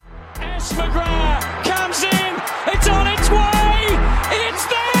Wes McGrath comes in. It's on its way. It's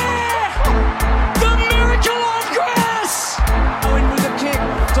there. The miracle on grass. Owen with a kick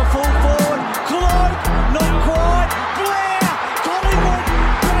to full forward. Cloak, not quite. Blair, Collingwood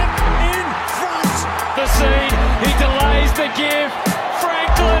back in front. The seed. He delays the give.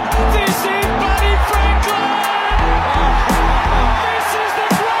 Franklin. This is Buddy Franklin. This is the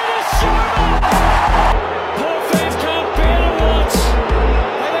greatest showman. Poor fans can't bear to watch.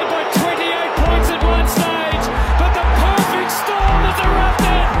 They led by 28 points at one stage, but the perfect storm has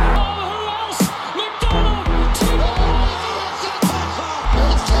erupted. Oh, who else? McDonald.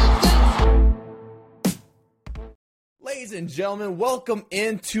 Ladies and gentlemen, welcome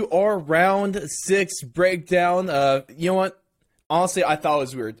into our round 6 breakdown. You know what? Honestly, I thought it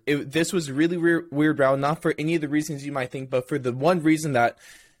was weird. This was a really weird round, not for any of the reasons you might think, but for the one reason that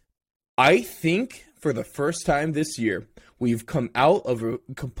I think for the first time this year, we've come out of a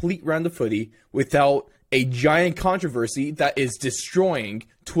complete round of footy without a giant controversy that is destroying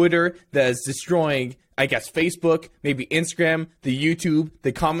Twitter, that is destroying, I guess, Facebook, maybe Instagram, the YouTube,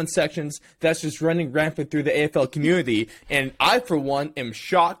 the comment sections. That's just running rampant through the AFL community. And I, for one, am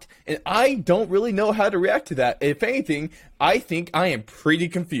shocked, and I don't really know how to react to that. If anything, I think I am pretty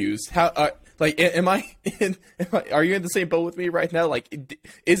confused. How, are you in the same boat with me right now? Like,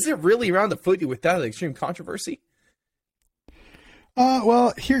 is it really around the footy without extreme controversy?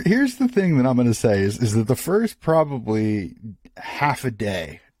 Well, here's the thing that I'm going to say is that the first probably half a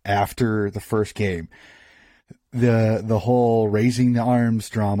day after the first game, the whole raising the arms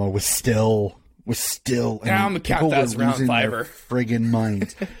drama was still. Yeah, I'm gonna count that as round 5. Friggin'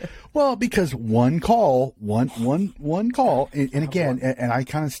 minds. Well, because one call, and again, and I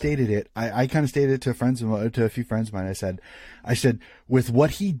kind of stated it. I kind of stated it to a few friends of mine. I said, with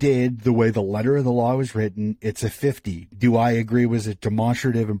what he did, the way the letter of the law was written, it's a 50. Do I agree? Was it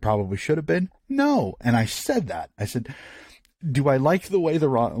demonstrative and probably should have been? No. And I said that. I said, do I like the way the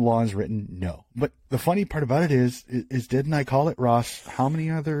law is written? No. But the funny part about it is didn't I call it, Ross? How many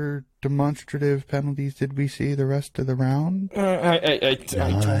other demonstrative penalties did we see the rest of the round? I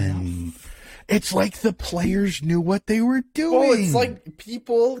don't know. It's like the players knew what they were doing. Well, it's like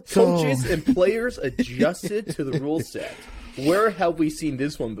coaches and players adjusted to the rule set. Where have we seen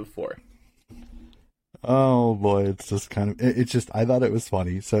this one before? Oh boy, it's just I thought it was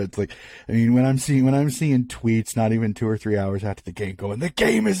funny. So it's like, I mean, when I'm seeing tweets, not even 2 or 3 hours after the game going, the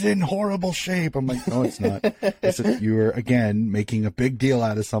game is in horrible shape. I'm like, no, it's not. You are, again, making a big deal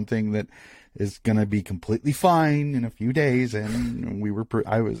out of something that is going to be completely fine in a few days. And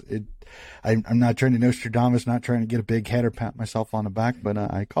I'm not trying to Nostradamus, not trying to get a big head or pat myself on the back, but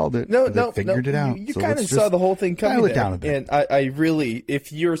I called it. Figured it out. You kind of saw the whole thing coming there. Down a bit. And I really,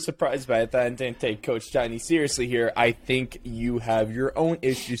 if you're surprised by it, that and didn't take Coach Johnny seriously here, I think you have your own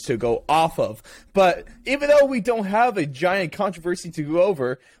issues to go off of. But even though we don't have a giant controversy to go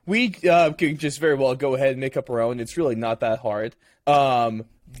over, we can just very well go ahead and make up our own. It's really not that hard.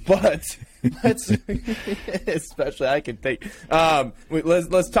 But especially I can think.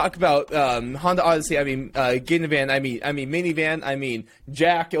 Let's talk about Honda Odyssey. I mean, Ginnivan. I mean minivan. I mean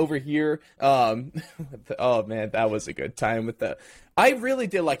Jack over here. Oh man, that was a good time with the. I really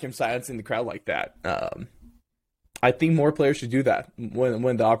did like him silencing the crowd like that. I think more players should do that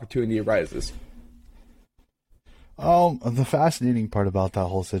when the opportunity arises. Oh, the fascinating part about that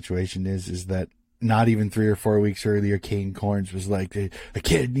whole situation is that not even 3 or 4 weeks earlier, Kane Corns was like, a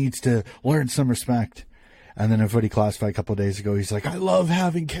kid needs to learn some respect. And then in Footy Classified a couple of days ago, he's like, I love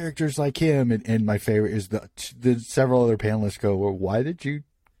having characters like him. And my favorite is the several other panelists go, well, why did you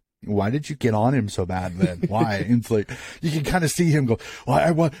get on him so bad then? Why? And it's like, you can kind of see him go,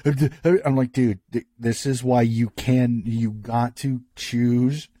 I'm like, dude, this is why you got to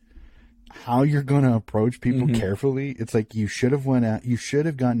choose how you're going to approach people carefully. It's like you should have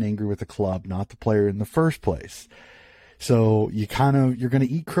gotten angry with the club, not the player in the first place. So you're going to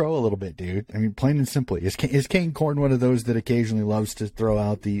eat crow a little bit, dude. I mean, plain and simply. Is Kane Corn one of those that occasionally loves to throw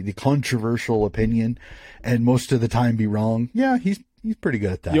out the controversial opinion and most of the time be wrong? Yeah, he's pretty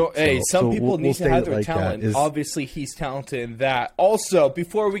good at that. Some people need to have their talent. Obviously, he's talented in that. Also,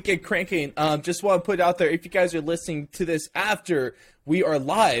 before we get cranking, just want to put out there, if you guys are listening to this after we are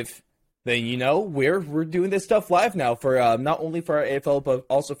live, then we're doing this stuff live now for not only for our AFL but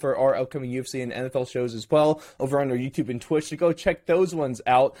also for our upcoming UFC and NFL shows as well over on our YouTube and Twitch. So go check those ones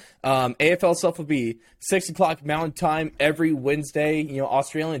out. AFL stuff will be 6 o'clock Mountain Time every Wednesday.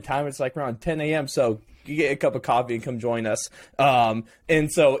 Australian time it's like around 10 a.m. So get a cup of coffee and come join us.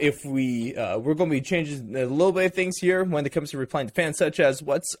 And so if we're going to be changing a little bit of things here when it comes to replying to fans, such as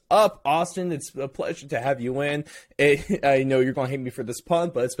 "What's up, Austin? It's a pleasure to have you in." I know you're going to hate me for this pun,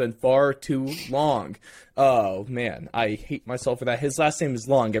 but it's been far too long. Oh man, I hate myself for that. His last name is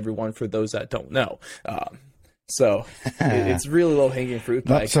Long, everyone, for those that don't know. So it's really low-hanging fruit,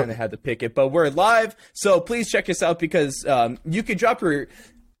 but I kind of had to pick it. But we're live, so please check us out because you can drop your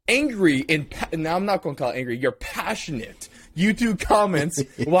angry now I'm not going to call it angry, your passionate YouTube comments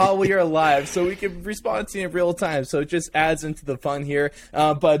while we are live, so we can respond to you in real time. So it just adds into the fun here.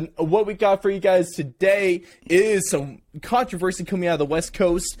 But what we got for you guys today is some controversy coming out of the West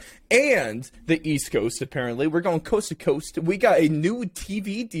Coast and the East Coast. Apparently, we're going coast to coast. We got a new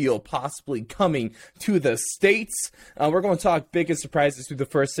TV deal possibly coming to the States. We're going to talk biggest surprises through the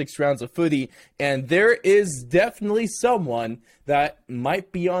first 6 rounds of footy, and there is definitely someone that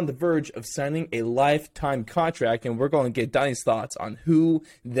might be on the verge of signing a lifetime contract, and we're going to get Donnie's thoughts on who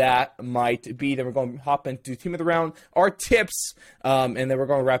that might be. Then we're going to hop into Team of the Round, our tips, and then we're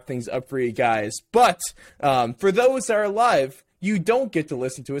going to wrap things up for you guys. But for those that are live, you don't get to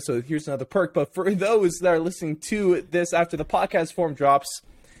listen to it, so here's another perk. But for those that are listening to this after the podcast form drops,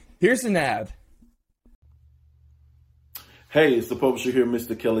 here's an ad. Hey, it's the publisher here,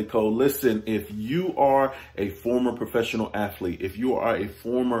 Mr. Kelly Cole. Listen, if you are a former professional athlete, if you are a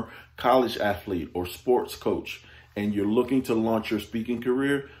former college athlete or sports coach, and you're looking to launch your speaking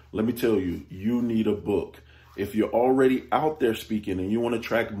career, let me tell you, you need a book. If you're already out there speaking and you want to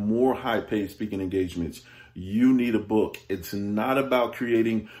track more high-paid speaking engagements, you need a book. It's not about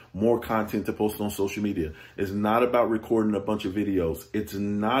creating more content to post on social media. It's not about recording a bunch of videos. It's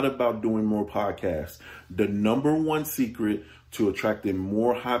not about doing more podcasts. The number one secret to attracting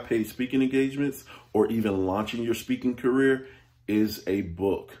more high-paid speaking engagements or even launching your speaking career is a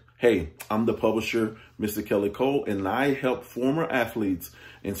book. Hey, I'm the publisher, Mr. Kelly Cole, and I help former athletes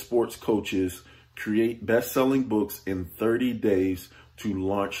and sports coaches create best-selling books in 30 days to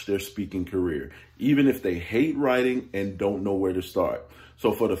launch their speaking career, even if they hate writing and don't know where to start.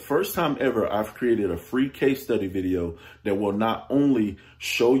 So for the first time ever, I've created a free case study video that will not only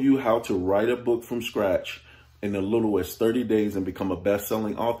show you how to write a book from scratch in as little as 30 days and become a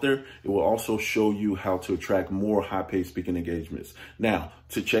best-selling author, it will also show you how to attract more high-paid speaking engagements. Now,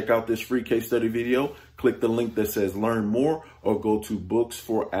 to check out this free case study video, click the link that says learn more or go to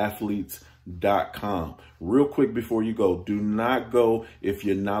booksforathletes.com. Real quick before you go, do not go if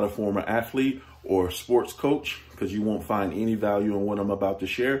you're not a former athlete or sports coach, because you won't find any value in what I'm about to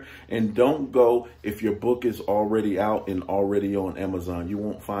share. And don't go if your book is already out and already on Amazon. You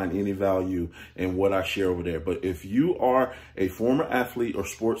won't find any value in what I share over there. But if you are a former athlete or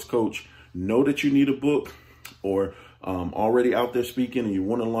sports coach, know that you need a book, or already out there speaking and you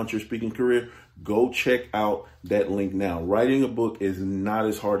want to launch your speaking career, go check out that link now. Writing a book is not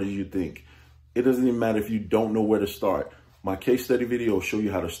as hard as you think. It doesn't even matter if you don't know where to start. My case study video will show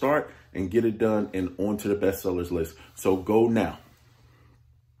you how to start and get it done and onto the bestsellers list. So go now.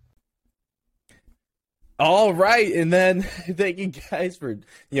 All right, and then thank you guys for,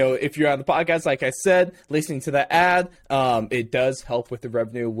 if you're on the podcast, like I said, listening to the ad, it does help with the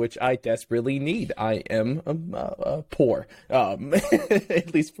revenue, which I desperately need. I am poor,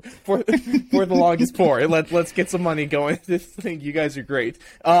 at least for the longest poor. Let's get some money going. This thing, you guys are great.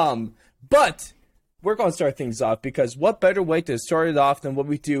 But we're going to start things off, because what better way to start it off than what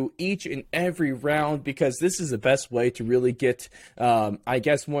we do each and every round, because this is the best way to really get, I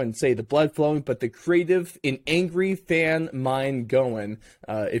guess one would say the blood flowing, but the creative and angry fan mind going,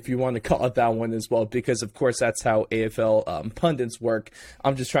 if you want to call it that one as well, because of course that's how AFL pundits work.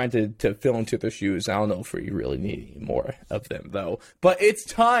 I'm just trying to fill into their shoes. I don't know if we really need any more of them though, but it's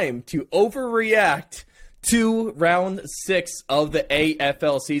time to overreact to round 6 of the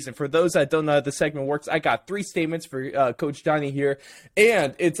AFL season. For those that don't know how the segment works, I got 3 statements for Coach Donnie here,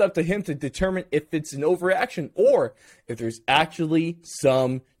 and it's up to him to determine if it's an overreaction or if there's actually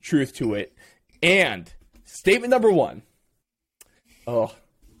some truth to it. And statement number 1. Oh,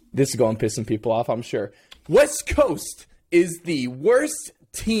 this is going to piss some people off, I'm sure. West Coast is the worst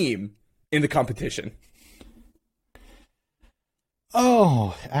team in the competition.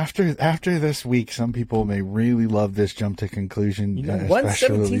 Oh, after this week, some people may really love this jump to conclusion,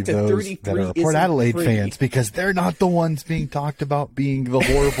 especially those that are Port Adelaide fans, because they're not the ones being talked about being the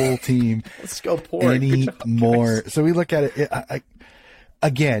horrible team. Let's go Port anymore. So we look at it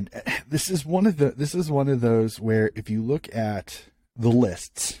again. This is one of those where if you look at the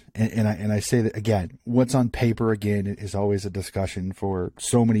lists, and I say that again, what's on paper again is always a discussion for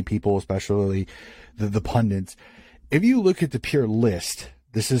so many people, especially the pundits. If you look at the pure list,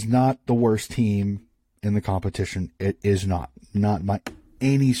 this is not the worst team in the competition. It is not by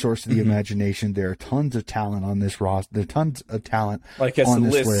any source of the imagination. There are tons of talent on this roster. There are tons of talent on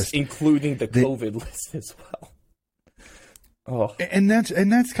this list, including the COVID list as well. Oh, and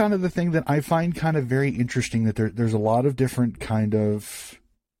that's kind of the thing that I find kind of very interesting, that there's a lot of different kind of,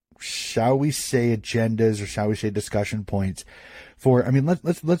 shall we say, agendas, or shall we say discussion points for. I mean,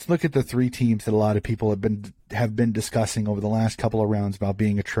 let's look at the three teams that a lot of people have been discussing over the last couple of rounds about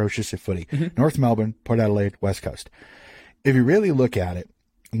being atrocious at footy: North Melbourne, Port Adelaide, West Coast. If you really look at it,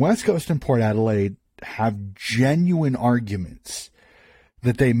 West Coast and Port Adelaide have genuine arguments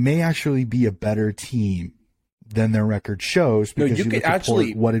that they may actually be a better team than their record shows. Because you could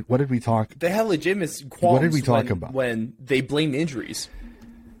actually. What did we talk? They have legitimate qualms. What did we talk about when they blame injuries?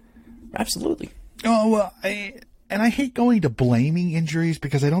 Absolutely. Oh well, I hate going to blaming injuries,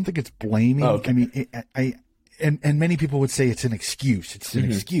 because I don't think it's blaming. Oh, okay. I mean, and many people would say it's an excuse. It's an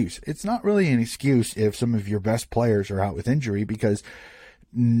excuse. It's not really an excuse if some of your best players are out with injury, because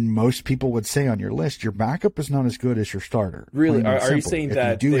most people would say on your list, your backup is not as good as your starter. Really? Are you saying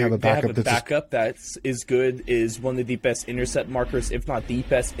that you do have a backup that's as good, is one of the best intercept markers, if not the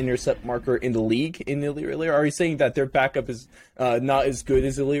best intercept marker in the league in Ilier? Are you saying that their backup is not as good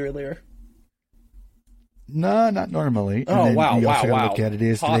as Ilier? No, not normally. Oh, wow. Look at it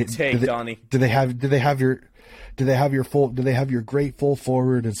is, hot take, Donnie. Do they have your great full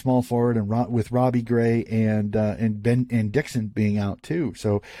forward and small forward, and with Robbie Gray and Dixon being out too?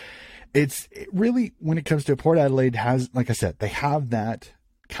 So it's really, when it comes to Port Adelaide, has, like I said, they have that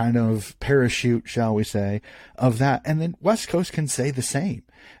kind of parachute, shall we say, of that, and then West Coast can say the same.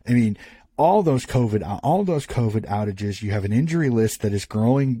 I mean, all those COVID outages, you have an injury list that is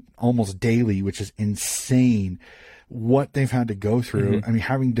growing almost daily, which is insane. What they've had to go through. I mean,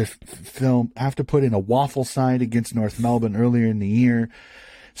 having to have to put in a waffle side against North Melbourne earlier in the year.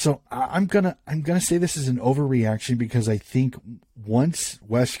 So I'm gonna say this is an overreaction, because I think once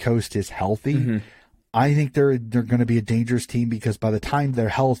West Coast is healthy, I think they're going to be a dangerous team, because by the time they're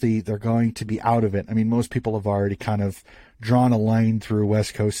healthy, they're going to be out of it. I mean, most people have already kind of drawn a line through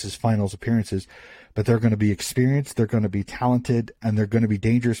West Coast's finals appearances, but they're going to be experienced, they're going to be talented, and they're going to be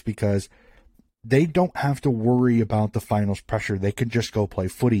dangerous, because they don't have to worry about the finals pressure. They can just go play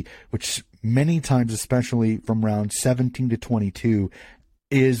footy, which many times, especially from round 17 to 22,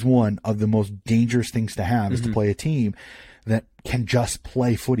 is one of the most dangerous things to have, is to play a team that can just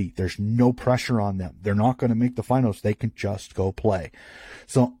play footy. There's no pressure on them. They're not going to make the finals. They can just go play.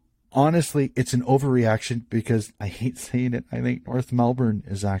 So honestly, it's an overreaction, because I hate saying it, I think North Melbourne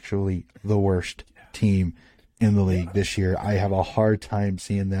is actually the worst team in the league this year. I have a hard time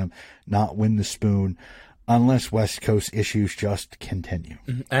seeing them not win the spoon unless West Coast issues just continue.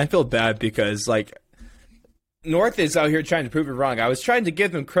 And I feel bad, because North is out here trying to prove it wrong. I was trying to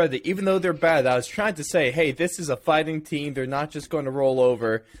give them credit, even though they're bad. I was trying to say, hey, this is a fighting team. They're not just going to roll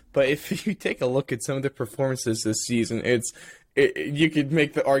over. But if you take a look at some of the performances this season, you could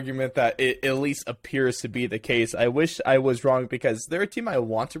make the argument that it at least appears to be the case. I wish I was wrong, because they're a team I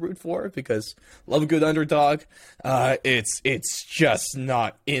want to root for, because love a good underdog. It's just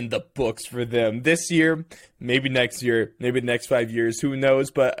not in the books for them this year. Maybe next year, maybe the next 5 years, who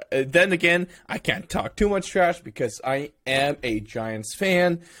knows? But then again, I can't talk too much trash, because I am a Giants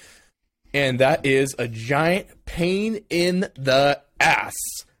fan, and that is a giant pain in the ass.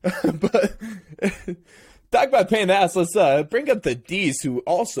 But talk about pain in the ass. Let's bring up the D's, who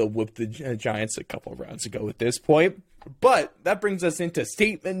also whooped the Giants a couple of rounds ago at this point. But that brings us into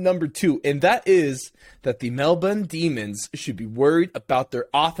statement number 2, and that is that the Melbourne Demons should be worried about their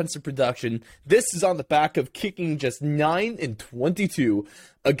offensive production. This is on the back of kicking just 9-22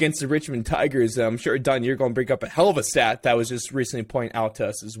 against the Richmond Tigers. I'm sure, Don, you're going to bring up a hell of a stat that was just recently pointed out to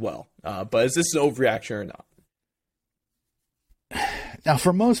us as well. But is this an overreaction or not? Now,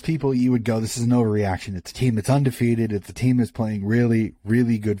 for most people, you would go, this is an overreaction. It's a team that's undefeated. It's a team that's playing really,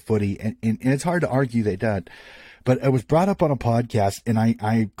 really good footy. And it's hard to argue they did. But it was brought up on a podcast, and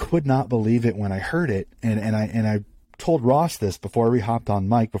I could not believe it when I heard it. And I told Ross this before we hopped on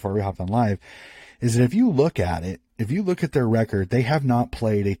live, is that if you look at it, if you look at their record, they have not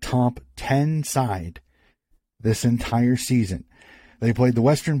played a top 10 side this entire season. They played the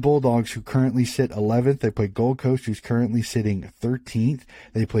Western Bulldogs, who currently sit 11th. They played Gold Coast, who's currently sitting 13th.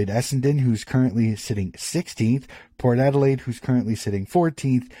 They played Essendon, who's currently sitting 16th. Port Adelaide, who's currently sitting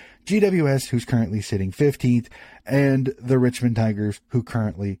 14th. GWS, who's currently sitting 15th. And the Richmond Tigers, who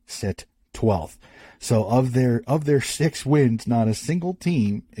currently sit 12th. So of their 6 wins, not a single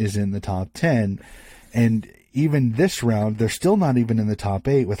team is in the top 10. And even this round, they're still not even in the top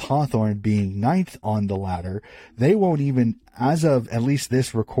 8, with Hawthorn being 9th on the ladder. They won't even, as of at least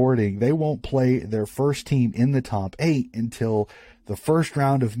this recording, they won't play their first team in the top 8 until the first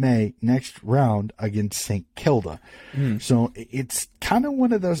round of May, next round against St. Kilda. So it's kind of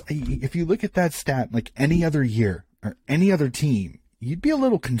one of those, if you look at that stat, like any other year or any other team, you'd be a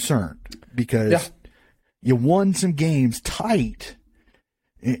little concerned because you won some games tight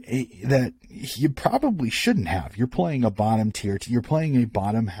that you probably shouldn't have. You're playing a bottom tier. You're playing a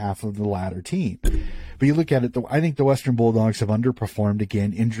bottom half of the ladder team. But you look at it, I think the Western Bulldogs have underperformed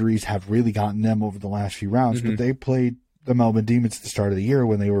again. Injuries have really gotten them over the last few rounds, but they played the Melbourne Demons at the start of the year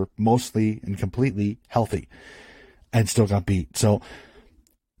when they were mostly and completely healthy and still got beat. So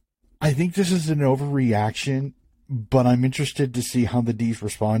I think this is an overreaction, but I'm interested to see how the D's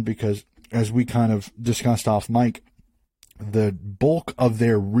respond because, as we kind of discussed off mic, the bulk of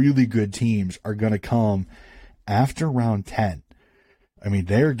their really good teams are going to come after round 10. I mean,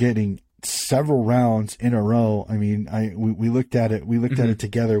 they're getting several rounds in a row. I mean, we looked at it. We looked at it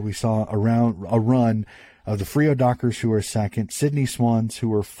together. We saw a run of the Freo Dockers, who are second, Sydney Swans,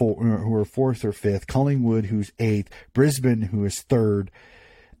 who are fourth or fifth, Collingwood, who's eighth, Brisbane, who is third,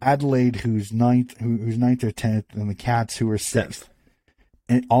 Adelaide, who's ninth or 10th, and the Cats, who are sixth.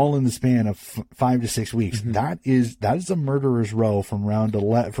 And all in the span of 5 to 6 weeks. That is a murderer's row from round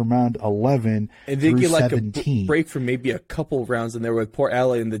 11 and they through get like 17. a break for maybe a couple rounds in there with Port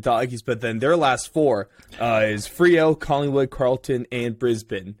Adelaide and the Doggies, but then their last 4 is Freo, Collingwood, Carlton, and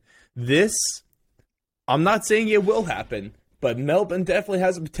Brisbane. This, I'm not saying it will happen, but Melbourne definitely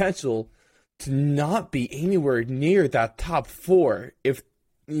has the potential to not be anywhere near that top 4 if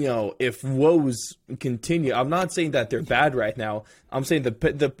woes continue. I'm not saying that they're bad right now. I'm saying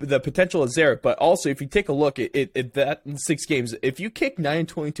the potential is there. But also, if you take a look at that 6 games, if you kick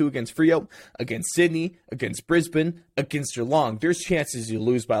 9-22 against Freo, against Sydney, against Brisbane, against Geelong, there's chances you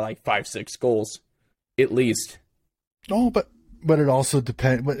lose by like 5-6 goals, at least. Oh, but it also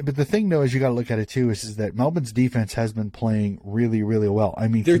depends. But the thing, though, is you got to look at it too. Is that Melbourne's defense has been playing really, really well. I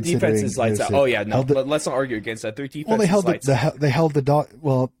mean, their defense is lights out. Oh yeah, no, but let's not argue against that. Their defense is lights out. They held the dog.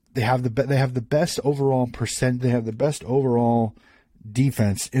 Well, they have the best overall percent. They have the best overall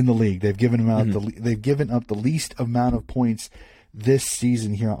defense in the league. They've given them out they've given up the least amount of points this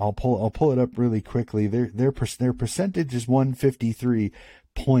season. Here, I'll pull it up really quickly. Their percentage is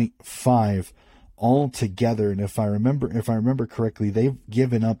 153.5. all together, and if I remember correctly, they've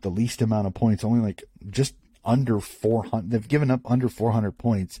given up the least amount of points, only like just under 400. They've given up under 400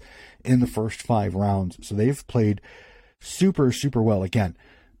 points in the first 5 rounds, so they've played super, super well. Again,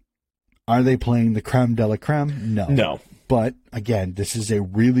 are they playing the creme de la creme? No. But again, this is a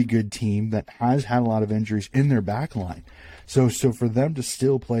really good team that has had a lot of injuries in their back line. So for them to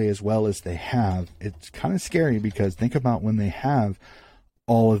still play as well as they have, it's kind of scary because think about when they have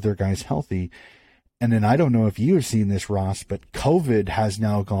all of their guys healthy. And then I don't know if you have seen this, Ross, but COVID has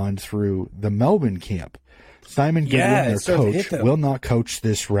now gone through the Melbourne camp. Simon Goodwin, their coach, will not coach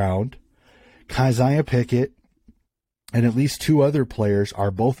this round. Keziah Pickett and at least 2 other players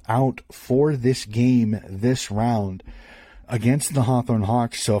are both out for this game this round against the Hawthorn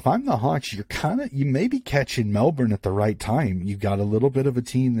Hawks. So if I'm the Hawks, you may be catching Melbourne at the right time. You've got a little bit of a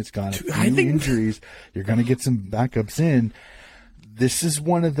team that's got a few injuries. You're going to get some backups in. This is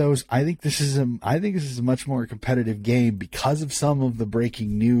one of those. I think this is a much more competitive game because of some of the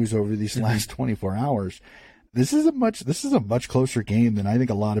breaking news over these last 24 hours. This is a much closer game than I think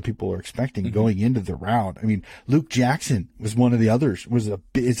a lot of people are expecting going into the round. I mean, Luke Jackson was one of the others.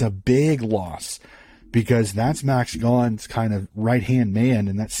 It's a big loss because that's Max Gawn's kind of right-hand man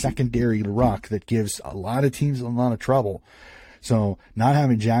and that secondary ruck that gives a lot of teams a lot of trouble. So not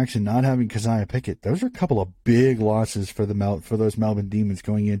having Jackson, not having Keziah Pickett, those are a couple of big losses for those Melbourne Demons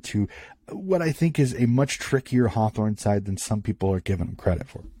going into what I think is a much trickier Hawthorn side than some people are giving them credit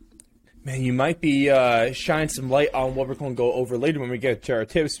for. Man, you might be shining some light on what we're going to go over later when we get to our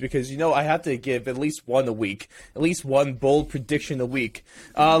tips because, I have to give at least one a week, at least one bold prediction a week.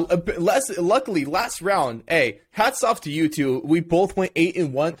 Luckily, last round, hey, hats off to you two. We both went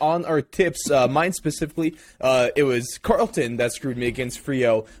 8-1 on our tips. Mine specifically, it was Carlton that screwed me against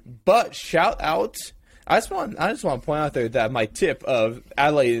Freo. But shout out. I just want to point out there that my tip of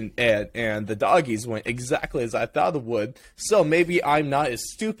Adelaide and the Doggies went exactly as I thought it would. So maybe I'm not as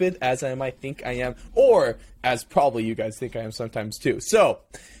stupid as I might think I am, or as probably you guys think I am sometimes too. So,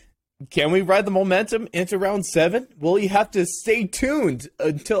 can we ride the momentum into round 7? Well, you have to stay tuned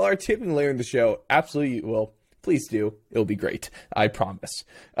until our tipping later in the show. Absolutely you will. Please do. It'll be great. I promise.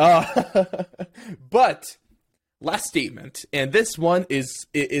 But last statement, and this one is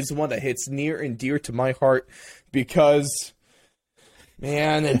one that hits near and dear to my heart because,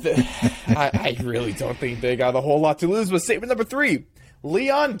 man, I really don't think they got a whole lot to lose. But statement number 3,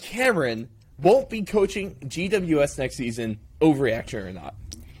 Leon Cameron won't be coaching GWS next season. Overreaction or not?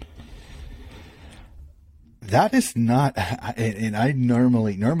 That is not, and I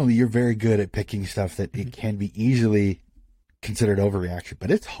normally you're very good at picking stuff that it can be easily considered overreaction,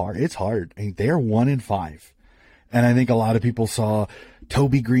 but it's hard. It's hard. I mean, they're 1-5, and I think a lot of people saw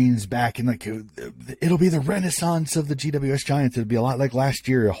Toby Green's back and like it'll be the renaissance of the GWS Giants. It'll be a lot like last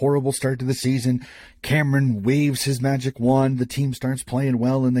year, a horrible start to the season. Cameron waves his magic wand, the team starts playing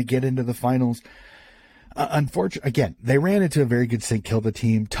well, and they get into the finals. Unfortunately, again, they ran into a very good St. Kilda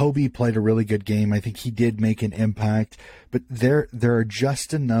team. Toby played a really good game. I think he did make an impact, but there are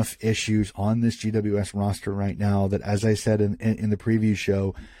just enough issues on this GWS roster right now that, as I said in the preview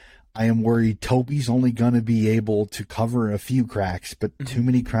show, I am worried Toby's only going to be able to cover a few cracks, but too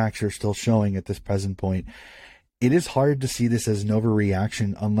many cracks are still showing at this present point. It is hard to see this as an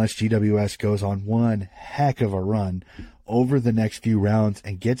overreaction unless GWS goes on one heck of a run over the next few rounds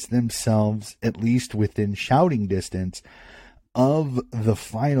and gets themselves at least within shouting distance of the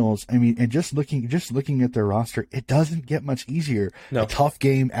finals. I mean, and just looking at their roster, it doesn't get much easier. No. A tough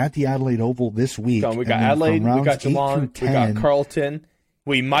game at the Adelaide Oval this week. We got Adelaide, we got Geelong, we got Carlton.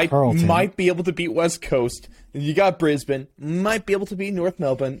 We might be able to beat West Coast. You got Brisbane, might be able to beat North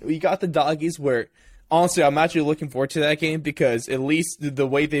Melbourne. We got the Doggies, where honestly I'm actually looking forward to that game because at least the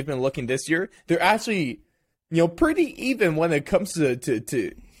way they've been looking this year, they're actually pretty even when it comes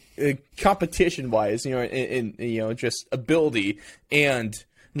to competition wise, in just ability. And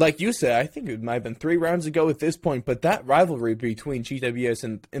like you said, I think it might have been 3 rounds ago at this point, but that rivalry between GWS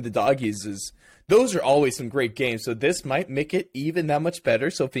and the Doggies those are always some great games. So this might make it even that much better.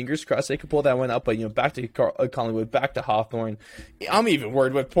 So fingers crossed they could pull that one up. But back to Collingwood, back to Hawthorn. I'm even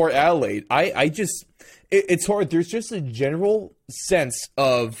worried with Port Adelaide. It's hard. There's just a general sense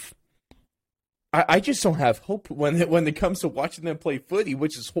of I just don't have hope when it comes to watching them play footy,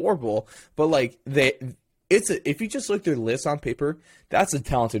 which is horrible. But like if you just look at their list on paper, that's a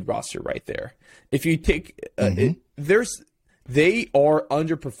talented roster right there. If you take they are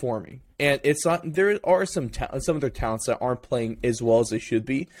underperforming, and it's not. There are some of their talents that aren't playing as well as they should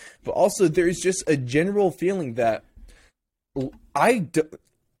be, but also there's just a general feeling that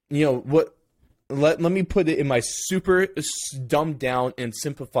Let me put it in my super dumbed down and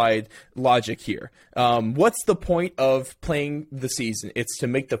simplified logic here. What's the point of playing the season? It's to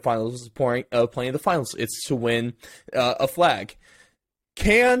make the finals. What's the point of playing the finals? It's to win a flag.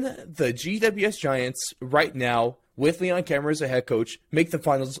 Can the GWS Giants right now, with Leon Cameron as a head coach, make the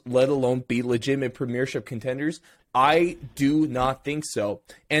finals, let alone be legitimate premiership contenders? I do not think so.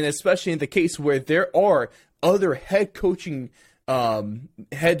 And especially in the case where there are other head coaches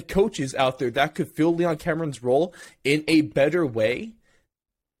out there that could fill Leon Cameron's role in a better way,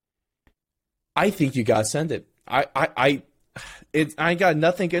 I think you gotta send it. I got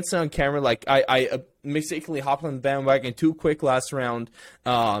nothing against Leon Cameron. Like I mistakenly hopped on the bandwagon too quick last round.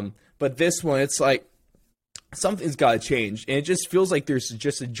 But this one, it's like something's got to change, and it just feels like there's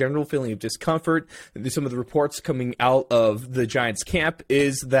just a general feeling of discomfort. Some of the reports coming out of the Giants camp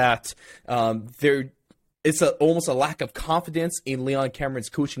is that it's almost a lack of confidence in Leon Cameron's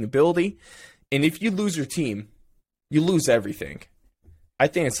coaching ability. And if you lose your team, you lose everything. I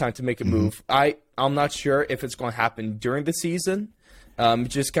think it's time to make a move. I'm not sure if it's going to happen during the season. It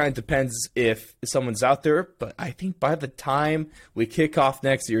just kind of depends if someone's out there. But I think by the time we kick off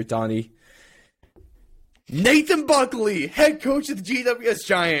next year, Donnie, Nathan Buckley, head coach of the GWS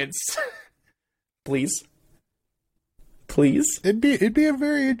Giants. Please. It'd be a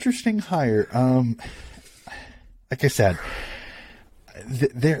very interesting hire. Like I said,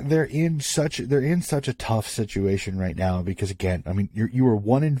 they're in such a tough situation right now because, again, I mean, you were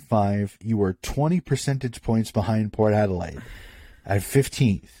 1-5, you were 20 percentage points behind Port Adelaide at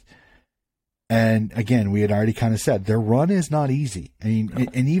 15th, and again, we had already kind of said their run is not easy. I mean,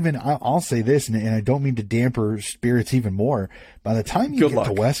 and even I'll say this, and I don't mean to damper spirits even more. By the time you get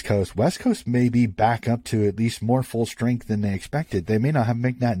to West Coast may be back up to at least more full strength than they expected. They may not have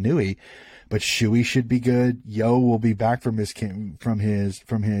McNatt Nui, but Shuey should be good. Yo will be back from his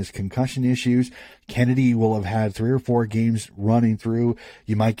concussion issues. Kennedy will have had 3 or 4 games running through.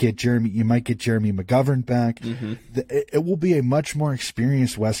 You might get Jeremy McGovern back. It will be a much more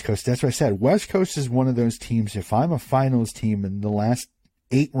experienced West Coast. That's what I said. West Coast is one of those teams. If I'm a finals team in the last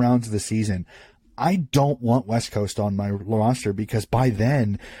 8 rounds of the season, I don't want West Coast on my roster because by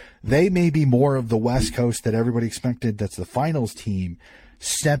then they may be more of the West Coast that everybody expected. That's the finals team.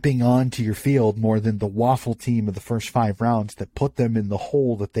 stepping onto your field more than the waffle team of the first 5 rounds that put them in the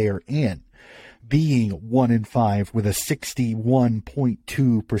hole that they are in, being 1-5 with a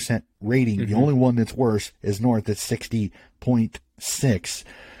 61.2% rating. Mm-hmm. The only one that's worse is North at 60.6.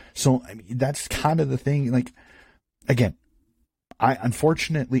 So I mean, that's kind of the thing. Like, again, I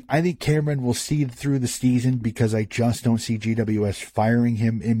think Cameron will see through the season because I just don't see GWS firing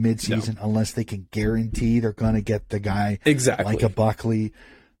him in midseason unless they can guarantee they're going to get the guy exactly like a Buckley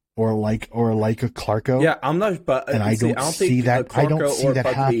or like a Clarko. Yeah, I'm not, but and I don't see that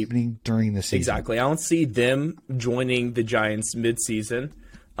happening during the season. Exactly, I don't see them joining the Giants midseason.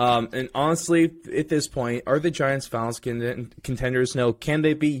 And honestly, at this point, are the Giants finals contenders? No. Can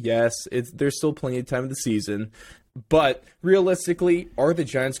they be? Yes. There's still plenty of time of the season. But realistically, are the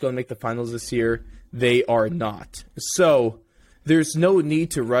Giants going to make the finals this year? They are not. So there's no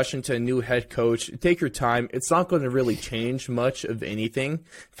need to rush into a new head coach. Take your time. It's not going to really change much of anything. In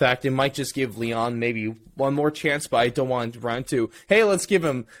fact, it might just give Leon maybe one more chance, but I don't want to run to, hey, let's give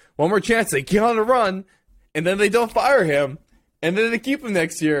him one more chance. They get on a run, and then they don't fire him, and then they keep him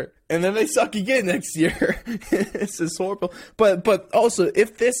next year, and then they suck again next year. It's just horrible. But also,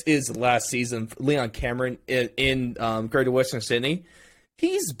 if this is last season, Leon Cameron in Greater Western Sydney,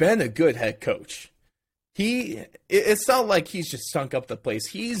 he's been a good head coach. It's not like he's just stunk up the place.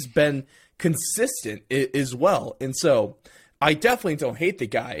 He's been consistent as well. And so I definitely don't hate the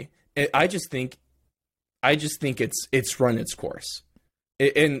guy. I just think it's run its course.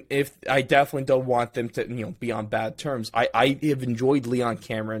 And if I definitely don't want them to, be on bad terms. I have enjoyed Leon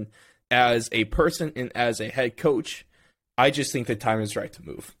Cameron as a person and as a head coach. I just think the time is right to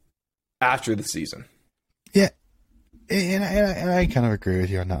move after the season. Yeah, and I kind of agree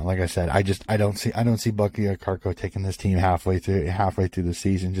with you on that. Like I said, I don't see Bucky or Clarko taking this team halfway through the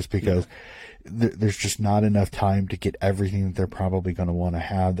season, just because there's just not enough time to get everything that they're probably going to want to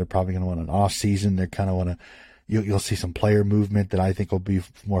have. They're probably going to want an off season. They're kind of want to. You'll see some player movement that I think will be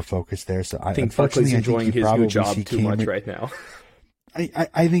more focused there. So I think Buckley's enjoying his new job too much right now.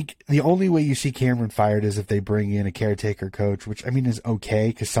 I think the only way you see Cameron fired is if they bring in a caretaker coach, which I mean is okay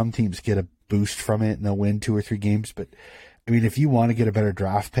because some teams get a boost from it and they'll win 2 or 3 games. But I mean, if you want to get a better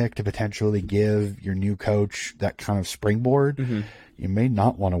draft pick to potentially give your new coach that kind of springboard, you may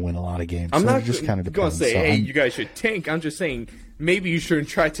not want to win a lot of games. I'm not just kind of going to say, hey, you guys should tank. I'm just saying maybe you shouldn't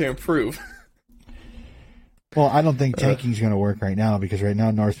try to improve. Well, I don't think tanking is going to work right now because right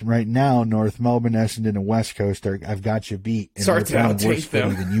now North Melbourne, Essendon, and West Coast I've got you beat. And start to outtake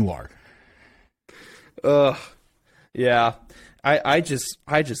them than you are. Yeah. I just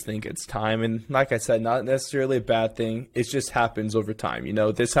think it's time, and like I said, not necessarily a bad thing. It just happens over time.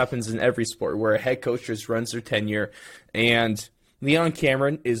 This happens in every sport where a head coach just runs their tenure, and Leon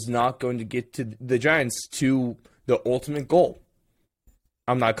Cameron is not going to get to the Giants to the ultimate goal.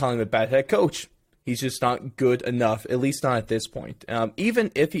 I'm not calling him a bad head coach. He's just not good enough, at least not at this point.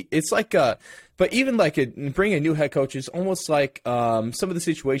 Even if bringing a new head coach is almost like some of the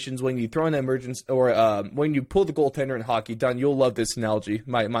situations when you throw an emergency or when you pull the goaltender in hockey. Don, you'll love this analogy.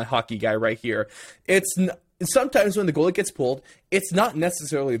 My hockey guy right here. Sometimes when the goalie gets pulled, it's not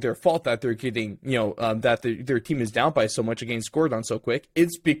necessarily their fault that they're getting, that their team is down by so much and getting scored on so quick.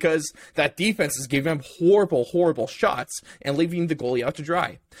 It's because that defense is giving them horrible, horrible shots and leaving the goalie out to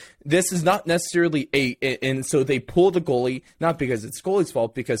dry. This is not necessarily and so they pull the goalie, not because it's goalie's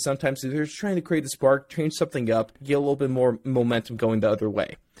fault, because sometimes they're just trying to create a spark, change something up, get a little bit more momentum going the other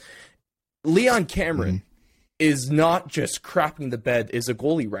way. Leon Cameron is not just crapping the bed as a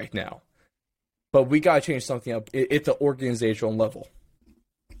goalie right now. But we got to change something up at the organizational level.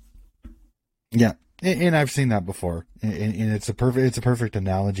 Yeah, and I've seen that before, and it's a perfect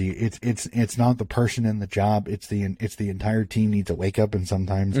analogy. It's not the person in the job; it's the entire team needs to wake up, and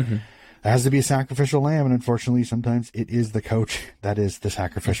sometimes it has to be a sacrificial lamb, and unfortunately, sometimes it is the coach that is the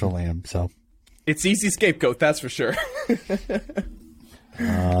sacrificial lamb. So it's easy scapegoat, that's for sure.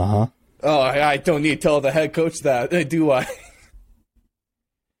 Oh, I don't need to tell the head coach that, do I?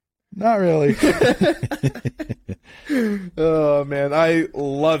 Not really. Oh man, I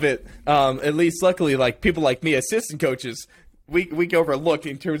love it. At least, luckily, like people like me, assistant coaches, we get overlooked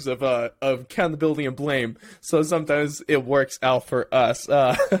in terms of accountability and blame. So sometimes it works out for us.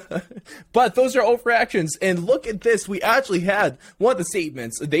 But those are overreactions. And look at this, we actually had one of the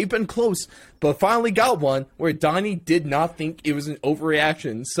statements. They've been close, but finally got one where Donnie did not think it was an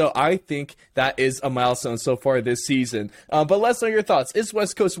overreaction. So I think that is a milestone so far this season. But let's know your thoughts. Is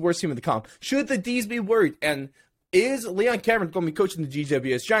West Coast the worst team in the comp? Should the D's be worried? And is Leon Cameron going to be coaching the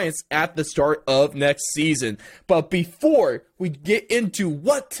GWS Giants at the start of next season? But before we get into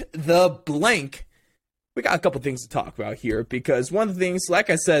what the blank we got a couple things to talk about here because one of the things, like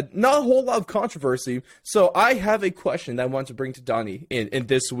I said, not a whole lot of controversy. So I have a question that I want to bring to Donnie in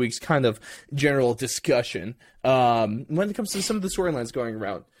this week's kind of general discussion when it comes to some of the storylines going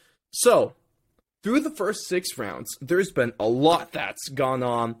around. So through the first 6 rounds, there's been a lot that's gone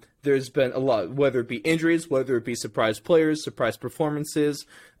on. There's been a lot, whether it be injuries, whether it be surprise players, surprise performances,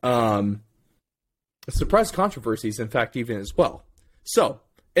 surprise controversies, in fact, even as well. So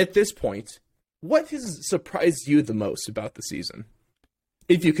at this point, what has surprised you the most about the season?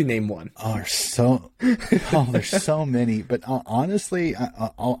 If you can name one. There's so many. But honestly,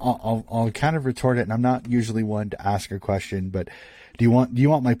 I'll kind of retort it, and I'm not usually one to ask a question. But do you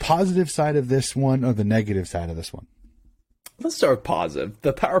want my positive side of this one or the negative side of this one? Let's start with positive.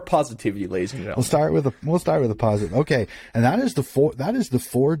 The power of positivity, ladies and gentlemen. We'll start with a positive. Okay, and that is the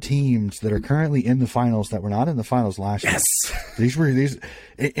 4 teams that are currently in the finals that were not in the finals last year. These,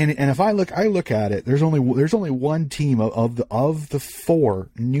 and if I look at it, there's only one team of the 4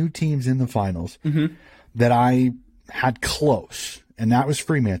 new teams in the finals that I had close, and that was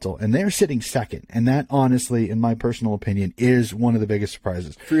Fremantle, and they're sitting second. And that, honestly, in my personal opinion, is one of the biggest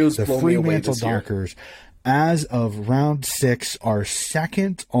surprises. The Fremantle Dockers, as of round 6, are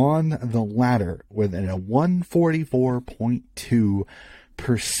second on the ladder with a 144.2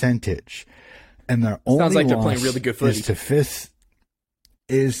 percentage, and their only sounds like they're loss playing really good footy.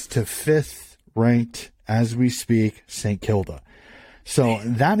 is to fifth ranked as we speak, St. Kilda. So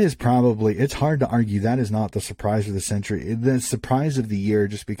that is probably, it's hard to argue that is not the surprise of the century, the surprise of the year,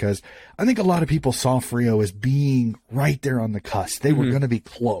 just because I think a lot of people saw Freo as being right there on the cusp. They were going to be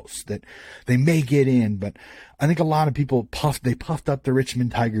close, that they may get in, but I think a lot of people puffed up the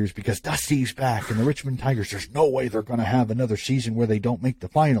Richmond Tigers because Dusty's back, and the Richmond Tigers, there's no way they're going to have another season where they don't make the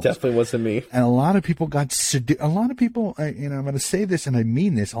finals. Definitely wasn't me. And a lot of people got seduced. A lot of people, I'm going to say this and I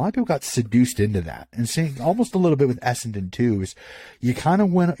mean this, a lot of people got seduced into that. And saying almost a little bit with Essendon too, is you kind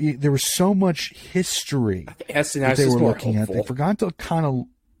of there was so much history Essendon that they were looking hopeful. at. They forgot to kind of,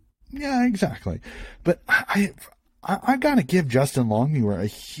 yeah, exactly. But I got to give Justin Longmuir a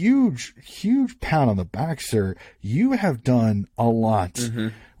huge, huge pat on the back, sir. You have done a lot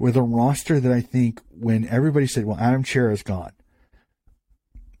with a roster that I think when everybody said, well, Adam Chera is gone,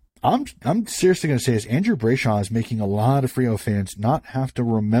 I'm seriously going to say is Andrew Brayshaw is making a lot of Freo fans not have to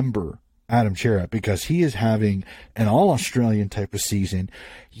remember Adam Chera because he is having an all-Australian type of season.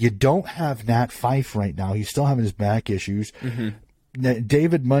 You don't have Nat Fife right now. He's still having his back issues.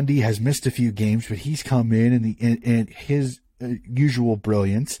 David Mundy has missed a few games, but he's come in his usual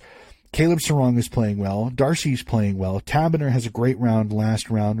brilliance. Caleb Sarong is playing well. Darcy's playing well. Taberner has a great last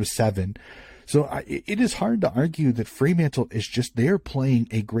round with 7. So it is hard to argue that Fremantle is just, they're playing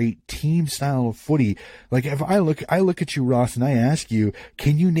a great team style of footy. Like if I look at you, Ross, and I ask you,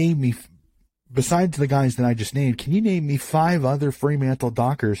 can you name me, besides the guys that I just named, can you name me 5 other Fremantle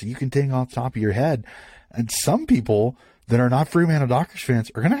Dockers that you can take off the top of your head? And some people that are not Fremantle Dockers fans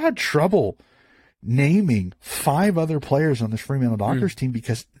are going to have trouble naming 5 other players on this Fremantle Dockers team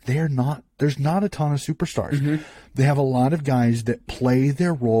because there's not a ton of superstars. They have a lot of guys that play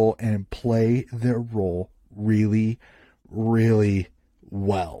their role and play their role really, really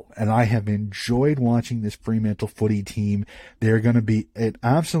well. And I have enjoyed watching this Fremantle footy team. They're going to be an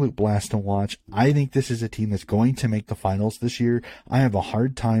absolute blast to watch. I think this is a team that's going to make the finals this year. I have a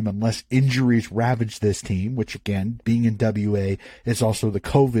hard time, unless injuries ravage this team, which again, being in WA, is also the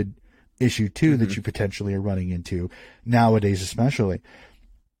COVID issue too that you potentially are running into nowadays, especially.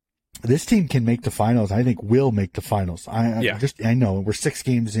 This team can make the finals. I think will make the finals. I know we're 6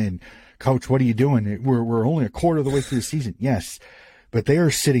 games in. Coach, what are you doing? We're only a quarter of the way through the season. Yes. But they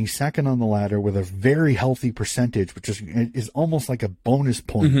are sitting second on the ladder with a very healthy percentage, which is almost like a bonus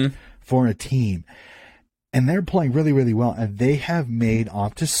point for a team. And they're playing really, really well. And they have made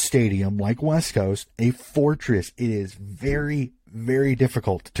Optus Stadium, like West Coast, a fortress. It is very, very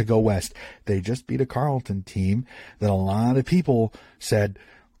difficult to go west. They just beat a Carlton team that a lot of people said,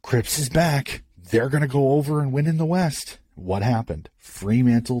 Cripps is back. They're going to go over and win in the West. What happened?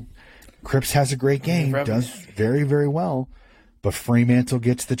 Fremantle, Cripps has a great game, does very, very well. But Fremantle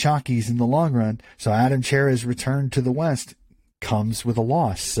gets the Chalkies in the long run. So Adam Chera's return to the West comes with a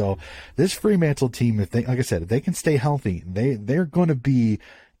loss. So this Fremantle team, if they, like I said, if they can stay healthy, they're going to be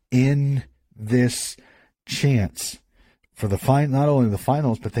in this chance for the not only the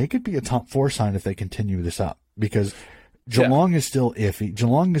finals, but they could be a top 4 sign if they continue this up, because Geelong is still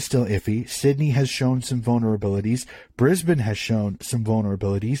iffy. Sydney has shown some vulnerabilities. Brisbane has shown some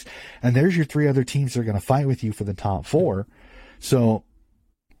vulnerabilities. And there's your 3 other teams that are going to fight with you for the top 4. So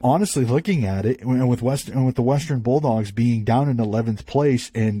honestly, looking at it, with the Western Bulldogs being down in 11th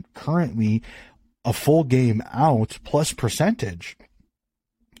place and currently a full game out plus percentage.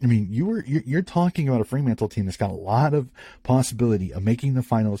 I mean, you're talking about a Fremantle team that's got a lot of possibility of making the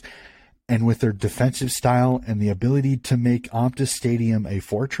finals, and with their defensive style and the ability to make Optus Stadium a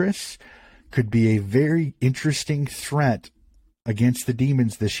fortress, could be a very interesting threat against the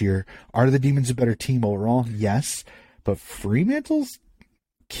Demons this year. Are the Demons a better team overall? Yes, but Fremantle's,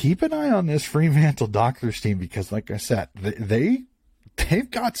 keep an eye on this Fremantle Dockers team, because, like I said,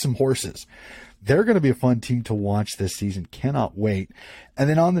 they've got some horses. They're going to be a fun team to watch this season. Cannot wait. And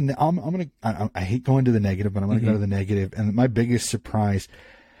then on the, I hate going to the negative, but I'm going to go to the negative. And my biggest surprise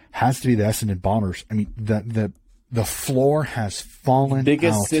has to be the Essendon Bombers. I mean, the floor has fallen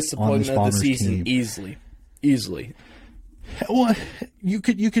biggest out disappointment on this of the Bombers season, team. easily. Well, you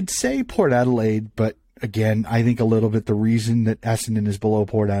could say Port Adelaide, but again, I think a little bit the reason that Essendon is below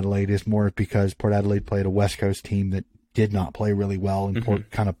Port Adelaide is more because Port Adelaide played a West Coast team that did not play really well, and Port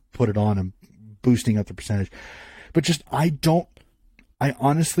kind of put it on them, boosting up the percentage. But just, I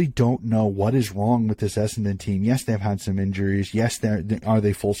honestly don't know what is wrong with this Essendon team. Yes, they've had some injuries. Yes, are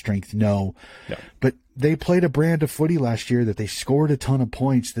they full strength? No. But they played a brand of footy last year that they scored a ton of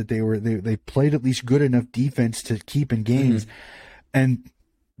points, that they played at least good enough defense to keep in games. And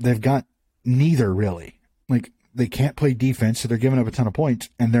they've got neither, really. Like, they can't play defense, so they're giving up a ton of points,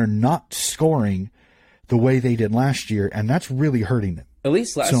 and they're not scoring the way they did last year, and that's really hurting them. At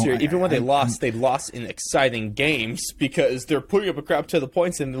least last year, even when they lost in exciting games because they're putting up a crap to the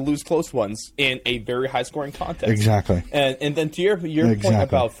points and they lose close ones in a very high-scoring contest. Exactly. And then to your point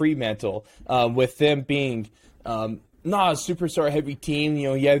about Fremantle, with them being not a superstar-heavy team,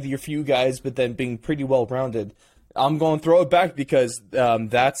 you have your few guys, but then being pretty well-rounded, I'm going to throw it back because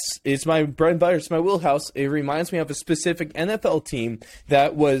it's my bread and butter. It's my wheelhouse. It reminds me of a specific NFL team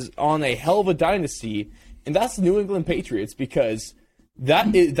that was on a hell of a dynasty, and that's the New England Patriots, because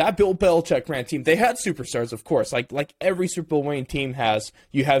that Bill Belichick ran team. They had superstars, of course, like every Super Bowl winning team has.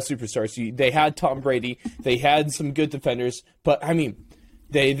 You have superstars. They had Tom Brady. They had some good defenders, but I mean,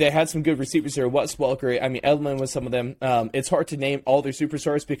 they had some good receivers there. Wes Welker, I mean, Edelman was some of them. It's hard to name all their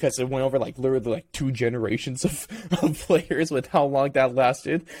superstars because it went over literally 2 generations of players with how long that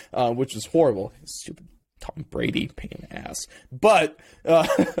lasted, which was horrible. Stupid Tom Brady, pain in the ass. But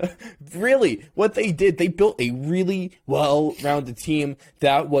really, what they did, they built a really well-rounded team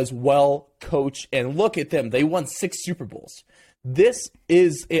that was well-coached. And look at them. They won 6 Super Bowls. This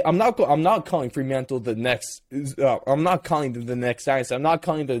is I'm not calling Fremantle the next I'm not calling them the next dynasty. I'm not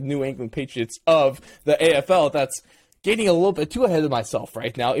calling the New England Patriots of the AFL. That's getting a little bit too ahead of myself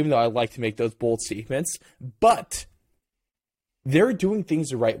right now, even though I like to make those bold statements. But they're doing things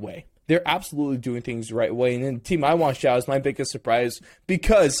the right way. They're absolutely doing things the right way. And then the team I want to shout out is my biggest surprise,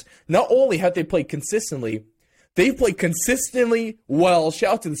 because not only have they played consistently, they've played consistently well.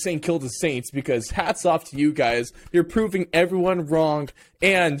 Shout out to the St. Kilda Saints, because hats off to you guys. You're proving everyone wrong,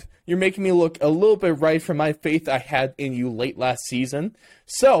 and you're making me look a little bit right for my faith I had in you late last season.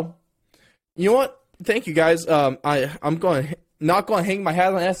 So, you know what? Thank you guys. I'm not going to hang my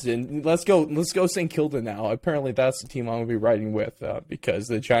hat on Essendon. Let's go St. Kilda now. Apparently that's the team I'm going to be riding with, because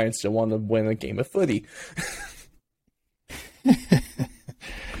the Giants still want to win a game of footy.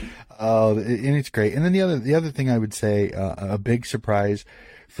 Oh, and it's great. And then the other thing I would say, a big surprise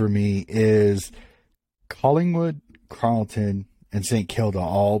for me is Collingwood, Carlton, and St.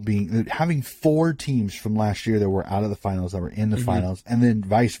 Kilda having 4 teams from last year that were out of the finals, that were in the finals, and then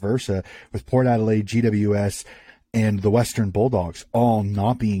vice versa with Port Adelaide, GWS, and the Western Bulldogs all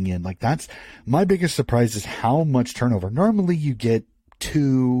not being in. Like, that's my biggest surprise, is how much turnover. Normally you get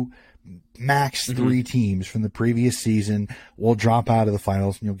 2, max 3 teams from the previous season will drop out of the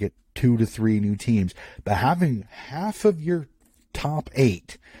finals, and you'll get 2 to 3 new teams. But having half of your top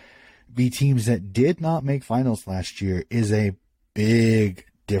 8 be teams that did not make finals last year is a big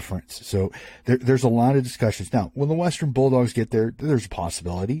difference. So there's a lot of discussions. Now, when the Western Bulldogs get there, there's a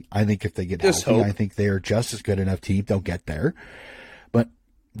possibility. I think if they get healthy, I think they are just as good enough team. They'll get there. But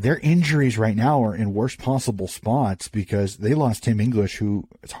their injuries right now are in worst possible spots, because they lost Tim English, who,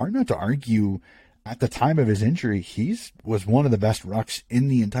 it's hard not to argue, at the time of his injury, was one of the best rucks in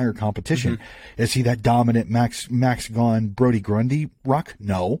the entire competition. Is he that dominant Max Gawn, Brody Grundy ruck?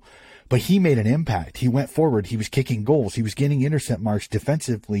 No. But he made an impact. He went forward. He was kicking goals. He was getting intercept marks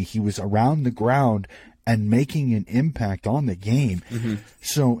defensively. He was around the ground and making an impact on the game.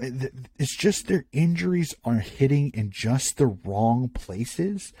 So it's just their injuries are hitting in just the wrong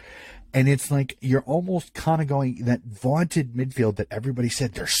places. And it's like you're almost kind of going, that vaunted midfield that everybody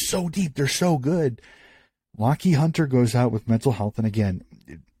said, they're so deep, they're so good. Lachie Hunter goes out with mental health. And again,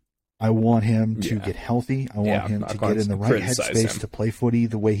 I want him to get healthy. I want him to get in the right headspace to play footy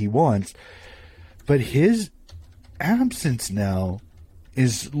the way he wants. But his absence now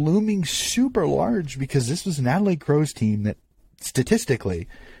is looming super large because this was an Adelaide Crows team that statistically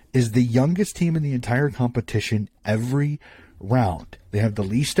is the youngest team in the entire competition every round. They have the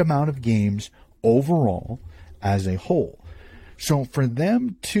least amount of games overall as a whole. So for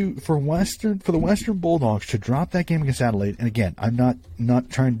them to for the Western Bulldogs to drop that game against Adelaide, and again, I'm not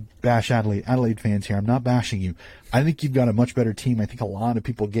trying to bash Adelaide fans here. I'm not bashing you. I think you've got a much better team. I think a lot of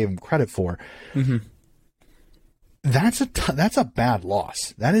people gave them credit for. Mm-hmm. That's a bad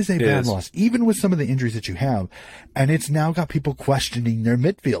loss. That is a bad loss, even with some of the injuries that you have. And it's now got people questioning their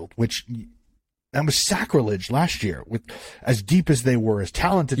midfield, which that was sacrilege last year with as deep as they were, as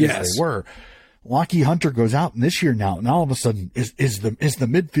talented as they were. Lockie Hunter goes out, and this year now all of a sudden is the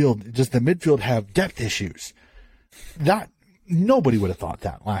midfield, does the midfield have depth issues? That nobody would have thought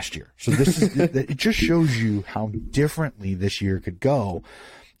that last year. So this is it just shows you how differently this year could go,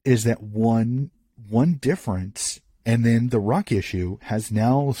 is that one difference, and then the ruck issue has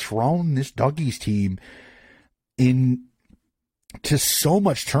now thrown this Doggies team into so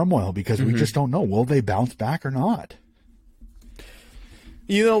much turmoil because we just don't know, will they bounce back or not?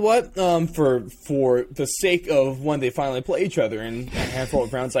 You know what? For the sake of when they finally play each other in a handful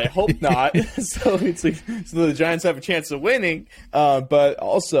of rounds, I hope not. so the Giants have a chance of winning. But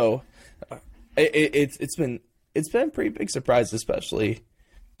also, it's been a pretty big surprise, especially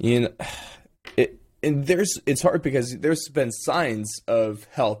And it's hard because there's been signs of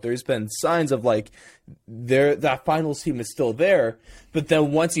health. There's been signs of that finals team is still there. But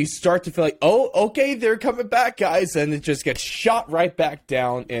then once you start to feel like, oh, okay, they're coming back, guys, and it just gets shot right back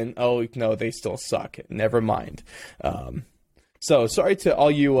down. And oh no, they still suck. Never mind. So sorry to all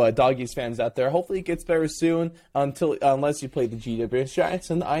you Doggies fans out there. Hopefully it gets better soon. Unless you play the GWS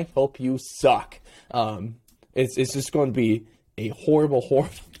Giants, and I hope you suck. It's just going to be a horrible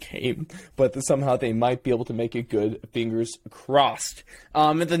game, but somehow they might be able to make it good. Fingers crossed.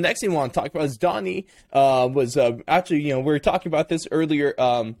 And the next thing I want to talk about is Donnie was actually, we were talking about this earlier,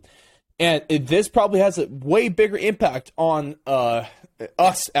 and this probably has a way bigger impact on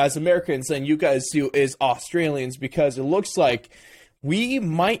us as Americans than you guys do as Australians, because it looks like we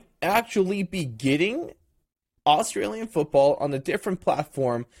might actually be getting Australian football on a different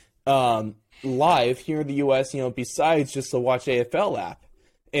platform live here in the U.S., besides just the Watch AFL app.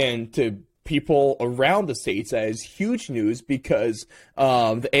 And to people around the States, that is huge news because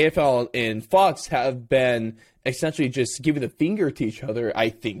the AFL and Fox have been essentially just giving the finger to each other, I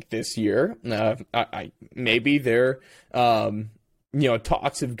think, this year. Maybe their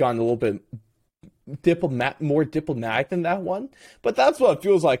talks have gone a little bit more diplomatic than that one, but that's what it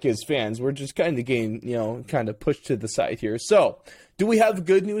feels like as fans. We're just kind of getting, kind of pushed to the side here. So, do we have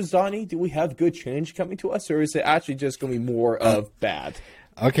good news, Donnie? Do we have good change coming to us, or is it actually just going to be more of bad?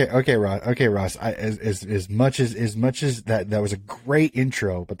 Okay, Ross. As much as that was a great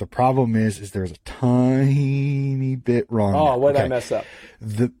intro, but the problem is there's a tiny bit wrong. Oh, what did I mess up?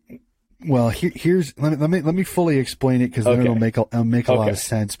 Here's let me fully explain it, because then it'll make a lot of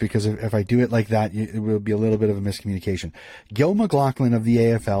sense. Because if I do it like that, it will be a little bit of a miscommunication. Gil McLaughlin of the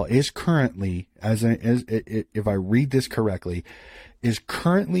AFL is currently, if I read this correctly, is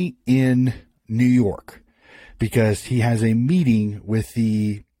currently in New York because he has a meeting with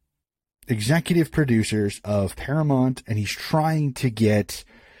the executive producers of Paramount, and he's trying to get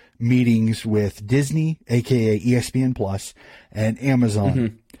meetings with Disney, aka ESPN Plus, and Amazon.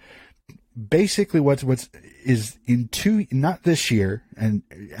 Mm-hmm. Basically, not this year, and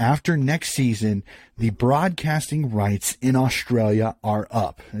after next season, the broadcasting rights in Australia are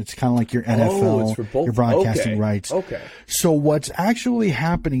up. It's kind of like your NFL, your broadcasting rights. Okay. So what's actually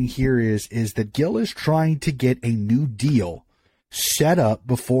happening here is that Gil is trying to get a new deal set up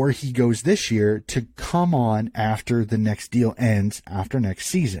before he goes this year to come on after the next deal ends after next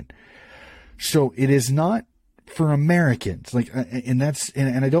season. So it is not for Americans, and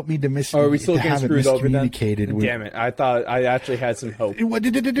I don't mean to Are we still getting screwed over then? Damn it! I thought I actually had some hope.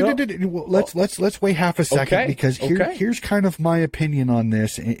 Let's wait half a second, because here's kind of my opinion on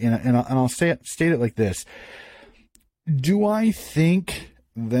this, and I'll state it like this: do I think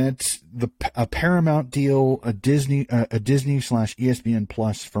that a Paramount deal, a Disney / ESPN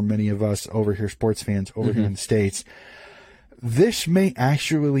Plus for many of us over here, sports fans over here in the States, this may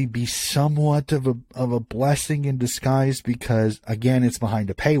actually be somewhat of a blessing in disguise, because again, it's behind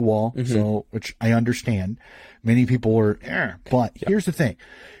a paywall, so which I understand. Many people are, but here's the thing: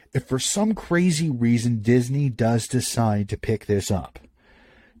 if for some crazy reason Disney does decide to pick this up,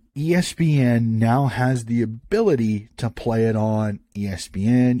 ESPN now has the ability to play it on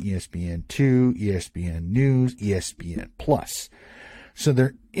ESPN, ESPN2, ESPN News, ESPN Plus. So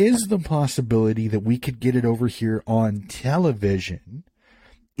is the possibility that we could get it over here on television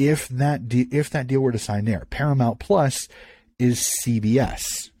if that deal were to sign there. Paramount Plus is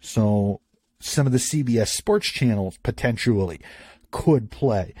CBS, so some of the CBS sports channels potentially could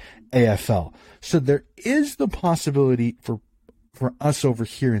play AFL. So there is the possibility for us over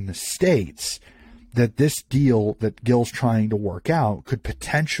here in the States that this deal that Gil's trying to work out could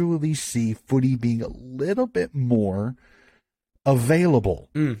potentially see footy being a little bit more available,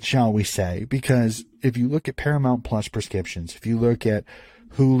 shall we say, because if you look at Paramount Plus prescriptions, if you look at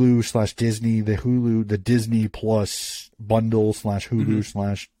Hulu/Disney, the Disney Plus bundle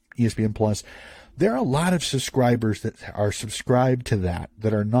 /Hulu /ESPN Plus, there are a lot of subscribers that are subscribed to that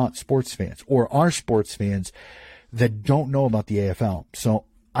are not sports fans or are sports fans that don't know about the AFL. So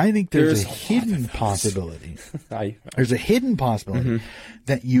I think there's a hidden possibility. There's a hidden possibility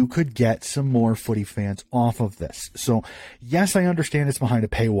that you could get some more footy fans off of this. So yes, I understand it's behind a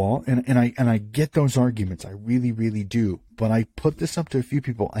paywall, and I get those arguments. I really, really do. But I put this up to a few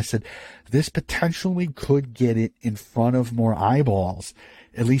people. I said this potentially could get it in front of more eyeballs,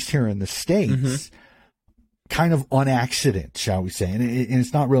 at least here in the States. Kind of on accident, shall we say. And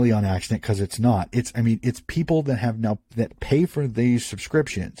it's not really on accident because it's not. It's people that pay for these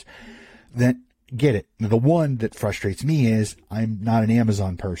subscriptions that get it. Now, the one that frustrates me is I'm not an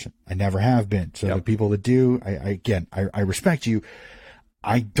Amazon person. I never have been. So the people that do, I respect you.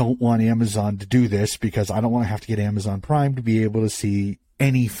 I don't want Amazon to do this because I don't want to have to get Amazon Prime to be able to see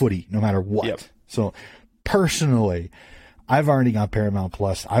any footy, no matter what. So personally, I've already got Paramount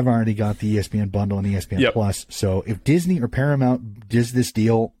Plus. I've already got the ESPN bundle and ESPN Plus. So if Disney or Paramount does this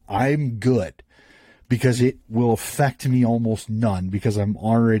deal, I'm good because it will affect me almost none because I'm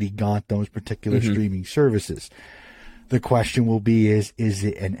already got those particular streaming services. The question will be is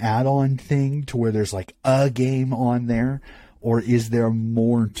it an add-on thing to where there's like a game on there, or is there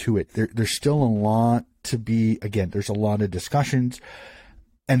more to it? There's still a lot to be, again, there's a lot of discussions.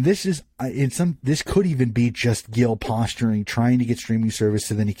 And this could even be just Gil posturing, trying to get streaming service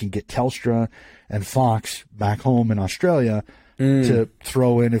so then he can get Telstra and Fox back home in Australia to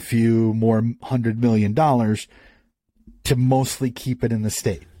throw in a few more $100 million to mostly keep it in the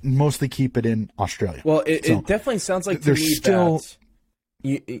state, mostly keep it in Australia. Well, it definitely sounds like to me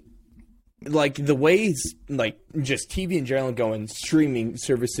that like the ways, like just TV in general going, streaming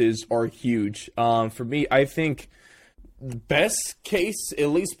services are huge. For me, I think best case, at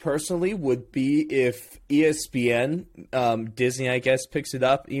least personally, would be if ESPN, Disney, I guess, picks it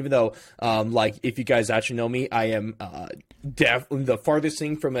up. Even though, like, if you guys actually know me, I am definitely the farthest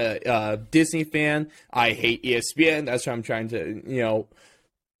thing from a Disney fan. I hate ESPN. That's why I'm trying to,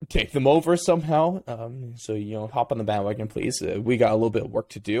 take them over somehow. So, hop on the bandwagon, please. We got a little bit of work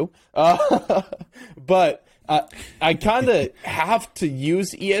to do. But I kind of have to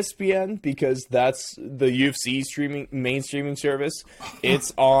use ESPN because that's the UFC main streaming service.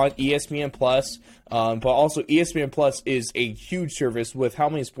 It's on ESPN Plus. But also ESPN Plus is a huge service with how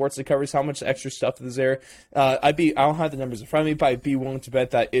many sports it covers, how much extra stuff is there. I don't have the numbers in front of me, but I'd be willing to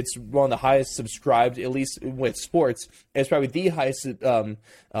bet that it's one of the highest subscribed, at least with sports. It's probably the highest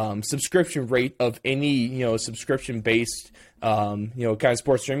subscription rate of any subscription based kind of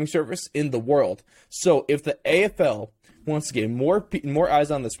sports streaming service in the world. So if the AFL wants to get more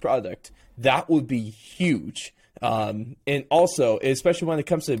eyes on this product, that would be huge. And also, especially when it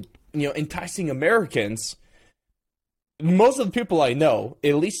comes to enticing Americans, most of the people I know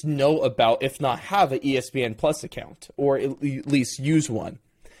at least know about, if not have, an ESPN Plus account or at least use one.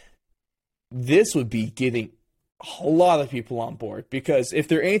 This would be getting a lot of people on board because if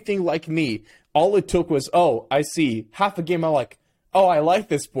they're anything like me, all it took was, I see half a game. I'm like, I like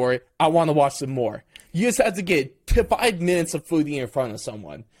this sport. I want to watch some more. You just have to get 5 minutes of footy in front of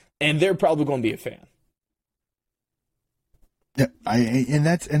someone, and they're probably going to be a fan. Yeah, and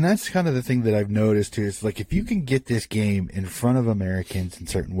that's kind of the thing that I've noticed too. Is like if you can get this game in front of Americans in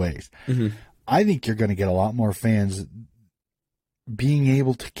certain ways, I think you're going to get a lot more fans being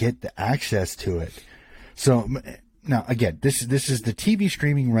able to get the access to it. So now again, this is the TV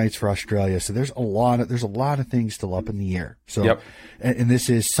streaming rights for Australia. So there's a lot of things still up in the air. So and this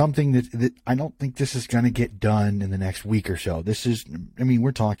is something that I don't think this is going to get done in the next week or so. This is,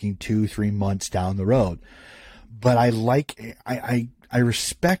 we're talking 2-3 months down the road. But I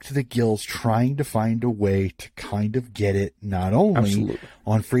respect the Gil's trying to find a way to kind of get it not only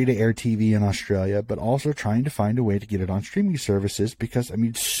on free-to-air TV in Australia, but also trying to find a way to get it on streaming services because,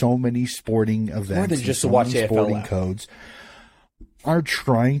 so many sporting events, more than just to watch AFL sporting codes are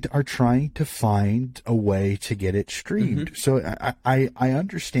trying to find a way to get it streamed. So I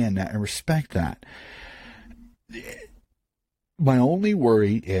understand that and respect that. My only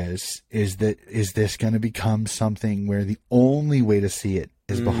worry is this going to become something where the only way to see it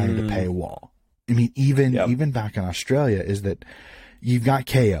is behind a paywall? I mean, even back in Australia, is that you've got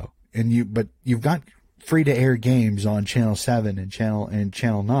KO but you've got free to air games on Channel 7 and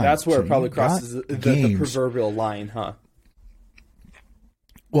Channel 9. That's where it probably crosses the proverbial line, huh?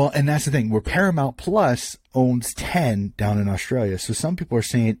 Well, and that's the thing, where Paramount Plus owns 10 down in Australia. So some people are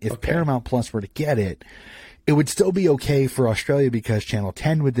saying if Paramount Plus were to get it, it would still be okay for Australia because Channel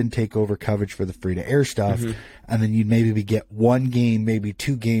 10 would then take over coverage for the free-to-air stuff, and then you'd maybe get one game, maybe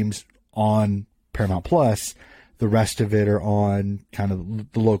two games on Paramount Plus. The rest of it are on kind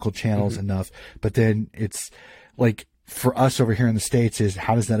of the local channels enough. But then it's like, for us over here in the States, is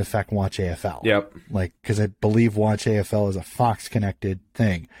how does that affect Watch AFL? Yep. Like, because I believe Watch AFL is a Fox-connected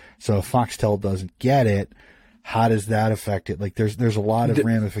thing. So if Foxtel doesn't get it, how does that affect it? Like, there's a lot of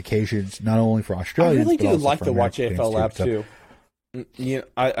ramifications, not only for Australians, I really but do also like for the Watch American AFL app fans, too. You know,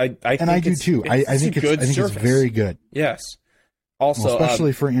 I and I do too. I think it's very good. Yes. Also,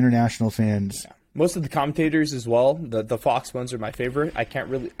 especially for international fans. Yeah. Most of the commentators as well. The Fox ones are my favorite. I can't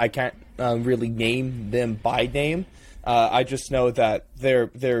really name them by name. I just know that they're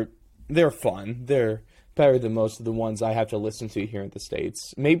fun. They're better than most of the ones I have to listen to here in the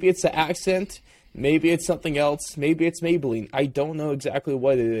States. Maybe it's the accent. Maybe it's something else. Maybe it's Maybelline. I don't know exactly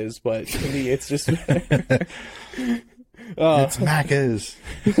what it is, but to me, it's just. It's Macca's.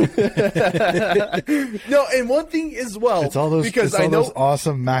 No, and one thing as well, it's all those those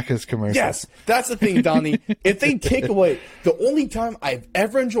awesome Macca's commercials. Yes, that's the thing, Donnie. If they take away the only time I've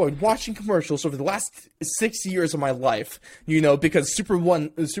ever enjoyed watching commercials over the last 6 years of my life, because Super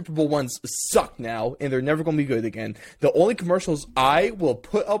Bowl ones suck now and they're never going to be good again. The only commercials I will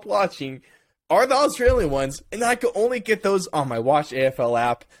put up watching are the Australian ones, and I can only get those on my Watch AFL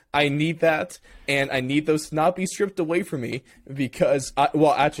app. I need that, and I need those to not be stripped away from me because, some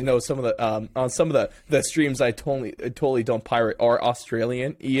of the streams I totally don't pirate are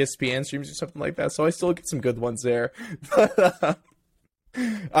Australian ESPN streams or something like that, so I still get some good ones there.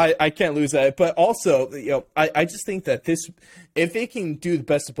 I can't lose that, but also, I just think that if they can do the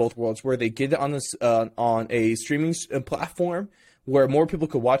best of both worlds, where they get it on a streaming platform where more people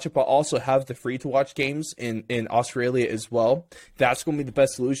could watch it, but also have the free-to-watch games in Australia as well. That's going to be the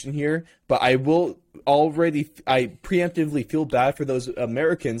best solution here. But I preemptively feel bad for those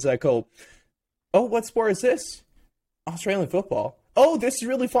Americans that go, oh, what sport is this? Australian football. Oh, this is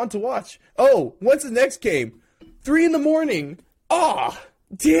really fun to watch. Oh, when's the next game? 3 a.m. Ah,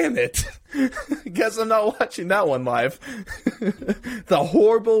 damn it. Guess I'm not watching that one live. The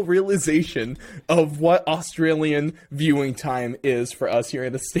horrible realization of what Australian viewing time is for us here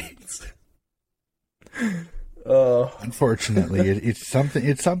in the States. Unfortunately, it's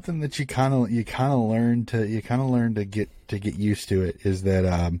something that you kind of learn to get used to. It is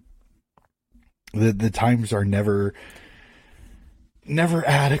that the times are never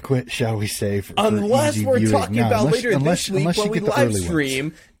adequate, shall we say, unless for we're viewing. talking about later this week when we live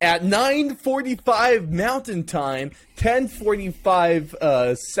stream at 9:45 Mountain Time,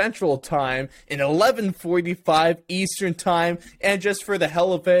 10:45 Central Time, and 11:45 Eastern Time, and just for the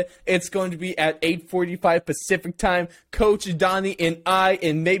hell of it, it's going to be at 8:45 Pacific Time. Coach Donnie and I,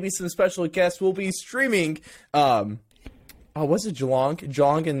 and maybe some special guests, will be streaming. Was it Geelong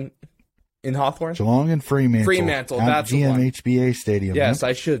and in Hawthorne? Geelong and Fremantle. At that's GMHBA Stadium. Yes,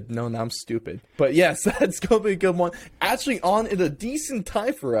 I should know. I'm stupid. But yes, that's going to be a good one. Actually, on at a decent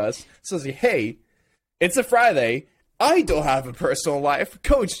time for us. So, hey, it's a Friday. I don't have a personal life.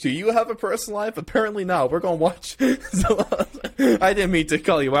 Coach, do you have a personal life? Apparently not. We're going to watch. I didn't mean to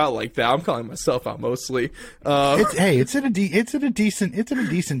call you out like that. I'm calling myself out mostly. It's at a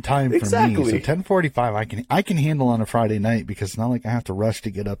decent time for exactly. me. So 10:45 I can handle on a Friday night because it's not like I have to rush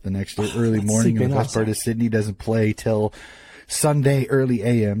to get up the next early morning. And the best part is Sydney doesn't play till Sunday early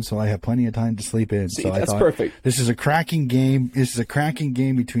AM, so I have plenty of time to sleep in. See, so that's I thought, perfect. This is a cracking game. This is a cracking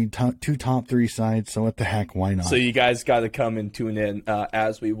game between two top three sides. So what the heck? Why not? So you guys got to come and tune in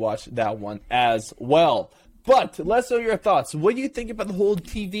as we watch that one as well. But let's know your thoughts. What do you think about the whole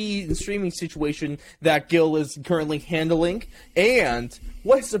TV and streaming situation that Gil is currently handling? And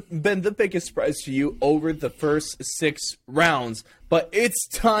what's been the biggest surprise to you over the first 6 rounds? But it's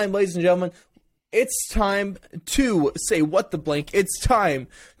time, ladies and gentlemen. It's time to say what the blank. It's time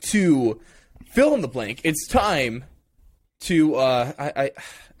to fill in the blank. It's time to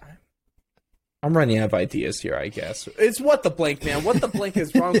I'm running out of ideas here, I guess. It's what the blank, man. What the blank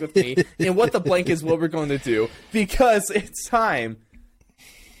is wrong with me, and what the blank is what we're going to do. Because it's time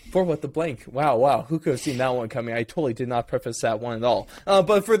For what the blank? Wow. Who could have seen that one coming? I totally did not preface that one at all.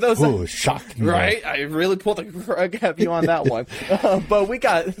 But for those shocked me. Right? I really pulled the rug at you on that one. But we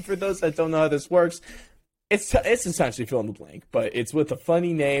got, for those that don't know how this works, it's essentially fill in the blank, but it's with a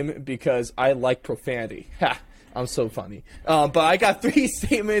funny name because I like profanity. Ha! I'm so funny. But I got 3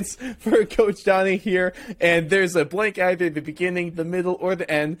 statements for Coach Donnie here, and there's a blank either at the beginning, the middle, or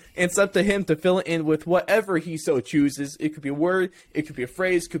the end. It's up to him to fill it in with whatever he so chooses. It could be a word, it could be a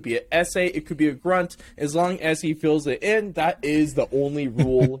phrase, it could be an essay, it could be a grunt. As long as he fills it in, that is the only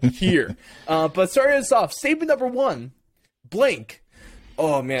rule here. But starting us off, statement number 1, blank.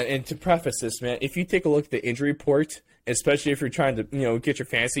 Oh, man, and to preface this, man, if you take a look at the injury report, especially if you're trying to, get your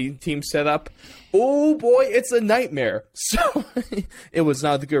fantasy team set up, oh boy, it's a nightmare. So it was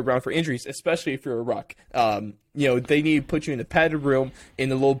not a good round for injuries, especially if you're a ruck. They need to put you in a padded room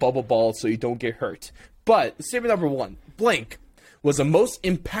in a little bubble ball so you don't get hurt. But statement number 1, blank, was the most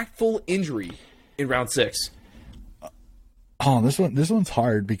impactful injury in round 6. Oh, this one's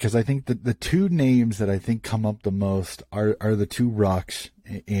hard because I think that the 2 names that I think come up the most are the 2 rucks,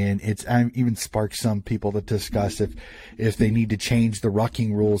 and it's even sparked some people to discuss if they need to change the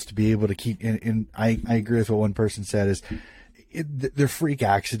rucking rules to be able to keep. And I agree with what one person said is they're freak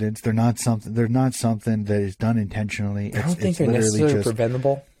accidents. They're not something that is done intentionally. I don't think they're necessarily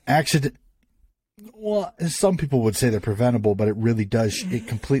preventable. Accident. Well, some people would say they're preventable, but it really does. It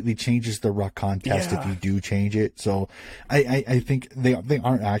completely changes the ruck contest if you do change it. So I think they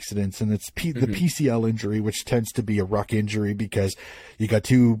aren't accidents, and it's the PCL injury, which tends to be a ruck injury because you got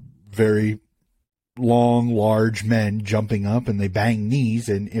 2 very long, large men jumping up and they bang knees,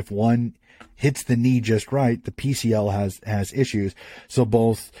 and if one hits the knee just right, the PCL has issues. So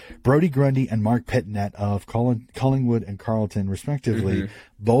both Brody Grundy and Mark Pitnet of Collingwood and Carleton, respectively,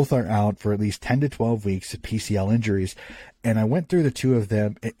 both are out for at least 10 to 12 weeks of PCL injuries. And I went through the 2 of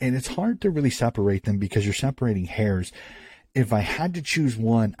them, and it's hard to really separate them because you're separating hairs. If I had to choose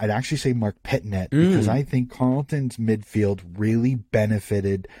one, I'd actually say Mark Pitnet because I think Carleton's midfield really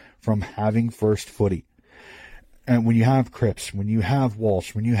benefited from having first footy. And when you have Cripps, when you have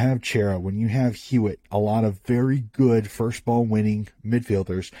Walsh, when you have Chera, when you have Hewitt, a lot of very good first ball winning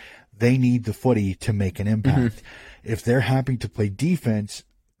midfielders, they need the footy to make an impact. If they're having to play defense,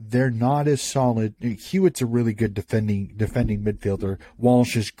 they're not as solid. Hewitt's a really good defending midfielder.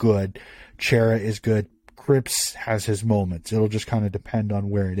 Walsh is good. Chera is good. Cripps has his moments. It'll just kind of depend on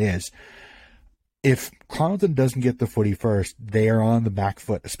where it is. If Carleton doesn't get the footy first, they are on the back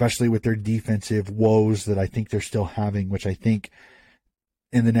foot, especially with their defensive woes that I think they're still having, which I think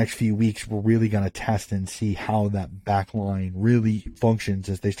in the next few weeks we're really going to test and see how that back line really functions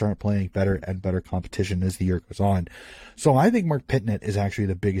as they start playing better and better competition as the year goes on. So I think Mark Pitnet is actually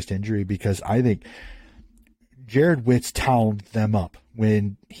the biggest injury because I think Jared Witts toweled them up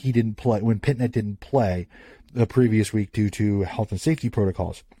when Pitnet didn't play the previous week due to health and safety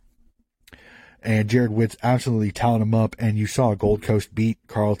protocols. And Jared Witts absolutely tallied him up, and you saw Gold Coast beat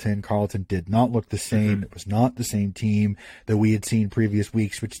Carleton. Carleton did not look the same. It was not the same team that we had seen previous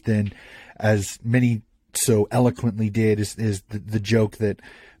weeks, which then, as many so eloquently did, is the joke that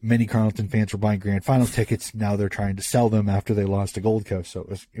many Carleton fans were buying grand final tickets. Now they're trying to sell them after they lost to Gold Coast. So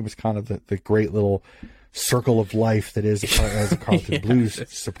it was kind of the great little circle of life that is as a Carleton Blues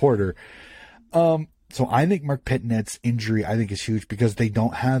supporter. So I think Mark Pitnet's injury, I think, is huge because they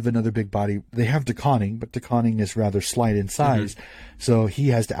don't have another big body. They have DeConning, but DeConning is rather slight in size. So he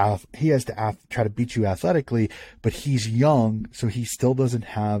has to try to beat you athletically, but he's young, so he still doesn't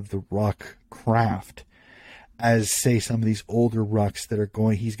have the ruck craft as, say, some of these older rucks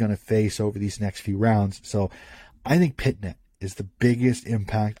that he's going to face over these next few rounds. So I think Pitnet is the biggest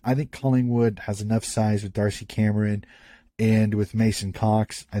impact. I think Collingwood has enough size with Darcy Cameron and with Mason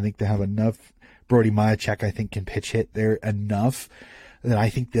Cox. I think they have enough. Brody Majacek, I think, can pitch hit there enough that I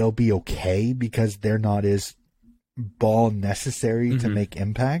think they'll be okay because they're not as ball necessary to make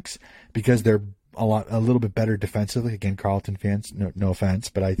impacts because they're a little bit better defensively. Again, Carleton fans, no offense,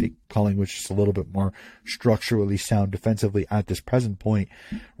 but I think Collingwood's just a little bit more structurally sound defensively at this present point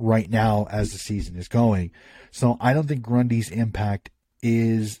right now as the season is going. So I don't think Grundy's impact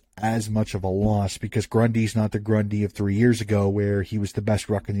is as much of a loss because Grundy's not the Grundy of 3 years ago where he was the best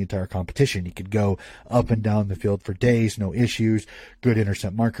ruck in the entire competition. He could go up and down the field for days, no issues, good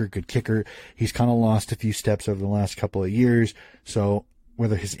intercept marker, good kicker. He's kind of lost a few steps over the last couple of years. So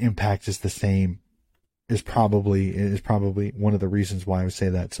whether his impact is the same is probably one of the reasons why I would say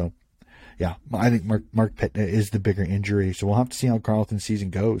that. So yeah, I think Mark Pitnet is the bigger injury. So we'll have to see how Carleton's season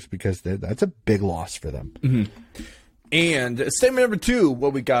goes because that's a big loss for them. And statement number 2,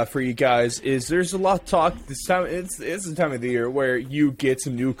 what we got for you guys is there's a lot of talk this time. It's the time of the year where you get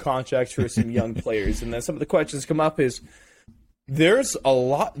some new contracts for some young players, and then some of the questions come up is there's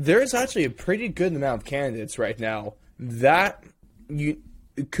actually a pretty good amount of candidates right now that it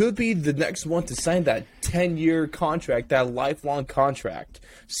could be the next one to sign that 10-year contract, that lifelong contract.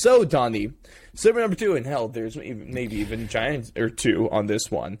 So, Donnie, statement number 2, and hell, there's maybe even a giant or 2 on this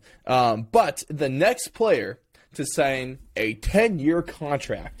one. But the next player to sign a 10-year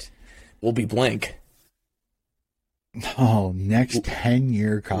contract will be blank. Oh, next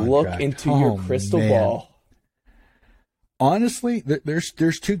 10-year contract. Look into your crystal ball. Honestly, there's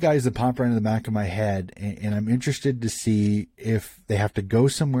 2 guys that pop right in the back of my head, and I'm interested to see if they have to go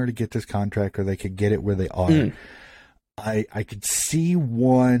somewhere to get this contract or they could get it where they are. I could see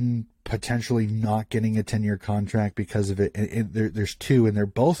one potentially not getting a 10-year contract because of it. And there's 2, and they're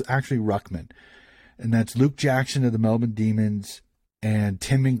both actually ruckmen. And that's Luke Jackson of the Melbourne Demons and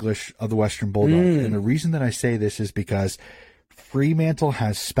Tim English of the Western Bulldogs. And the reason that I say this is because Fremantle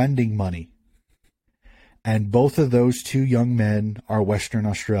has spending money. And both of those 2 young men are Western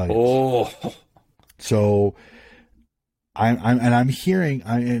Australians. Oh. So I'm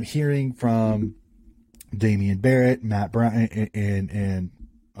hearing from Damien Barrett, Matt Brown, and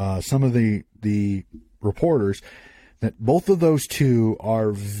some of the reporters that both of those 2 are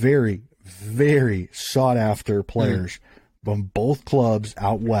very, very sought-after players from both clubs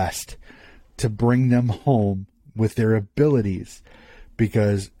out west to bring them home with their abilities,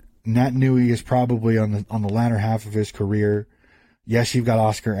 because Nat Nui is probably on the latter half of his career. Yes, you've got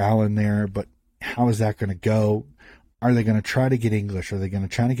Oscar Allen there, but how is that going to go? Are they going to try to get English? Are they going to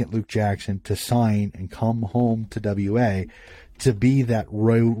try to get Luke Jackson to sign and come home to WA to be that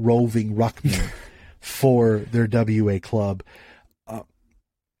roving ruckman for their WA club?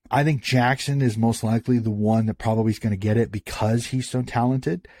 I think Jackson is most likely the one that probably is going to get it because he's so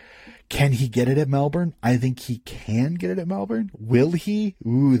talented. Can he get it at Melbourne? I think he can get it at Melbourne. Will he?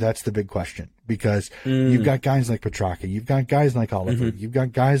 Ooh, that's the big question, because you've got guys like Petrarca, you've got guys like Oliver, you've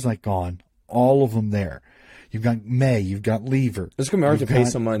got guys like Gawn, all of them there. You've got May, you've got Lever. It's going to be hard to pay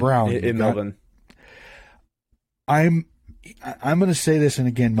someone Brown, in Melbourne. I'm going to say this, and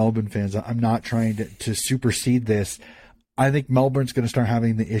again, Melbourne fans, I'm not trying to supersede this. I think Melbourne's going to start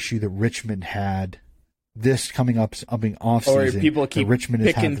having the issue that Richmond had this coming up off season. Or people keep Richmond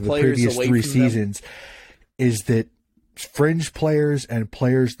has had for the previous 3 seasons. Is that fringe players and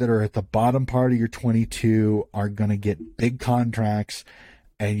players that are at the bottom part of your 22 are going to get big contracts,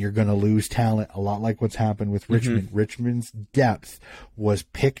 and you're going to lose talent, a lot like what's happened with Richmond. Richmond's depth was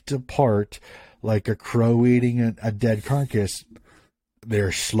picked apart like a crow eating a dead carcass.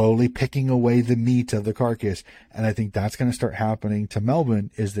 They're slowly picking away the meat of the carcass, and I think that's going to start happening to Melbourne,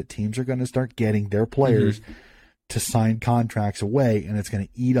 is that teams are going to start getting their players to sign contracts away, and it's going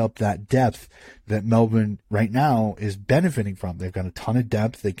to eat up that depth that Melbourne right now is benefiting from. They've got a ton of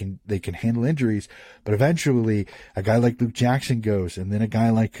depth. They can handle injuries, but eventually a guy like Luke Jackson goes, and then a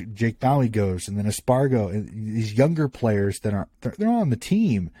guy like Jake Bowie goes, and then Espargo, and these younger players that they're on the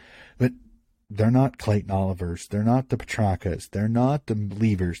team, but they're not Clayton Olivers. They're not the Petrarcas. They're not the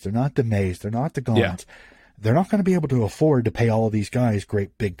Levers. They're not the Mays. They're not the Gawns. Yeah. They're not going to be able to afford to pay all of these guys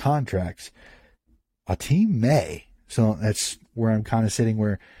great big contracts. A team may. So that's where I'm kind of sitting,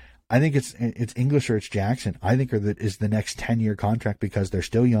 where I think it's English or it's Jackson. I think is the next 10-year contract, because they're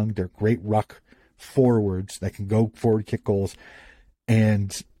still young. They're great ruck forwards that can go forward, kick goals.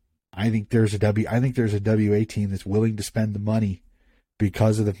 And I think there's a WA team that's willing to spend the money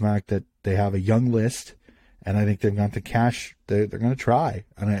because of the fact that they have a young list, and I think they've got the cash. They're going to try.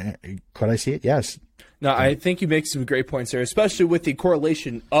 And could I see it? Yes. No, I think you make some great points there, especially with the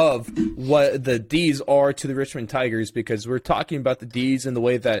correlation of what the D's are to the Richmond Tigers, because we're talking about the D's in the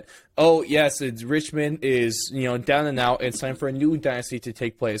way that, oh, yes, Richmond is down and out. It's time for a new dynasty to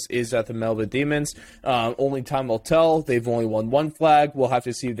take place. Is that the Melbourne Demons? Only time will tell. They've only won 1 flag. We'll have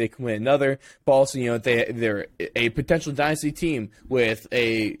to see if they can win another. But also, they're a potential dynasty team with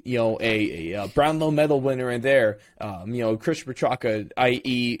a Brownlow medal winner in there. Christian Petrarca,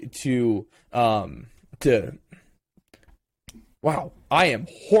 i.e. Wow, I am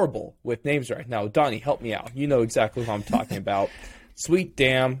horrible with names right now. Donnie, help me out. You know exactly who I'm talking about. Sweet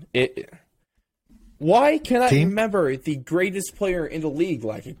damn. Why can I remember the greatest player in the league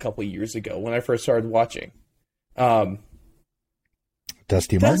like a couple of years ago when I first started watching? Dusty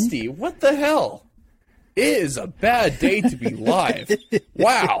Martin? Dusty, what the hell? It is a bad day to be live.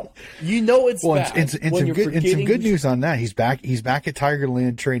 Wow. It's bad. And some good news on that. He's back at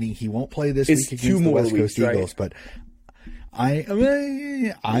Tigerland training. He won't play this week against the West Coast Eagles, but I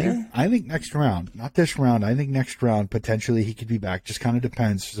think next round, not this round. I think next round potentially he could be back. Just kind of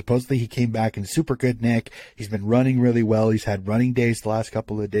depends. Supposedly he came back in super good nick. He's been running really well. He's had running days the last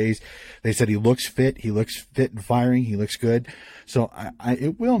couple of days. They said he looks fit. He looks fit and firing. He looks good. So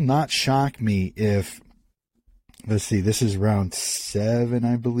it will not shock me if. Let's see. This is round 7,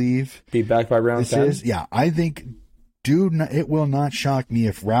 I believe. Be back by round 10? Yeah, I think. It will not shock me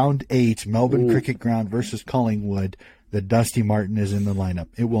if round 8, Melbourne Cricket Ground versus Collingwood, that Dusty Martin is in the lineup.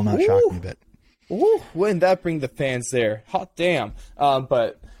 It will not shock me a bit. Ooh, wouldn't that bring the fans there? Hot damn.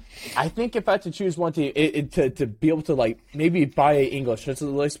 But I think if I had to choose one team to be able to like maybe buy English,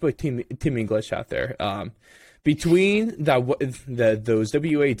 let's put Team English out there. Between those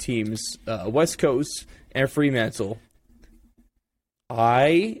WA teams, West Coast and Fremantle,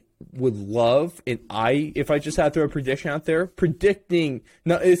 I would love, and if I just had to throw a prediction out there,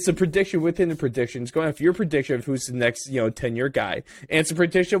 it's a prediction within the prediction. It's going off your prediction of who's the next, 10-year guy, and it's a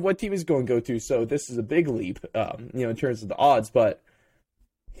prediction of what team is going to go to. So this is a big leap, in terms of the odds. But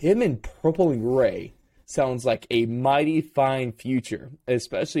him in purple and gray sounds like a mighty fine future,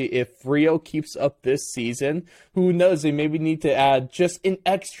 especially if Rio keeps up this season. Who knows? They maybe need to add just an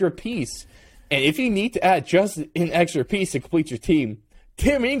extra piece, and if you need to add just an extra piece to complete your team,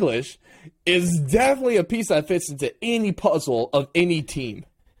 Tim English is definitely a piece that fits into any puzzle of any team.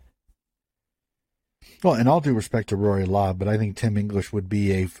 Well, and all due respect to Rory Lobb, but I think Tim English would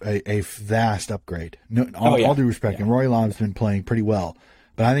be a vast upgrade. All due respect, and Rory Lobb's been playing pretty well,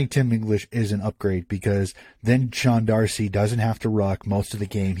 but I think Tim English is an upgrade because then Sean Darcy doesn't have to ruck most of the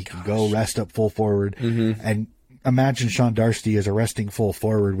game. He can go rest up full forward, and imagine Sean Darcy as a resting full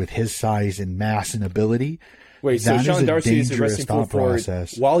forward with his size and mass and ability. Wait, so Sean Darcy is resting full forward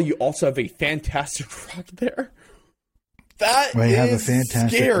while you also have a fantastic ruck there? That is have a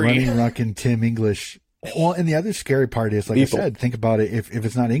fantastic scary. Running ruck in Tim English. Well, and the other scary part is, like I said, think about it. If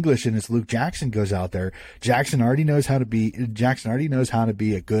it's not English and it's Luke Jackson goes out there, Jackson already knows how to be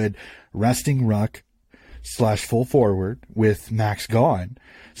a good resting ruck / full forward with Max gone.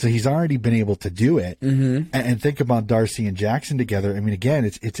 So he's already been able to do it. And think about Darcy and Jackson together. I mean, again,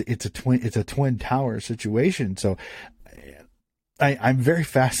 it's a twin tower situation. So I'm very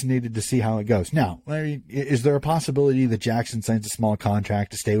fascinated to see how it goes. Now, is there a possibility that Jackson signs a small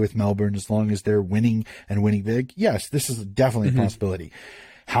contract to stay with Melbourne as long as they're winning and winning big? Yes, this is definitely a possibility.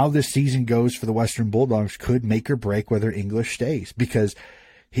 How this season goes for the Western Bulldogs could make or break whether English stays, because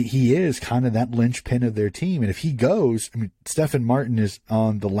he is kind of that linchpin of their team. And if he goes, I mean, Stephen Martin is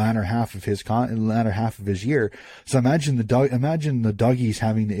on the latter half of his year. So imagine the Doggies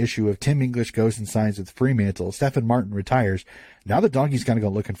having the issue of Tim English goes and signs with Fremantle, Stephen Martin retires. Now the Doggies got to go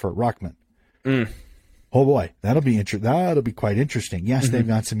looking for a ruckman. Oh boy, that'll be quite interesting. Yes, they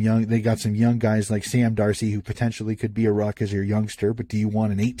got some young guys like Sam Darcy who potentially could be a ruck as your youngster, but do you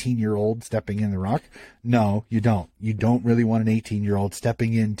want an 18-year-old stepping in the ruck? No, you don't. You don't really want an 18-year-old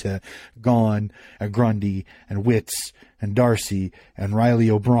stepping into Gawn and Grundy and Witts and Darcy and Riley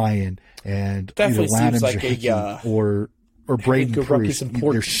O'Brien and either Ladhams like or Braden Bruce.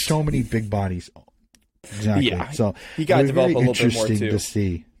 There's so many big bodies. Exactly. Yeah, so you got to develop a little bit more interesting too. To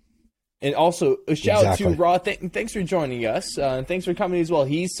see. And also, a shout out to Raw. Thanks for joining us. Thanks for coming as well.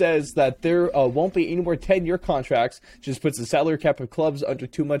 He says that there won't be any more 10-year contracts. Just puts the salary cap of clubs under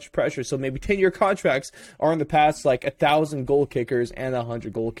too much pressure. So maybe 10-year contracts are in the past, like 1,000 goal kickers and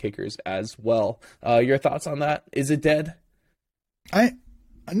 100 goal kickers as well. Your thoughts on that? Is it dead?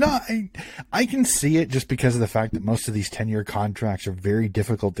 I can see it just because of the fact that most of these 10-year contracts are very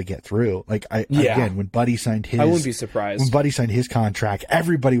difficult to get through. Again, when Buddy signed his, I wouldn't be surprised. When Buddy signed his contract,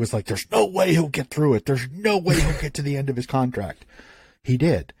 everybody was like, "There's no way he'll get through it. There's no way he'll get to the end of his contract." He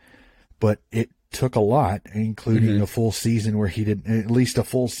did, but it took a lot, including a full season where he didn't, at least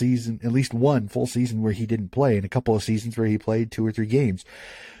one full season where he didn't play, and a couple of seasons where he played 2 or 3 games.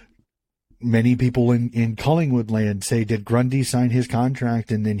 Many people in Collingwood land say, did Grundy sign his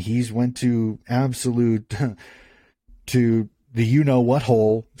contract and then he's went to absolute to the you-know-what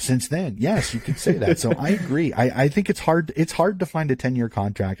hole since then? Yes, you could say that. So I agree. I think it's hard to find a 10-year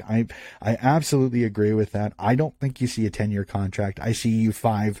contract. I absolutely agree with that. I don't think you see a 10-year contract. I see you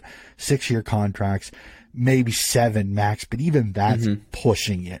 5, 6-year contracts, maybe 7 max, but even that's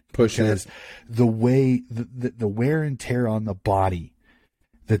pushing it. Because the way, the wear and tear on the body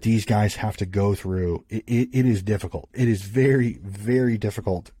that these guys have to go through, it is difficult. It is very, very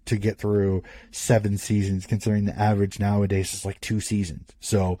difficult to get through 7 seasons, considering the average nowadays is like 2 seasons.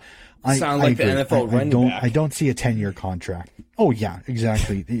 So I like the NFL running back. I don't see a 10-year contract. Oh yeah,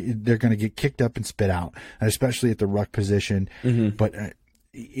 exactly. They're going to get kicked up and spit out, especially at the ruck position. But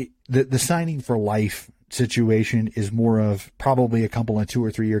the signing for life situation is more of probably a couple of 2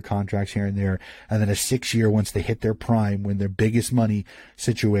 or 3 year contracts here and there, and then a 6 year once they hit their prime, when their biggest money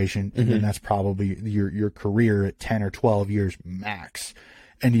situation, and then that's probably your career at 10 or 12 years max.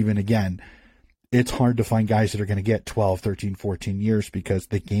 And even again, it's hard to find guys that are going to get 12, 13, 14 years because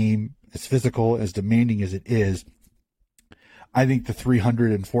the game, as physical, as demanding as it is, I think the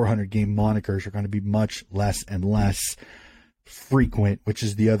 300 and 400 game monikers are going to be much less and less frequent, which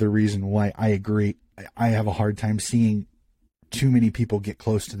is the other reason why I agree. I have a hard time seeing too many people get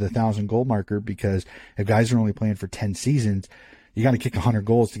close to the 1,000 goal marker, because if guys are only playing for 10 seasons, you got to kick 100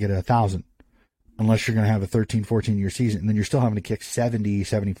 goals to get 1,000, unless you're going to have a 13, 14 year season. And then you're still having to kick 70,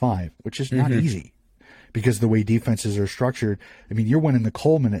 75, which is not easy because the way defenses are structured. I mean, you're winning the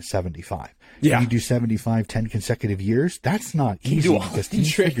Coleman at 75. Yeah. You do 75, 10 consecutive years. That's not easy because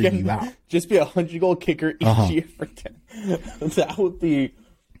teams figure you out. Just be 100-goal kicker each year for 10. That would be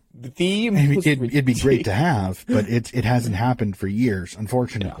the theme. I mean, it'd be great to have, but it hasn't happened for years,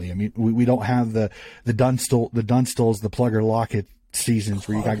 unfortunately. Yeah. I mean, we don't have the Dunstall, the Plugger Lockett seasons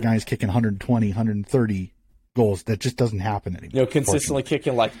where you got guys kicking 120, 130 goals. That just doesn't happen anymore. Consistently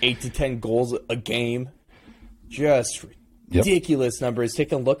kicking like 8 to 10 goals a game. Just ridiculous numbers.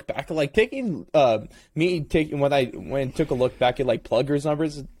 Taking a look back, like when I took a look back at like Plugger's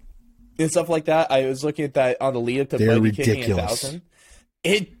numbers and stuff like that, I was looking at that on the lead up to Buddy kicking 1,000.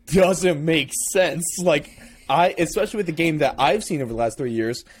 It doesn't make sense. Like, especially with the game that I've seen over the last 3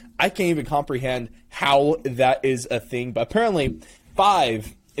 years, I can't even comprehend how that is a thing. But apparently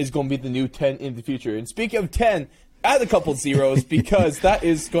 5 is going to be the new 10 in the future. And speaking of 10, add a couple zeros because that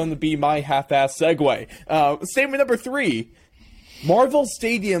is going to be my half-ass segue. Statement number 3. Marvel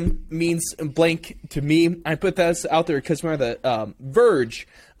Stadium means blank to me. I put this out there because we're on the verge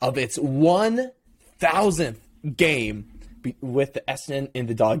of its 1,000th game with the Essendon and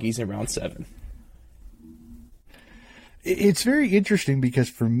the Doggies in round 7. It's very interesting because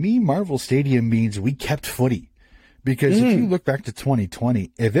for me, Marvel Stadium means we kept footy. Because if you look back to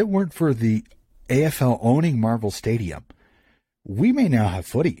 2020, if it weren't for the AFL owning Marvel Stadium, we may now have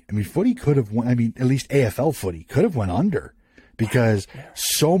footy. I mean, footy could have won. I mean, at least AFL footy could have went under because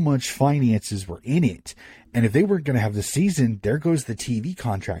so much finances were in it. And if they weren't going to have the season, there goes the TV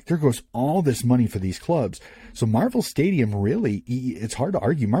contract. There goes all this money for these clubs. So Marvel Stadium, really, it's hard to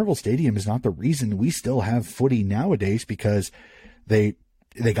argue. Marvel Stadium is not the reason we still have footy nowadays, because they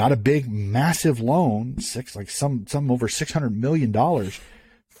got a big, massive loan, some over $600 million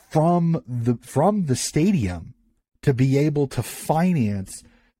from the stadium to be able to finance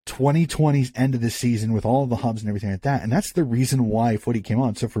 2020's end of the season with all of the hubs and everything like that. And that's the reason why footy came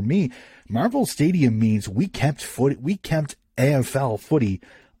on. So for me, Marvel Stadium means we kept AFL footy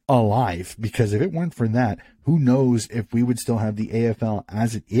alive, because if it weren't for that, who knows if we would still have the AFL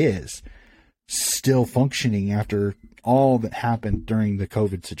as it is still functioning after all that happened during the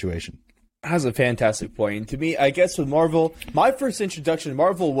COVID situation. That's a fantastic point. To me, I guess with Marvel, my first introduction to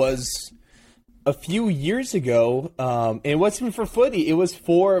Marvel was a few years ago, and it wasn't for footy. It was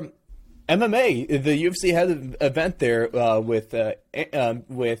for MMA. The UFC had an event there with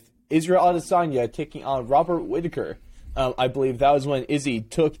Israel Adesanya taking on Robert Whittaker. I believe that was when Izzy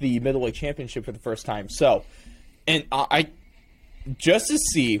took the middleweight championship for the first time. So, and I just to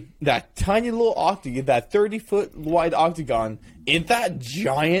see that tiny little octagon, that 30-foot wide octagon in that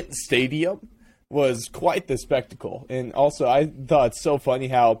giant stadium was quite the spectacle. And also, I thought it's so funny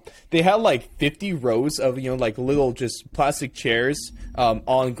how they had like 50 rows of, like little just plastic chairs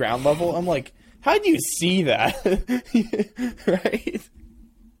on ground level. I'm like, how do you see that? Right?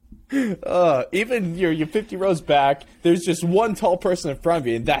 Even you're 50 rows back, there's just one tall person in front of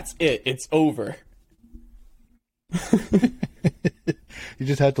you, and that's it. It's over. You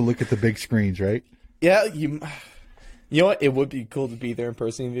just have to look at the big screens, right? Yeah, you know what? It would be cool to be there in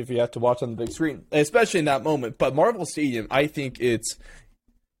person if you have to watch on the big screen, especially in that moment. But Marvel Stadium, I think it's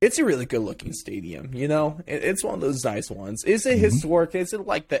a really good looking stadium. It's one of those nice ones. Is it historic? Is it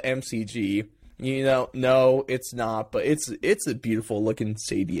like the MCG? No, it's not. But it's a beautiful looking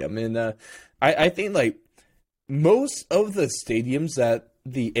stadium, and I think like most of the stadiums that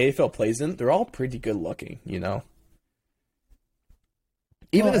the AFL plays in, they're all pretty good looking.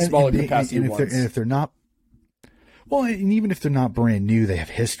 Even the smaller capacity ones. And if they're not, and even if they're not brand new, they have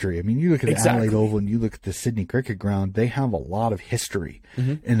history. I mean, you look at the Adelaide Oval and you look at the Sydney Cricket Ground, they have a lot of history.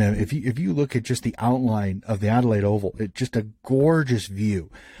 And if you look at just the outline of the Adelaide Oval, it's just a gorgeous view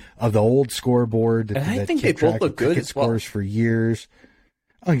of the old scoreboard. And I think they both look good as well. Scores for years.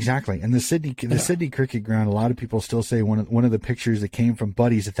 Oh, exactly. And the Sydney Cricket Ground, a lot of people still say one of the pictures that came from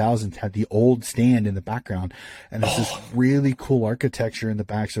Buddy's 1000 had the old stand in the background, and it's this really cool architecture in the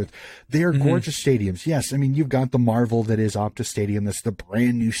back. So they are gorgeous stadiums. Yes, I mean, you've got the marvel that is Optus Stadium. That's the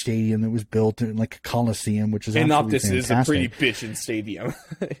brand new stadium that was built in like a Coliseum, which is and absolutely Optus fantastic. is a pretty bitchin' stadium.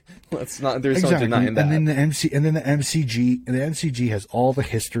 There's no denying that. And then the MCG has all the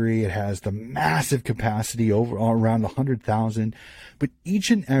history. It has the massive capacity around 100,000. But each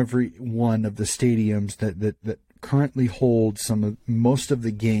and every one of the stadiums that currently hold most of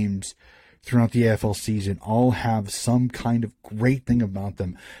the games throughout the AFL season all have some kind of great thing about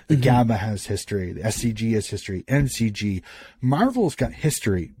them. The GABA has history. The SCG has history. MCG. Marvel's got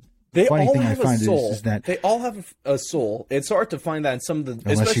history. They Funny all thing have I find a soul. is that they all have a soul. It's hard to find that in some of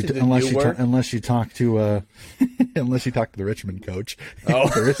the, especially the newer. Unless you talk to the Richmond coach. Oh.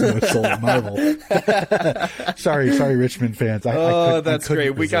 There is no soul at Marvel. sorry, Richmond fans. That's great.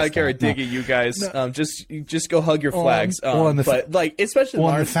 We gotta get a dig at you guys. Just go hug your flags. But like, especially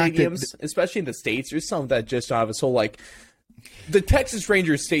large stadiums, especially in the States, there's some that just don't have a soul. Like the Texas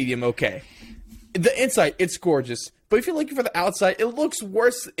Rangers Stadium. Okay, the inside, it's gorgeous. But if you're looking for the outside, it looks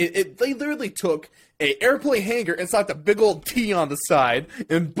worse. They literally took a airplane hangar and slapped a big old T on the side,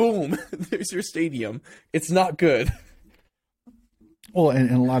 and boom, there's your stadium. It's not good. Well,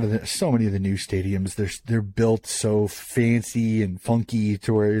 and a so many of the new stadiums, they're built so fancy and funky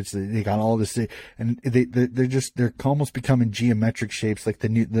to where they got all this, and they're almost becoming geometric shapes, like the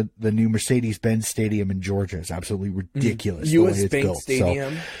new Mercedes-Benz Stadium in Georgia is absolutely ridiculous. US Bank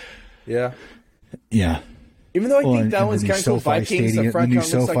Stadium, yeah. Even though I think that one's kind of cool. Vikings, the front new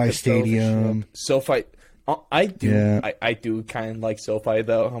SoFi like Stadium. SoFi. I do. Yeah. I do kind of like SoFi,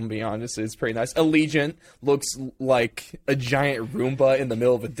 though. I'm gonna be honest. It's pretty nice. Allegiant looks like a giant Roomba in the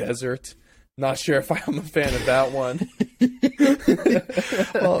middle of a desert. Not sure if I'm a fan of that one.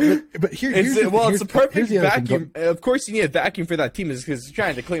 but here's it's a perfect vacuum. Of course, you need a vacuum for that team, is because you're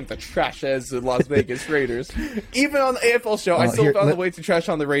trying to clean up the trash as the Las Vegas Raiders. Even on the AFL show, I still found a way to trash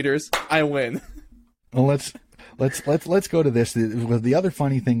on the Raiders. I win. Well, let's go to this. The other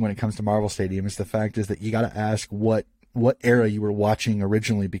funny thing when it comes to Marvel Stadium is the fact is that you got to ask what era you were watching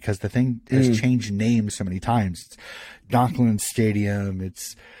originally, because the thing has changed names so many times. It's Dockland Stadium.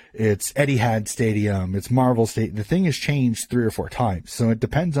 It's Etihad Stadium. It's Marvel Stadium. The thing has changed 3 or 4 times, so it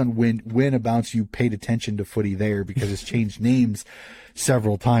depends on when abouts you paid attention to footy there, because it's changed names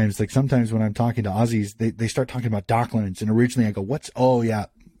several times. Like sometimes when I'm talking to Aussies, they start talking about Docklands, and originally I go, we're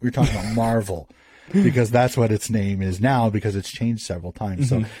talking about Marvel. Because that's what its name is now, because it's changed several times.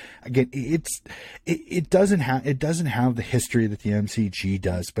 So again, it doesn't have the history that the MCG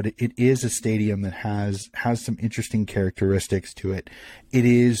does, but it is a stadium that has some interesting characteristics to it. It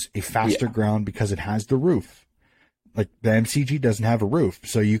is a faster ground because it has the roof. Like the MCG doesn't have a roof,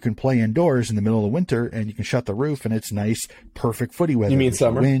 so you can play indoors in the middle of winter and you can shut the roof and it's nice, perfect footy weather. You mean There's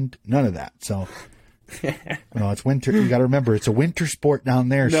summer? no wind, none of that. So. No, it's winter. You got to remember, it's a winter sport down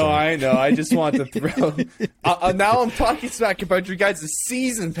there. No, so. I know. I just want to throw. Now I'm talking smack about your guys'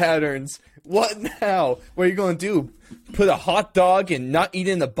 season patterns. What now? What are you going to do? Put a hot dog and not eat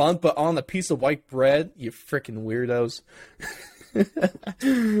it in the bun, but on a piece of white bread? You freaking weirdos.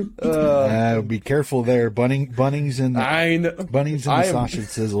 Be careful there. Bunnings and the sausage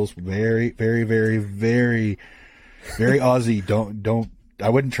sizzles. Very, very, very, very, very Aussie. Don't. I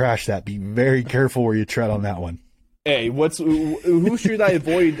wouldn't trash that. Be very careful where you tread on that one. Hey, who should I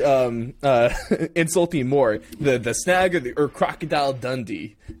avoid insulting more? The Snag or Crocodile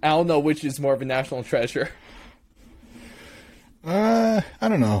Dundee? I don't know which is more of a national treasure. I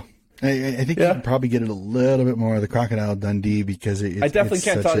don't know. I think you can probably get it a little bit more of the Crocodile Dundee, because I definitely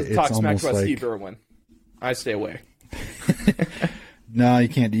can't talk smack about Steve Irwin. I stay away. No, you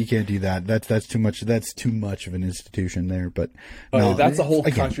can't do that. That's too much. That's too much of an institution there. But no, that's a whole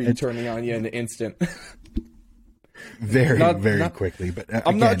country turning on you in an instant. Very quickly. But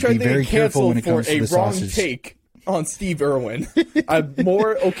I'm not trying to get canceled for a wrong sausage. take on Steve Irwin. I'm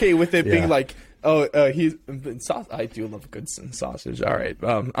more okay with it being like, he's I do love a good sausage. All right,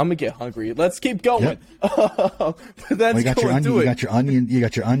 I'm gonna get hungry. Let's keep going. Yep. You got your onion. You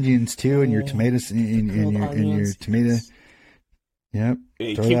got your onions too, and your tomatoes in your tomato. Yep.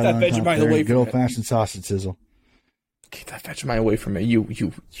 Hey, keep that Vegemite away from me. Good old-fashioned sausage sizzle. Keep that Vegemite away from me. You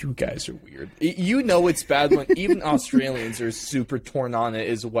guys are weird. You know it's bad when even Australians are super torn on it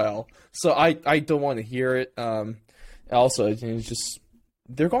as well. So I don't want to hear it. Also, it's just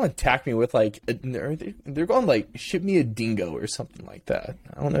they're going to attack me with like they're going to like ship me a dingo or something like that.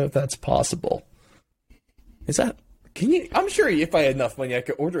 I don't know if that's possible. Is that? Can you? I'm sure if I had enough money, I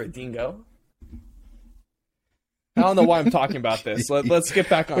could order a dingo. I don't know why I'm talking about this. Let's get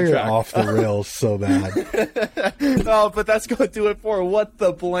back on We're track. off the rails so bad. No, but that's going to do it for What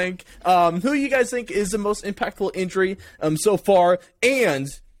the Blank. Who you guys think is the most impactful injury so far? And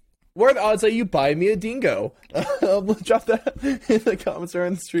what are the odds that you buy me a dingo? Drop that in the comments or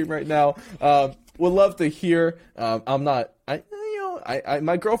in the stream right now. Would love to hear. My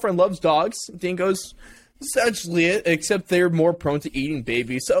girlfriend loves dogs. Dingoes, essentially it, except they're more prone to eating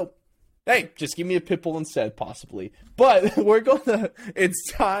babies. So, hey, just give me a pit bull instead, possibly. But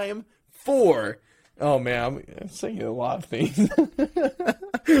it's time for. Oh man, I'm saying a lot of things.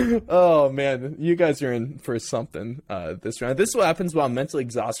 Oh man, you guys are in for something this round. This is what happens when I'm mentally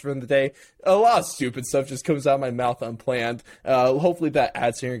exhausted from the day. A lot of stupid stuff just comes out of my mouth unplanned. Hopefully that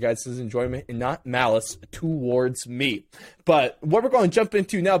adds to your guys' enjoyment and not malice towards me. But what we're going to jump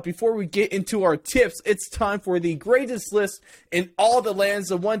into now, before we get into our tips, it's time for the greatest list in all the lands,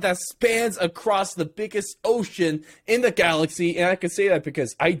 the one that spans across the biggest ocean in the galaxy. And I can say that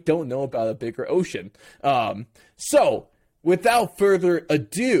because I don't know about a bigger ocean. So, without further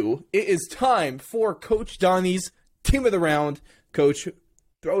ado, it is time for Coach Donnie's Team of the Round. Coach,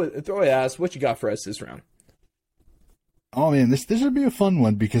 throw it at us. What you got for us this round? Oh man, this would be a fun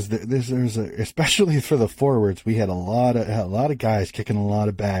one because especially for the forwards, we had a lot of guys kicking a lot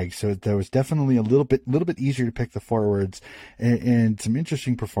of bags, so there was definitely a little bit easier to pick the forwards and some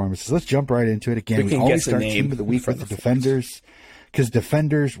interesting performances. Let's jump right into it again. We always start Team of the Week with the defenders, because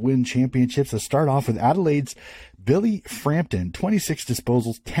defenders win championships. Let's start off with Adelaide's Billy Frampton, 26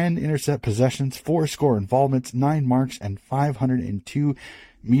 disposals, 10 intercept possessions, 4 score involvements, 9 marks, and 502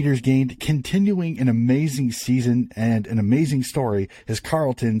 meters gained. Continuing an amazing season and an amazing story is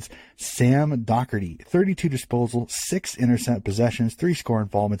Carlton's Sam Doherty, 32 disposals, 6 intercept possessions, 3 score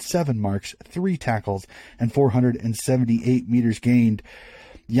involvements, 7 marks, 3 tackles, and 478 meters gained.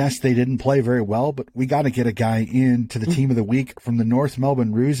 Yes, they didn't play very well, but we got to get a guy into the Team of the Week from the North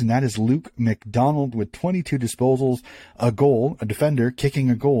Melbourne Roos, and that is Luke McDonald with 22 disposals, a goal, a defender kicking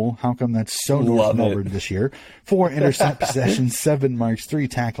a goal. How come that's so North Melbourne this year? 4 intercept possessions, 7 marks, 3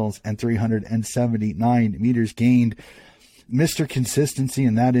 tackles, and 379 meters gained. Mr. Consistency,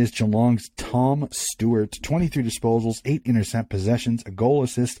 and that is Geelong's Tom Stewart. 23 disposals, 8 intercept possessions, a goal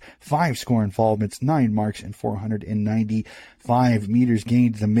assist, 5 score involvements, 9 marks, and 495 meters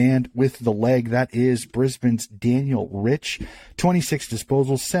gained. The man with the leg, that is Brisbane's Daniel Rich. 26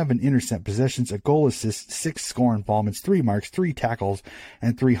 disposals, 7 intercept possessions, a goal assist, 6 score involvements, 3 marks, 3 tackles,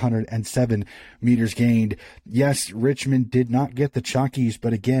 and 307 meters gained. Yes, Richmond did not get the Chalkies,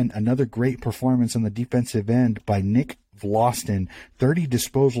 but again, another great performance on the defensive end by Nick Vlauston. 30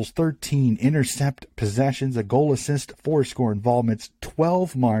 disposals, 13 intercept possessions, a goal assist, 4 score involvements,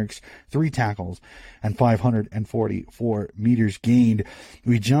 12 marks, 3 tackles, and 544 meters gained.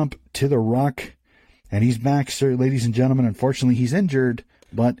 We jump to the ruck, and he's back, sir, ladies and gentlemen. Unfortunately, he's injured,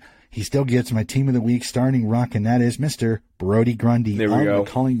 but he still gets my Team of the Week starting ruck, and that is Mr. Brody Grundy. There we go.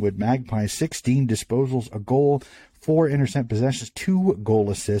 The Collingwood Magpies, 16 disposals, a goal, 4 intercept possessions, 2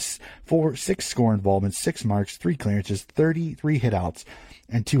 goal assists, 6 score involvements, 6 marks, 3 clearances, 33 hitouts,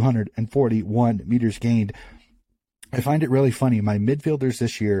 and 241 meters gained. I find it really funny. My midfielders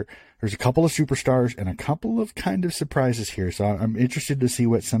this year, there's a couple of superstars and a couple of kind of surprises here. So I'm interested to see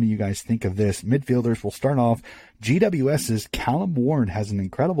what some of you guys think of this. Midfielders, will start off. GWS's Callum Ward has an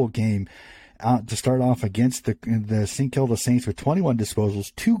incredible game to start off against the St. Kilda Saints with 21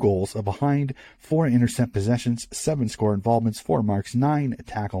 disposals, 2 goals, a behind, 4 intercept possessions, 7 score involvements, 4 marks, 9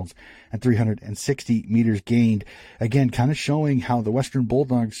 tackles, and 360 meters gained. Again, kind of showing how the Western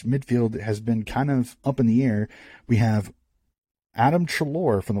Bulldogs midfield has been kind of up in the air. We have Adam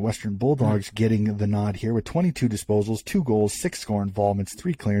Treloar from the Western Bulldogs getting the nod here with 22 disposals, 2 goals, 6 score involvements,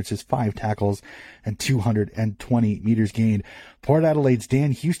 3 clearances, 5 tackles, and 220 meters gained. Port Adelaide's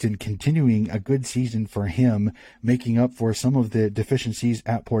Dan Houston continuing a good season for him, making up for some of the deficiencies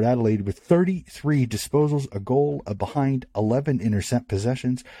at Port Adelaide with 33 disposals, a goal, a behind, 11 intercept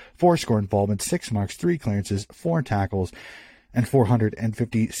possessions, 4 score involvements, 6 marks, 3 clearances, 4 tackles, and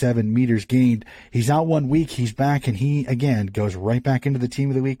 457 meters gained. He's out 1 week, he's back, and he, again, goes right back into the Team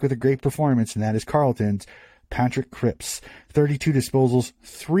of the Week with a great performance, and that is Carlton's Patrick Cripps. 32 disposals,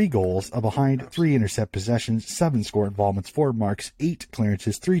 3 goals, a behind, 3 intercept possessions, 7 score involvements, 4 marks, 8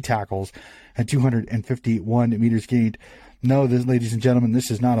 clearances, 3 tackles, and 251 meters gained. No, ladies and gentlemen, this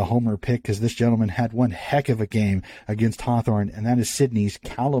is not a homer pick because this gentleman had one heck of a game against Hawthorn, and that is Sydney's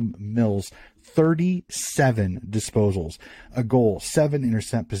Callum Mills. 37 disposals, a goal, 7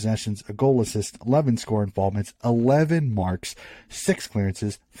 intercept possessions, a goal assist, 11 score involvements, 11 marks, 6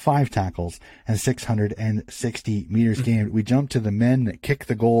 clearances, 5 tackles, and 660 meters gained. We jump to the men that kick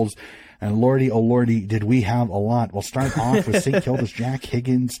the goals, and lordy, oh lordy, did we have a lot. We'll start off with St. Kilda's Jack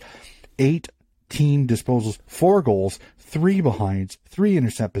Higgins, 18 disposals, 4 goals, 3 behinds, 3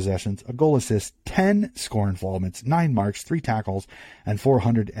 intercept possessions, a goal assist, 10 score involvements, 9 marks, 3 tackles, and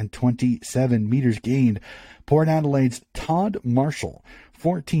 427 meters gained. Port Adelaide's Todd Marshall,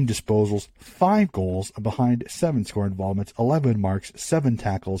 14 disposals, 5 goals, a behind, 7 score involvements, 11 marks, 7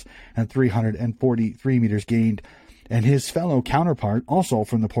 tackles, and 343 meters gained. And his fellow counterpart, also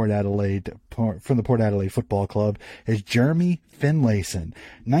from the Port Adelaide Football Club, is Jeremy Finlayson.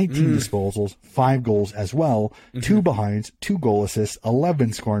 19 disposals, 5 goals as well, 2 behinds, 2 goal assists,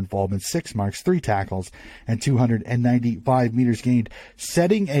 11 score involvements, 6 marks, 3 tackles, and 295 meters gained.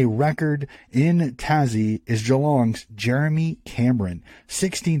 Setting a record in Tassie is Geelong's Jeremy Cameron.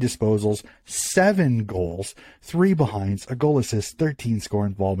 16 disposals, 7 goals, 3 behinds, a goal assist, 13 score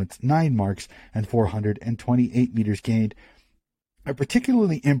involvements, 9 marks, and 428 meters gained. A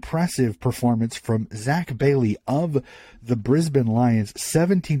particularly impressive performance from Zach Bailey of the Brisbane Lions.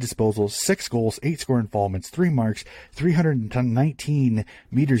 17 disposals, 6 goals, 8 score involvements, 3 marks, 319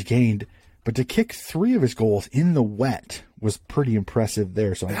 meters gained. But to kick 3 of his goals in the wet was pretty impressive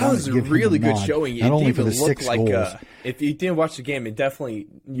there. So that was a really good showing. Not only for the looked 6 like goals. if you didn't watch the game,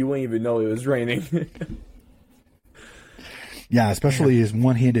 you wouldn't even know it was raining. Yeah, especially his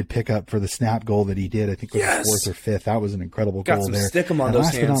one-handed pickup for the snap goal that he did. I think it was 4th or 5th. That was an incredible goal there. Stick 'em on and those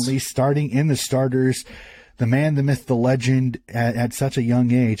last hands. but not least, starting in the starters, the man, the myth, the legend at such a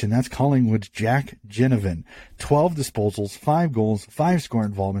young age, and that's Collingwood's Jack Ginnivan. 12 disposals, 5 goals, 5 score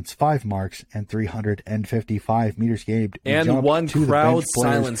involvements, 5 marks, and 355 meters gained. And 1 crowd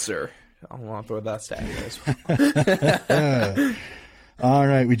silencer. I want to throw that stat in as well. All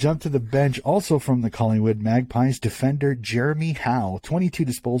right, we jump to the bench, also from the Collingwood Magpies, defender Jeremy Howe. 22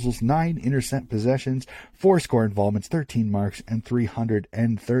 disposals, 9 intercept possessions, 4 score involvements, 13 marks, and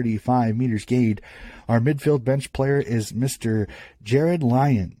 335 meters gained. Our midfield bench player is Mr. Jared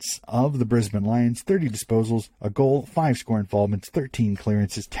Lyons of the Brisbane Lions. 30 disposals, a goal, 5 score involvements, 13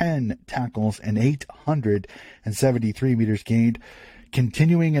 clearances, 10 tackles, and 873 meters gained.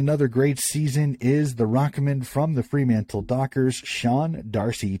 Continuing another great season is the Rockman from the Fremantle Dockers, Sean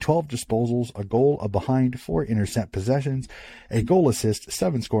Darcy. 12 disposals, a goal, a behind, 4 intercept possessions, a goal assist,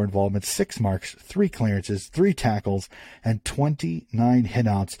 7 score involvements, 6 marks, 3 clearances, 3 tackles, and 29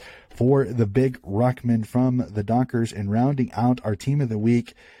 hitouts for the big Rockman from the Dockers. And rounding out our team of the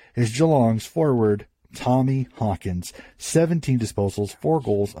week is Geelong's forward, Tommy Hawkins. 17 disposals, 4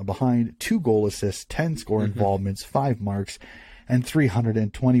 goals, a behind, 2 goal assists, 10 score involvements, 5 marks, and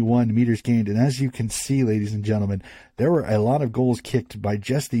 321 meters gained. And as you can see, ladies and gentlemen, there were a lot of goals kicked by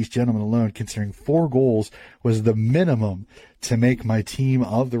just these gentlemen alone, considering 4 goals was the minimum to make my team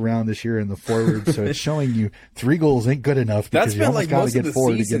of the round this year in the forward. So it's showing you 3 goals ain't good enough because you almost got to get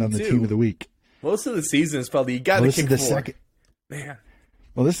 4 to get on the team of the week. Most of the season is probably you got to kick 4. Man.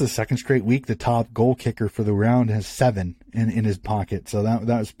 Well, this is the second straight week the top goal kicker for the round has 7 in his pocket. So that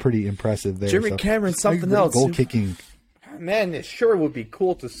was pretty impressive there. Jimmy Cameron, something else. Goal kicking. Man, it sure would be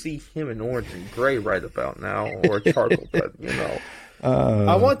cool to see him in orange and gray right about now, or charcoal, but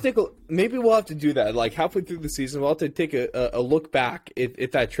I want to take maybe we'll have to do that, like halfway through the season, we'll have to take a look back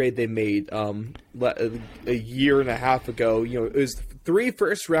at that trade they made a year and a half ago. It was 3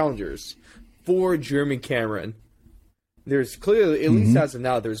 first-rounders for Jeremy Cameron. There's clearly, at least as of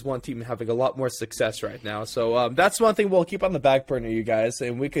now, there's one team having a lot more success right now. So that's one thing we'll keep on the back burner, you guys,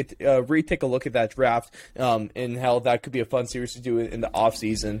 and we could retake a look at that draft and how that could be a fun series to do in the off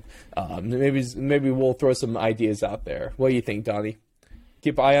season. Maybe we'll throw some ideas out there. What do you think, Donnie?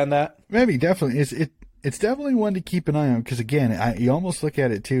 Keep an eye on that. Maybe, definitely. It's definitely one to keep an eye on because again, you almost look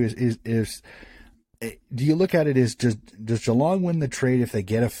at it too. Do you look at it as does Geelong win the trade if they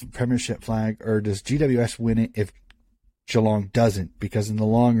get a premiership flag, or does GWS win it if Geelong doesn't? Because in the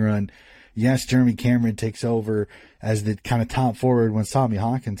long run, yes, Jeremy Cameron takes over as the kind of top forward when Tommy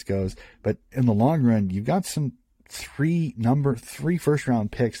Hawkins goes, but in the long run, you've got some 3 first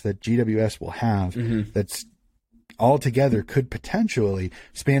round picks that GWS will have that's all together could potentially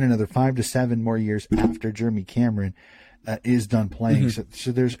span another 5 to 7 more years after Jeremy Cameron is done playing.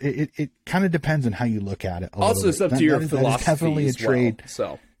 So there's it kind of depends on how you look at it. Also, it's up to your philosophy. Definitely a trade.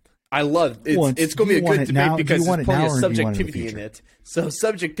 So I love it. Well, It's going to be a good debate because there's plenty of now, subjectivity in it. So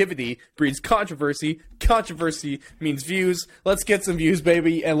subjectivity breeds controversy. Controversy means views. Let's get some views,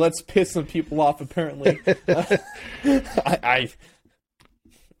 baby, and let's piss some people off. Apparently,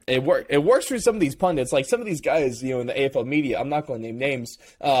 it works for some of these pundits, like some of these guys, in the AFL media. I'm not going to name names,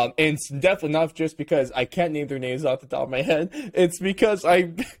 and it's definitely not just because I can't name their names off the top of my head. It's because I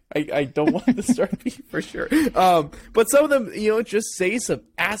don't want to start beef for sure. But some of them, just say some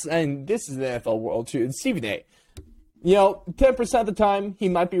ass, and this is the NFL world too. And Stephen A. 10% of the time he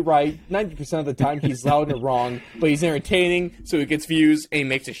might be right, 90% of the time he's loud and wrong, but he's entertaining, so he gets views and he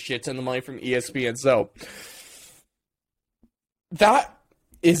makes a shit ton of money from ESPN. So that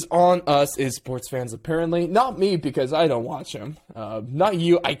is on us as sports fans, apparently. Not me, because I don't watch him. Not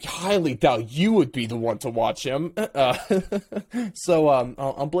you. I highly doubt you would be the one to watch him. So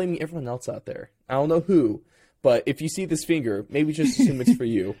I'm blaming everyone else out there. I don't know who, but if you see this finger, maybe just assume it's for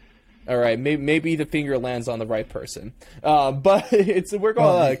you. All right, maybe the finger lands on the right person. But we're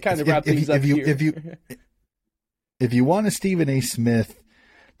going to kind of wrap things up here. If you want a Stephen A. Smith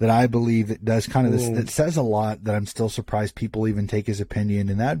that I believe that does kind of this, that says a lot, that I'm still surprised people even take his opinion,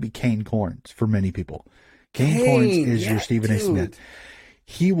 and that would be Kane Corns for many people. Kane Corns is your Stephen A. Smith.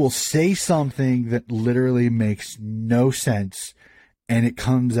 He will say something that literally makes no sense, and it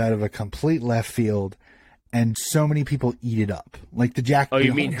comes out of a complete left field, and so many people eat it up. Like the Jack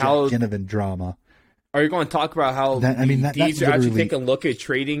Ginnivan drama. Are you going to talk about how these are actually taking a look at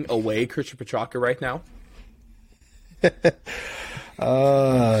trading away Christian Petrarca right now?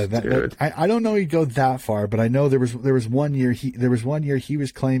 I don't know he'd go that far, but I know there was one year he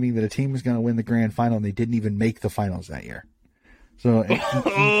was claiming that a team was going to win the grand final and they didn't even make the finals that year. So he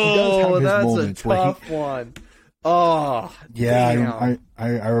does have his that's moments a tough one. Oh, yeah, I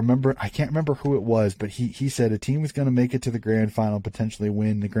remember. I can't remember who it was, but he said a team was going to make it to the grand final, potentially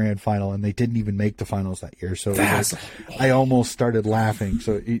win the grand final, and they didn't even make the finals that year. So I almost started laughing.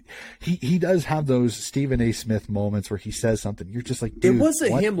 So he does have those Stephen A. Smith moments where he says something. You're just like, dude, it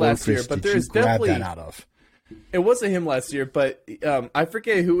wasn't him last year, but there's definitely that out of. It wasn't him last year, but I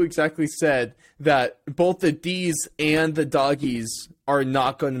forget who exactly said that both the D's and the Doggies are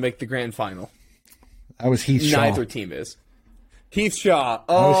not going to make the grand final. That was Heath Shaw. Neither team is. Heath Shaw.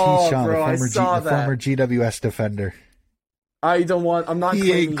 Oh, Heath Shaw, bro, I saw that. Former GWS defender. I'm not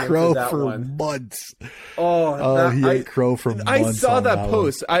he ate crow for months. He ate crow for months. I saw that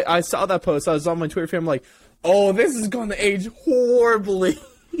post. I saw that post. I was on my Twitter feed. I'm like, oh, this is going to age horribly.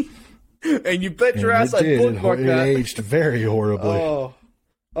 And you bet your ass I bookmarked that. It aged very horribly.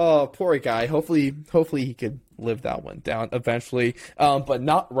 Oh, poor guy. Hopefully he could live that one down eventually, but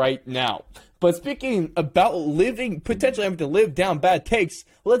not right now. But speaking about potentially having to live down bad takes,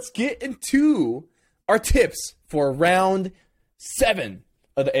 let's get into our tips for round 7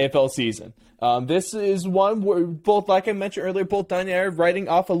 of the AFL season. This is one where both, like I mentioned earlier, both Don and I are riding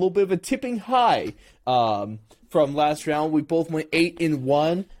off a little bit of a tipping high from last round. We both went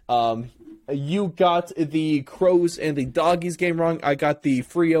 8-1. You got the Crows and the Doggies game wrong. I got the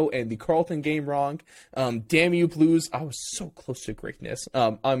Freo and the Carlton game wrong. Damn you, Blues. I was so close to greatness.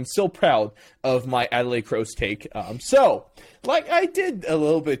 I'm so proud of my Adelaide Crows take. So, like I did a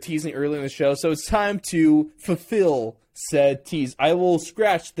little bit of teasing earlier in the show, so it's time to fulfill said tease. I will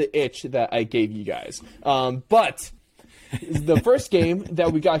scratch the itch that I gave you guys. But the first game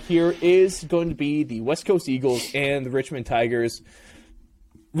that we got here is going to be the West Coast Eagles and the Richmond Tigers.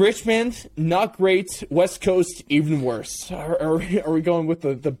 Richmond, not great. West Coast, even worse. Are we going with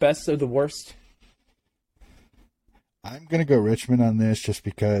the best of the worst? I'm going to go Richmond on this just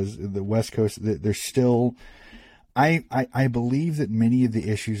because the West Coast, they're still... I believe that many of the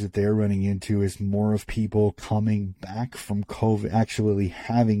issues that they're running into is more of people coming back from COVID, actually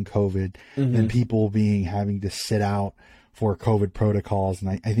having COVID, than people having to sit out for COVID protocols.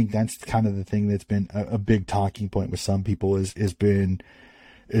 And I think that's kind of the thing that's been a big talking point with some people has been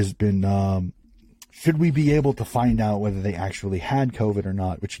should we be able to find out whether they actually had COVID or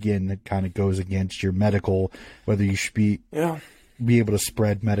not, which again, that kind of goes against your medical, whether you should be able to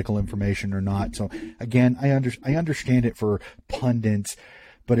spread medical information or not. So again, I understand it for pundits,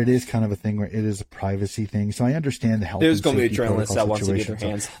 but it is kind of a thing where it is a privacy thing. So I understand the health. There's going to be a journalist that wants to get their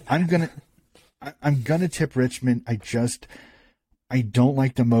hands. I'm gonna tip Richmond. I don't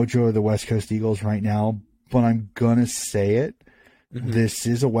like the mojo of the West Coast Eagles right now, but I'm gonna say it. This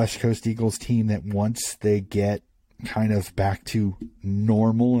is a West Coast Eagles team that once they get kind of back to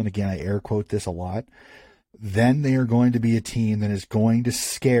normal, and again, I air quote this a lot, then they are going to be a team that is going to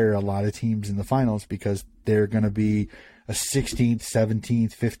scare a lot of teams in the finals because they're going to be a 16th,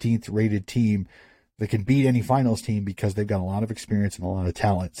 17th, 15th rated team that can beat any finals team because they've got a lot of experience and a lot of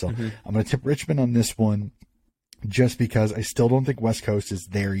talent. So I'm going to tip Richmond on this one, just because I still don't think West Coast is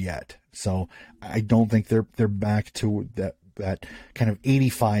there yet. So I don't think they're back to that kind of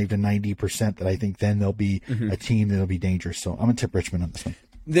 85 to 90% that I think then they'll be a team that'll be dangerous. So I'm going to tip Richmond on this one.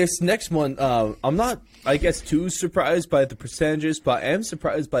 This next one, I'm not, I guess, too surprised by the percentages, but I am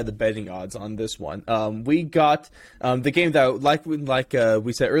surprised by the betting odds on this one. We got the game that, like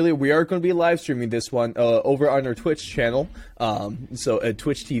we said earlier, we are going to be live streaming this one over on our Twitch channel. So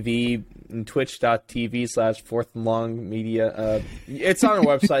Twitch TV, twitch.tv/Fourth and Long Media. It's on our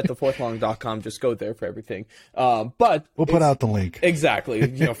website, thefourthlong.com. Just go there for everything. But we'll put out the link.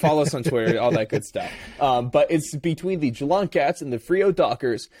 Exactly. Follow us on Twitter, all that good stuff. But it's between the Geelong Cats and the Freo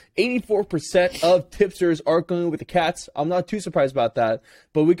Dockers. 84% of tipsters are going with the Cats. I'm not too surprised about that.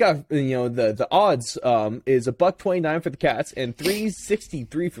 But we got, the odds is $1.29 for the Cats and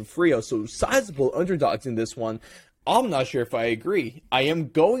 $3.63 for Freo. So sizable underdogs in this one. I'm not sure if I agree. I am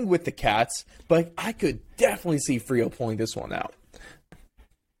going with the Cats, but I could definitely see Freo pulling this one out.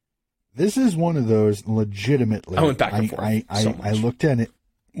 This is one of those legitimately. I went back and forth. I looked at it.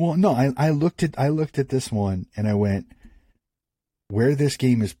 Well, no, I looked at this one and I went, where this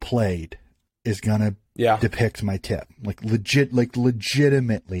game is played is gonna depict my tip.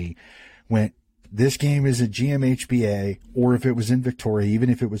 Legitimately went, this game is at GMHBA, or if it was in Victoria, even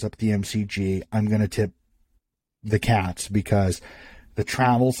if it was up at the MCG, I'm gonna tip the Cats because the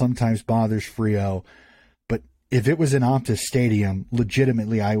travel sometimes bothers Freo. But if it was in Optus Stadium,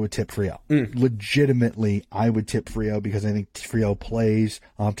 legitimately I would tip Freo. Legitimately I would tip Freo because I think Freo plays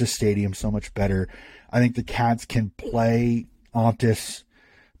Optus Stadium so much better. I think the Cats can play Optus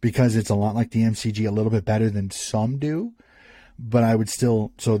because it's a lot like the MCG, a little bit better than some do. But I would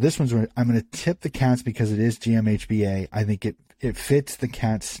still, so this one's, I'm going to tip the Cats because it is GMHBA. I think it fits the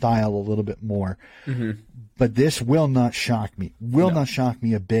Cats style a little bit more. But this will not shock me. Not shock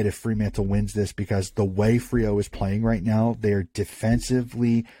me a bit if Fremantle wins this, because the way Freo is playing right now, they're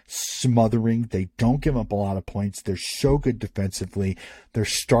defensively smothering. They don't give up a lot of points. They're so good defensively. They're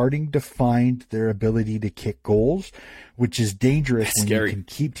starting to find their ability to kick goals, which is dangerous when you can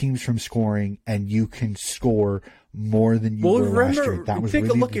keep teams from scoring and you can score more than you were last year. That was take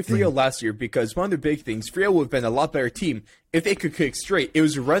really a look at Freo last year, because one of the big things, Freo would have been a lot better team if they could kick straight. It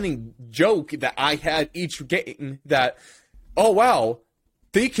was a running joke that I had each game that, oh wow,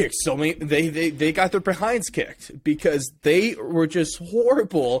 they kicked so many, they got their behinds kicked because they were just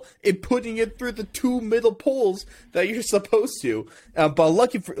horrible in putting it through the two middle poles that you're supposed to. But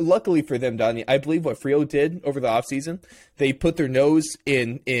luckily for them, Donnie, I believe what Freo did over the offseason, they put their nose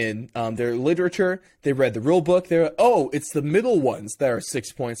in their literature. They read the rule book. It's the middle ones that are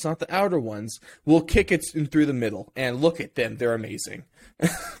 6 points, not the outer ones. We'll kick it through the middle. And look at them. They're amazing.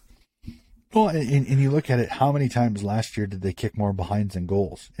 Well, and you look at it, how many times last year did they kick more behinds than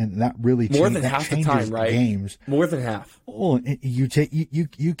goals? And that really more than half the time, right? Games. More than half. Well, you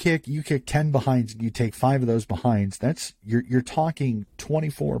kick 10 behinds, and you take 5 of those behinds. That's you're talking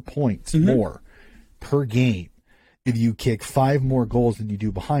 24 points more per game if you kick 5 more goals than you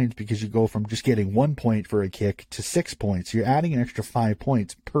do behinds, because you go from just getting 1 point for a kick to 6 points. You're adding an extra 5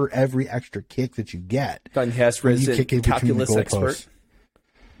 points per every extra kick that you get. Don Hess, resident calculus expert.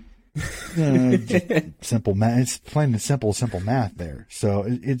 Simple math. It's plain and simple math there. So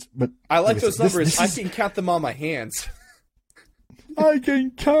but I like those numbers. I can count them on my hands. I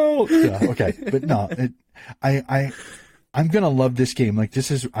can count. Yeah, okay, but no, I'm gonna love this game. I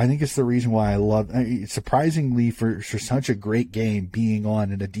think it's the reason why I love. Surprisingly, for such a great game being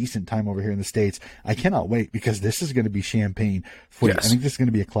on at a decent time over here in the States, I cannot wait, because this is going to be champagne footy. Yes. I think this is going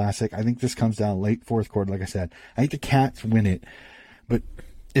to be a classic. I think this comes down late fourth quarter. Like I said, I think the Cats win it, but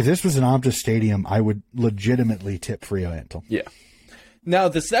if this was an Optus Stadium, I would legitimately tip Fremantle. Yeah. Now,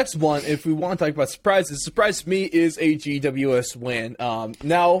 this next one, if we want to talk about surprises, surprise to me is a GWS win.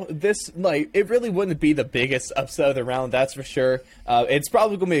 Now, this, it really wouldn't be the biggest upset of the round, that's for sure. It's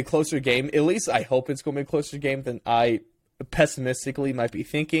probably going to be a closer game. At least I hope it's going to be a closer game than I pessimistically might be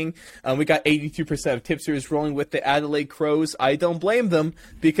thinking. We got 82% of tipsters rolling with the Adelaide Crows. I don't blame them,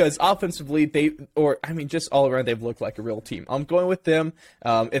 because offensively just all around, they've looked like a real team. I'm going with them.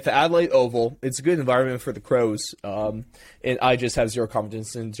 At the Adelaide Oval, it's a good environment for the Crows, and I just have zero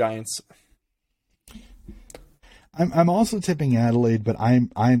confidence in Giants. I'm also tipping Adelaide, but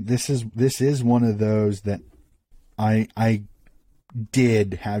this is one of those that I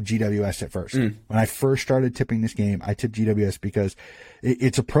did have GWS at first. When I first started tipping this game, I tipped GWS because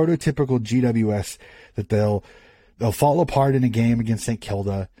it's a prototypical GWS that they'll fall apart in a game against St.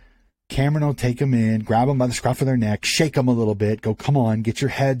 Kilda, Cameron will take them in, grab them by the scruff of their neck, shake them a little bit, go, come on, get your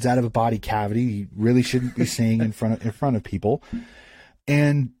heads out of a body cavity. You really shouldn't be saying in front of people.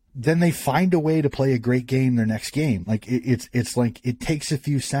 And then they find a way to play a great game their next game. Like it's like it takes a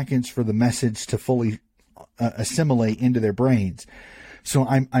few seconds for the message to fully assimilate into their brains. So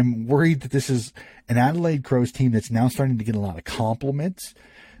I'm worried that this is an Adelaide Crows team that's now starting to get a lot of compliments.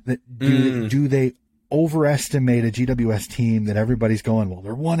 That do they overestimate a GWS team that everybody's going, well,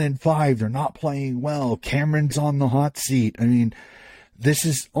 they're 1-5, they're not playing well, Cameron's on the hot seat. I mean, this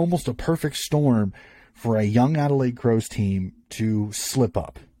is almost a perfect storm for a young Adelaide Crows team to slip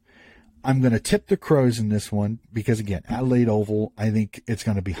up. I'm going to tip the Crows in this one because, again, Adelaide Oval, I think it's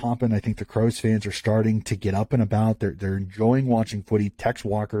going to be hopping. I think the Crows fans are starting to get up and about. They're enjoying watching footy. Tex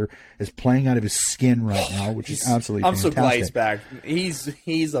Walker is playing out of his skin right now, which is absolutely fantastic. I'm so glad he's back.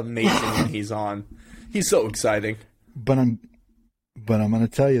 He's amazing when he's on. He's so exciting. But I'm going to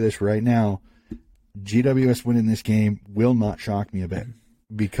tell you this right now. GWS winning this game will not shock me a bit.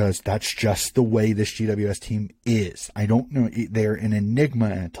 Because that's just the way this GWS team is. I don't know. They're an enigma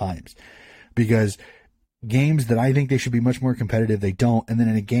at times because games that I think they should be much more competitive, they don't. And then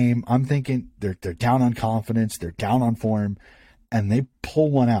in a game, I'm thinking they're down on confidence, they're down on form, and they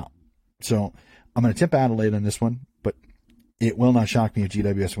pull one out. So I'm going to tip Adelaide on this one, but it will not shock me if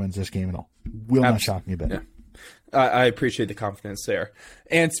GWS wins this game at all. Will not shock me a bit. Yeah. I appreciate the confidence there.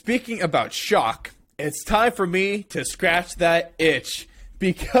 And speaking about shock, it's time for me to scratch that itch.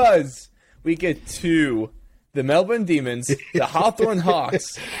 Because we get to the Melbourne Demons, the Hawthorn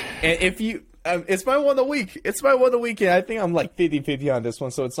Hawks, and if you, it's my one of the week. It's my one of the week, and I think I'm like 50-50 on this one,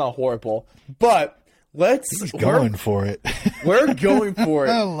 so it's not horrible. But we're going for it. We're going for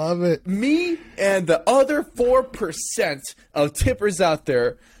it. I love it. Me and the other 4% of tippers out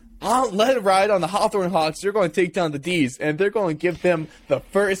there, I'll let it ride on the Hawthorn Hawks. They're going to take down the D's, and they're going to give them the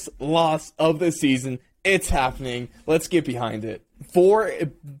first loss of the season. It's happening. Let's get behind it.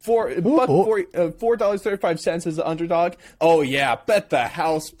 $4.35 as an underdog. Oh yeah, bet the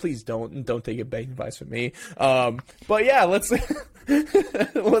house. Please don't take a betting advice from me. But yeah, let's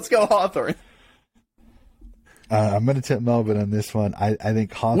let's go Hawthorn. I'm going to tip Melbourne on this one. I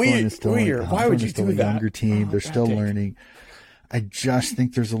think Hawthorn is still why would you do a that? Younger team. They're still learning. I just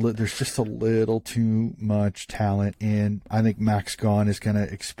think there's just a little too much talent in. I think Max Gawn is going to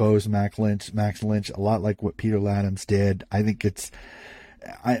expose Max Lynch a lot like what Peter Laddams did. I think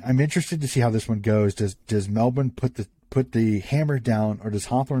I'm interested to see how this one goes. Does Melbourne put the hammer down, or does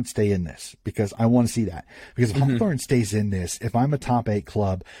Hawthorn stay in this? Because I want to see that. Because if Hawthorn stays in this, if I'm a top 8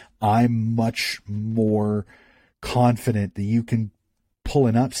 club, I'm much more confident that you can pull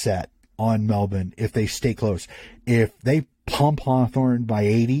an upset on Melbourne if they stay close. If they pump Hawthorn by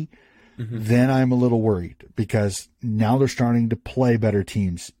 80, then I'm a little worried because now they're starting to play better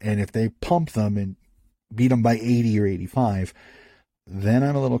teams. And if they pump them and beat them by 80 or 85, then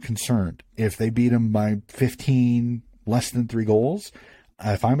I'm a little concerned. If they beat them by 15, less than 3 goals,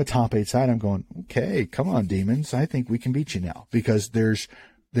 if I'm a top 8 side, I'm going, okay, come on, Demons. I think we can beat you now because there's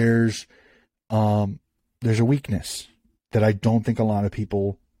a weakness that I don't think a lot of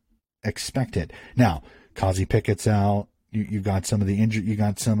people expected. Now, Kazi Pickett's out. You got some of the injury. You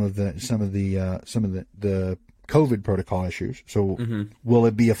got some of the COVID protocol issues. So will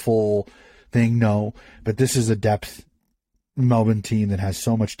it be a full thing? No, but this is a depth Melbourne team that has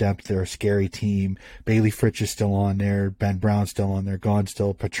so much depth. They're a scary team. Bailey Fritsch is still on there. Ben Brown's still on there. God's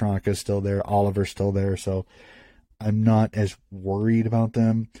still. Petranka's still there. Oliver's still there. So I'm not as worried about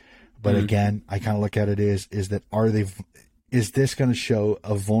them. But again, I kind of look at it is that is this going to show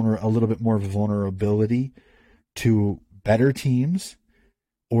a little bit more of a vulnerability to better teams,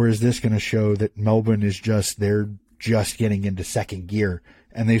 or is this going to show that Melbourne is they're just getting into second gear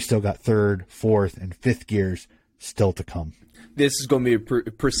and they've still got third, fourth, and fifth gears still to come? This is going to be a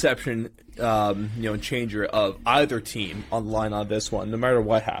perception, changer of either team on the line on this one, no matter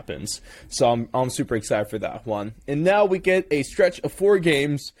what happens. So I'm super excited for that one. And now we get a stretch of 4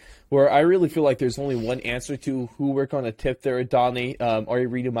 games where I really feel like there's only one answer to who we're going to tip there, Donnie. Are you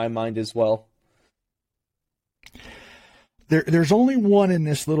reading my mind as well? There's only one in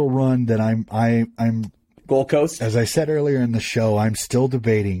this little run that I'm Gold Coast. As I said earlier in the show, I'm still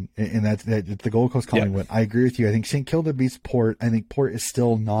debating, and that's the Gold Coast Collingwood. Yeah. I agree with you. I think St. Kilda beats Port. I think Port is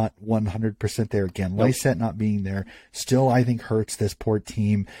still not 100% there again. Nope. Lysette not being there still, I think, hurts this Port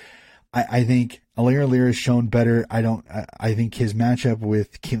team. I think Aliir has shown better. I think his matchup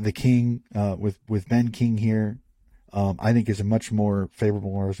with the King, with Ben King here, I think is a much more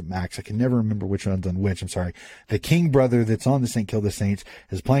favorable, or is it Max? I can never remember which one's on which. I'm sorry. The King brother that's on the St. Kilda Saints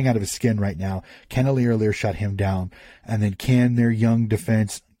is playing out of his skin right now. Can Aliir shut him down? And then can their young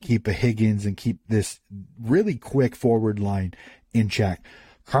defense keep a Higgins and keep this really quick forward line in check.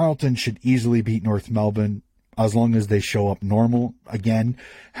 Carleton should easily beat North Melbourne as long as they show up normal. Again,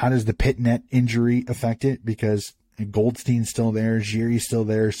 how does the pit net injury affect it? Because Goldstein's still there, Giroud's still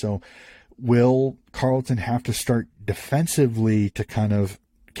there. So will Carleton have to start defensively to kind of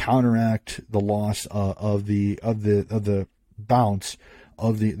counteract the loss of the bounce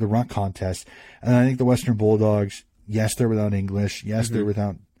of the ruck contest? And I think the Western Bulldogs, yes, they're without English. Yes, they're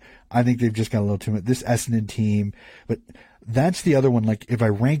without. I think they've just got a little too much. This Essendon team, but that's the other one. Like, if I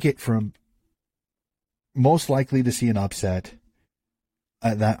rank it from most likely to see an upset,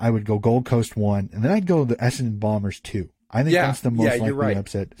 that I would go Gold Coast 1, and then I'd go the Essendon Bombers 2. I think that's the most likely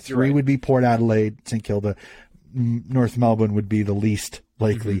upset. 3 would be Port Adelaide, St Kilda. North Melbourne would be the least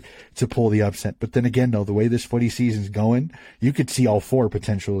likely to pull the upset. But then again, though, the way this footy season's going, you could see all 4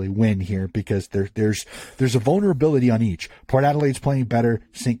 potentially win here, because there's a vulnerability on each. Port Adelaide's playing better.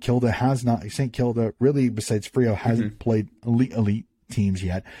 St Kilda has not. St Kilda, really, besides Freo, hasn't played elite teams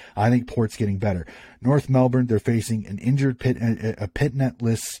yet. I think Port's getting better. North Melbourne, they're facing an injured a pit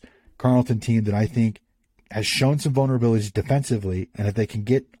netless Carleton team that I think has shown some vulnerabilities defensively, and if they can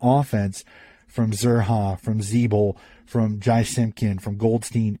get offense from Zerha, from Zeeble, from Jai Simpkin, from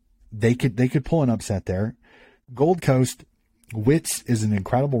Goldstein, they could pull an upset there. Gold Coast, Witts is an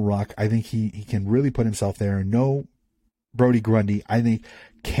incredible ruck. I think he can really put himself there. No Brody Grundy, I think,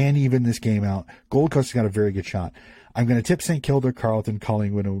 can even this game out. Gold Coast has got a very good shot. I'm going to tip St Kilda, Carleton,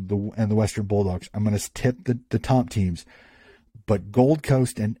 Collingwood, and the Western Bulldogs. I'm going to tip the top teams. But Gold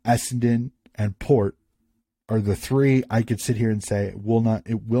Coast and Essendon and Port are the 3 I could sit here and say it will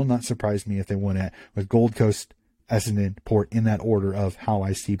not surprise me if they win it, with Gold Coast, Essendon, Port in that order of how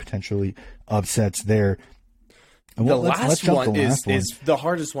I see potentially upsets there. And the last one is the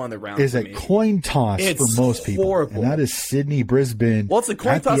hardest one of the round. Is a coin toss for most people, horrible. And that is Sydney Brisbane. Well, it's a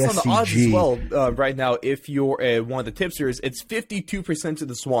coin toss on the odds as well. Right now, if you're one of the tipsters, it's 52% to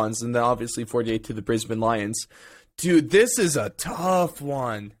the Swans, and then obviously 48% to the Brisbane Lions. Dude, this is a tough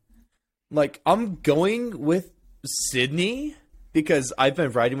one. Like, I'm going with Sydney because I've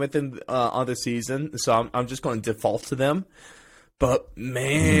been riding with them on the season, so I'm just going to default to them. But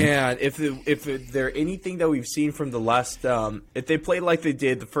man, if they're anything that we've seen from the last, if they play like they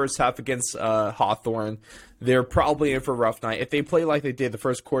did the first half against Hawthorn, they're probably in for a rough night. If they play like they did the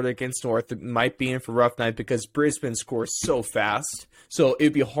first quarter against North, it might be in for a rough night because Brisbane scores so fast. So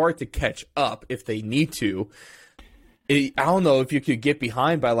it'd be hard to catch up if they need to. I don't know if you could get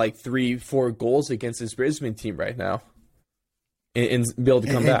behind by like 3-4 goals against this Brisbane team right now. And be able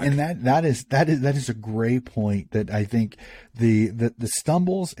to come back. And that is a great point. That I think the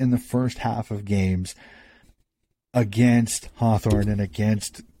stumbles in the first half of games against Hawthorn and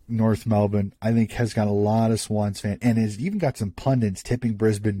against North Melbourne, I think has got a lot of Swans fans, and has even got some pundits tipping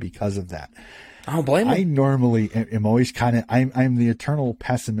Brisbane because of that. I don't blame them. I normally am always I'm the eternal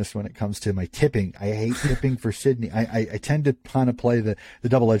pessimist when it comes to my tipping. I hate tipping for Sydney. I tend to kind of play the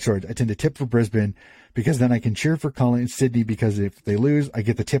double-edged sword. I tend to tip for Brisbane because then I can cheer for Sydney, because if they lose, I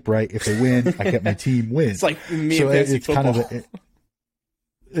get the tip right. If they win, I get my team win. It's like me and fantasy football.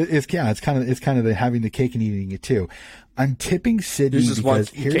 It's kind of the having the cake and eating it too. I'm tipping Sydney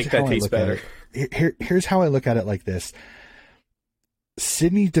because here's how I look at it. Here's how I look at it like this.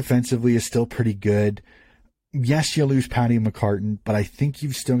 Sydney defensively is still pretty good. Yes, you lose Paddy McCartan, but I think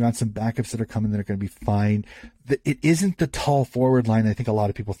you've still got some backups that are coming that are going to be fine. It isn't the tall forward line I think a lot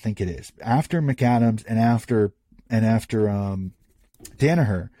of people think it is. After McAdams and after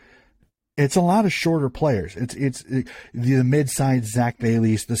Danaher, it's a lot of shorter players. It's the mid-sized Zach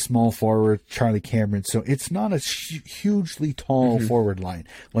Bailey's, the small forward Charlie Cameron. So it's not a hugely tall forward line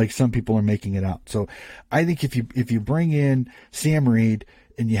like some people are making it out. So I think if you bring in Sam Reid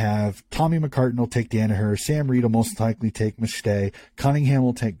and you have Tommy McCartan will take Danaher, Sam Reid will most likely take Mistay, Cunningham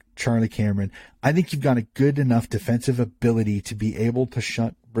will take Charlie Cameron. I think you've got a good enough defensive ability to be able to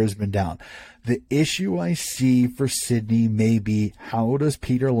shut Brisbane down. The issue I see for Sydney may be, how does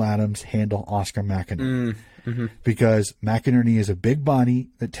Peter Laddams handle Oscar McInerney? Because McInerney is a big body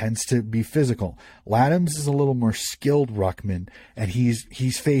that tends to be physical. Laddams is a little more skilled ruckman, and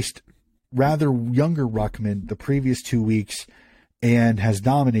he's faced rather younger ruckmen the previous 2 weeks and has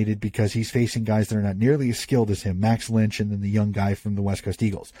dominated because he's facing guys that are not nearly as skilled as him, Max Lynch and then the young guy from the West Coast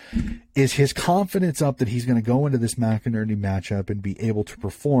Eagles. Is his confidence up that he's going to go into this McInerney matchup and be able to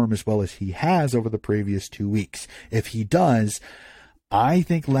perform as well as he has over the previous 2 weeks? If he does, I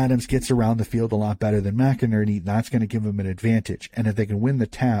think Laddams gets around the field a lot better than McInerney. That's going to give him an advantage. And if they can win the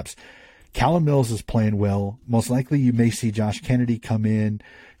taps, Callum Mills is playing well. Most likely you may see Josh Kennedy come in.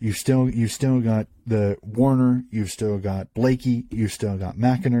 You've still got the Warner. You've still got Blakey. You've still got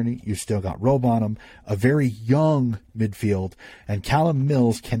McInerney. You've still got Rowbottom, a very young midfield. And Callum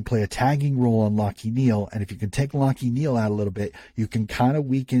Mills can play a tagging role on Lachie Neale. And if you can take Lachie Neale out a little bit, you can kind of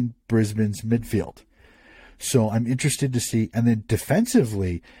weaken Brisbane's midfield. So I'm interested to see. And then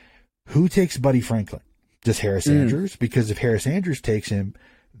defensively, who takes Buddy Franklin? Does Harris Andrews? Because if Harris Andrews takes him,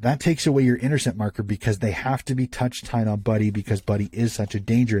 that takes away your intercept marker because they have to be touch tight on Buddy because Buddy is such a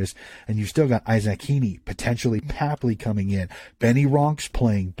dangerous. And you've still got Isaac Heaney, potentially Papley coming in. Benny Ronk's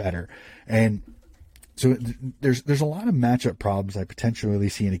playing better. And so there's a lot of matchup problems I potentially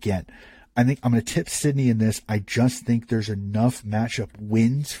see. And again, I think I'm going to tip Sydney in this. I just think there's enough matchup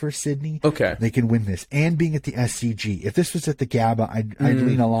wins for Sydney. Okay. They can win this. And being at the SCG. If this was at the GABA, I'd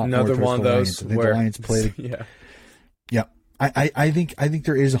lean a lot more towards the Lions. I think the Lions play. Yeah. I think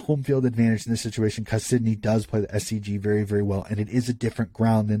there is a home field advantage in this situation because Sydney does play the SCG very, very well, and it is a different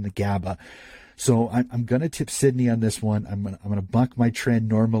ground than the GABA. So I'm going to tip Sydney on this one. I'm going to buck my trend.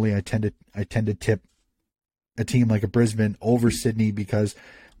 Normally, I tend to tip a team like a Brisbane over Sydney because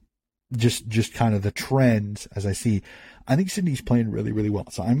just kind of the trends as I see. I think Sydney's playing really, really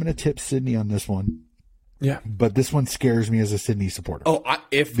well. So I'm going to tip Sydney on this one. Yeah, but this one scares me as a Sydney supporter. Oh,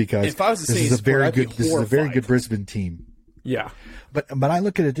 if I was to say this is a very good Brisbane team. Yeah. But I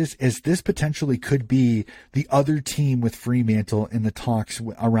look at it this potentially could be the other team with Fremantle in the talks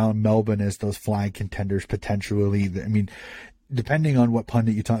around Melbourne as those flag contenders potentially. I mean, depending on what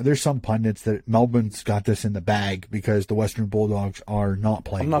pundit you talk, there's some pundits that Melbourne's got this in the bag because the Western Bulldogs are not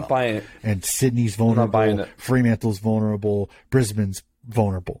playing. I'm not buying it. And Sydney's vulnerable. I'm not buying it. Fremantle's vulnerable. Brisbane's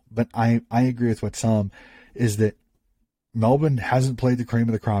vulnerable. But I agree with what some is that Melbourne hasn't played the cream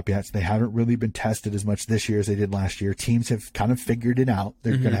of the crop yet, so they haven't really been tested as much this year as they did last year. Teams have kind of figured it out.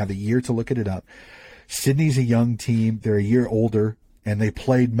 They're going to have a year to look at it up. Sydney's a young team. They're a year older, and they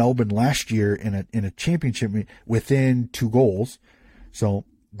played Melbourne last year in a championship within 2 goals. So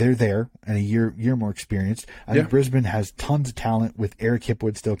they're there and a year more experienced. I think Brisbane has tons of talent with Eric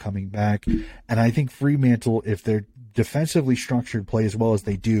Hipwood still coming back. And I think Fremantle, if they're defensively structured, play as well as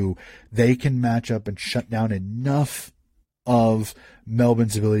they do, they can match up and shut down enough of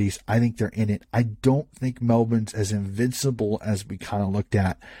Melbourne's abilities. I think they're in it. I don't think Melbourne's as invincible as we kind of looked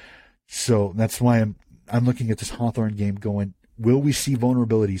at. So that's why I'm looking at this Hawthorn game going, will we see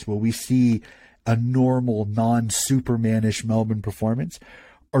vulnerabilities? Will we see a normal, non-Superman-ish Melbourne performance?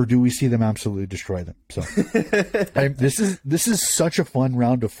 Or do we see them absolutely destroy them? So this is such a fun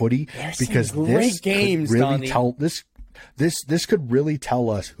round of footy because this games, could really tell this could really tell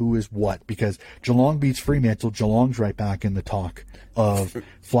us who is what, because Geelong beats Fremantle. Geelong's right back in the talk of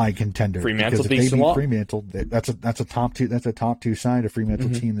flag contender. Fremantle because if they beat beat Fremantle, that's a top two side, a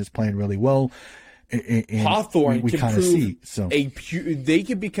Fremantle team that's playing really well. And Hawthorn we can kind of prove see so they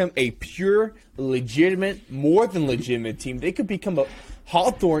could become a pure, legitimate, more than legitimate team. They could become a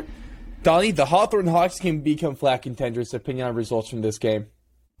Hawthorn. Donnie, the Hawthorn Hawks can become flag contenders depending on results from this game.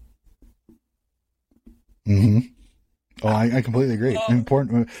 Oh, I completely agree.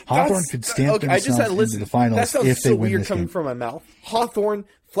 Important. Hawthorn could stamp themselves into the finals that sounds if they so win weird this coming game. from my mouth. Hawthorn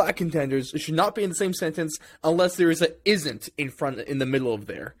flag contenders should not be in the same sentence unless there is a isn't in the middle of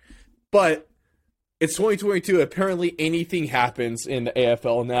there. But it's 2022. Apparently, anything happens in the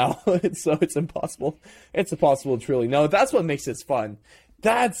AFL now, so it's impossible. It's impossible, truly. No, that's what makes it fun.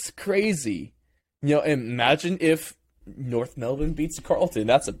 That's crazy. Imagine if North Melbourne beats Carlton.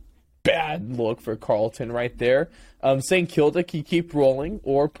 That's a bad look for Carlton right there. St. Kilda can keep rolling,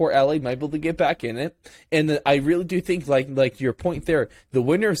 or Port Adelaide might be able to get back in it. And I really do think, like your point there, the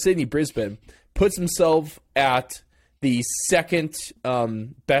winner of Sydney Brisbane puts himself at the second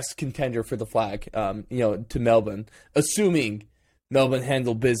best contender for the flag, to Melbourne, assuming Melbourne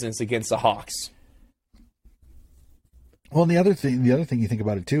handle business against the Hawks. Well, and the other thing you think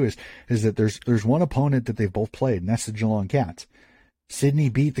about it too is that there's one opponent that they've both played, and that's the Geelong Cats. Sydney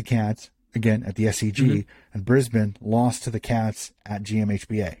beat the Cats again at the SCG, and Brisbane lost to the Cats at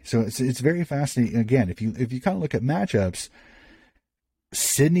GMHBA. So it's very fascinating. Again, if you kind of look at matchups,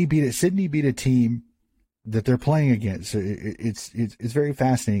 Sydney beat a team that they're playing against. So it's very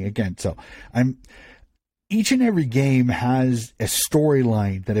fascinating. Again, so each and every game has a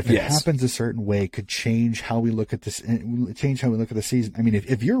storyline that if it happens a certain way could change how we look at this, change how we look at the season. I mean,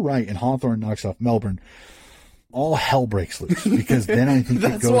 if you're right and Hawthorn knocks off Melbourne, all hell breaks loose, because then I think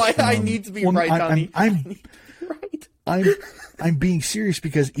that's why I need to be right, Donnie. I'm being serious,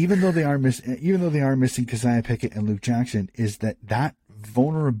 because even though they are missing Keziah Pickett and Luke Jackson, is that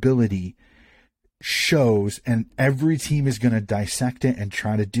vulnerability shows, and every team is going to dissect it and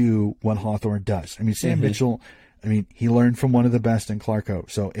try to do what Hawthorne does. I mean, Sam Mitchell, he learned from one of the best in Clarko.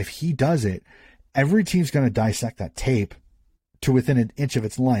 So if he does it, every team's going to dissect that tape to within an inch of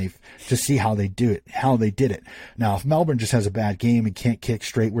its life to see how they do it, how they did it. Now, if Melbourne just has a bad game and can't kick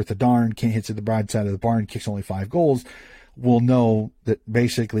straight worth a darn, can't hit to the broadside of the barn, kicks only 5 goals, we'll know that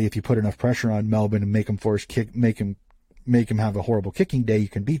basically if you put enough pressure on Melbourne and make them force kick, make him have a horrible kicking day, you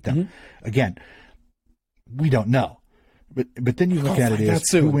can beat them. Again, we don't know. But then you look at it as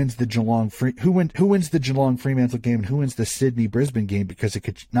who wins the Geelong Fremantle game and who wins the Sydney Brisbane game, because it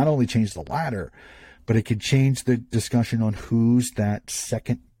could not only change the ladder, but it could change the discussion on who's that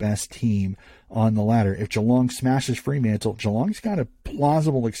second best team on the ladder. If Geelong smashes Fremantle, Geelong's got a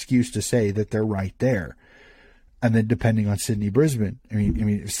plausible excuse to say that they're right there. And then depending on Sydney Brisbane, I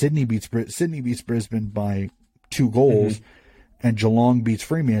mean, if Sydney beats Brisbane by 2 goals, and Geelong beats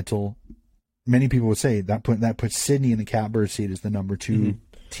Fremantle, many people would say that puts Sydney in the catbird seat as the number 2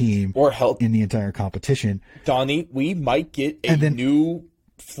 team or help in the entire competition. Donnie, we might get a new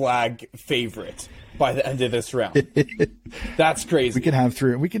flag favorite by the end of this round. That's crazy. We could have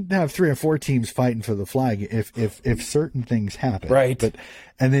 3 or 4 teams fighting for the flag if certain things happen. Right. But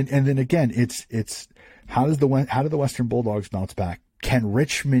and then again, it's how do the Western Bulldogs bounce back? Can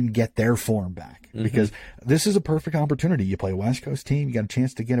Richmond get their form back? Because this is a perfect opportunity. You play a West Coast team, you got a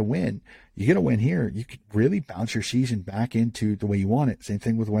chance to get a win. You get a win here, you could really bounce your season back into the way you want it. Same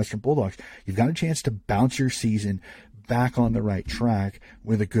thing with Western Bulldogs. You've got a chance to bounce your season back on the right track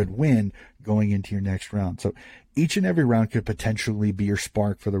with a good win going into your next round. So each and every round could potentially be your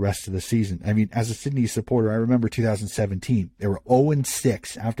spark for the rest of the season. I mean, as a Sydney supporter, I remember 2017. They were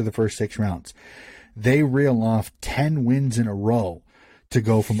 0-6 after the first 6 rounds. They reel off 10 wins in a row to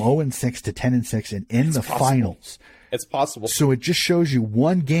go from 0-6 to 10-6 and in the finals. It's possible. So it just shows you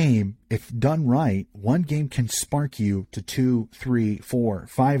one game, if done right, one game can spark you to 2, 3, 4,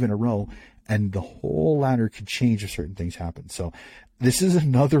 5 in a row, and the whole ladder could change if certain things happen. So this is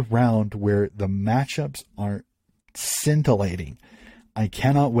another round where the matchups are scintillating. I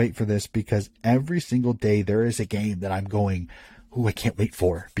cannot wait for this, because every single day there is a game that I'm going, I can't wait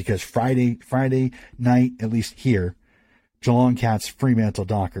for, because Friday night, at least here, Geelong Cats, Fremantle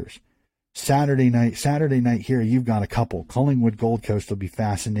Dockers. Saturday night here, you've got a couple. Collingwood Gold Coast will be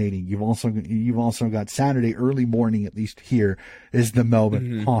fascinating. You've also got Saturday early morning, at least here, is the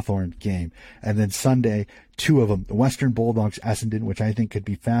Melbourne Hawthorn game. And then Sunday, 2 of them, the Western Bulldogs Essendon, which I think could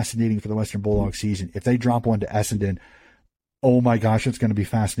be fascinating for the Western Bulldogs season. If they drop one to Essendon, oh my gosh, it's going to be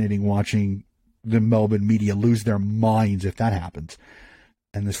fascinating watching the Melbourne media lose their minds if that happens.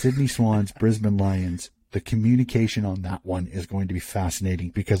 And the Sydney Swans, Brisbane Lions, the communication on that one is going to be fascinating,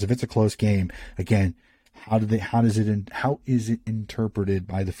 because if it's a close game, again, how is it interpreted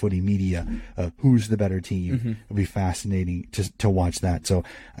by the footy media? Who's the better team? It'll be fascinating to watch that. So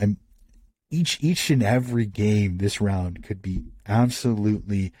each and every game this round could be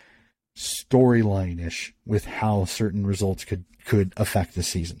absolutely storyline-ish with how certain results could affect the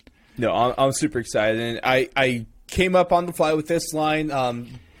season. No, I'm super excited, and I came up on the fly with this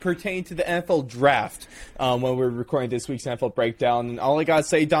line pertaining to the NFL draft when we were recording this week's NFL breakdown. And all I gotta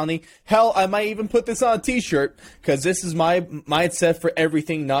say, Donnie, hell, I might even put this on a T-shirt, because this is my mindset for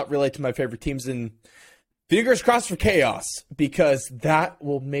everything not related to my favorite teams. And fingers crossed for chaos, because that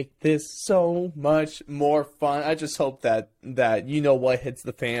will make this so much more fun. I just hope that you know what hits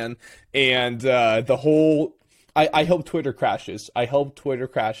the fan, and the whole. I hope Twitter crashes. I hope Twitter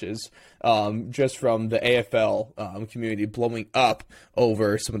crashes just from the AFL community blowing up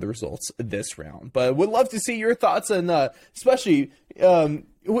over some of the results this round. But would love to see your thoughts, and especially, can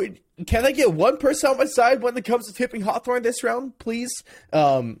I get one person on my side when it comes to tipping Hawthorn this round, please?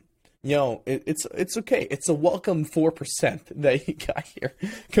 It's okay. It's a welcome 4% that you got here.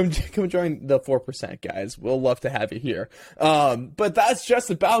 Come join the 4%, guys. We'll love to have you here. But that's just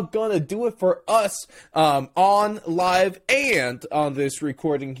about gonna do it for us on live and on this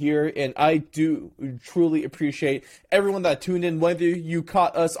recording here. And I do truly appreciate everyone that tuned in, whether you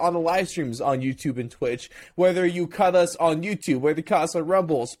caught us on the live streams on YouTube and Twitch, whether you caught us on YouTube, whether you caught us on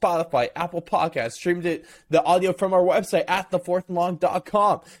Rumble, Spotify, Apple Podcasts, streamed the audio from our website at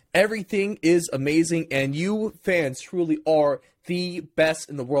thefourthandlong.com. Everything is amazing, and you fans truly are the best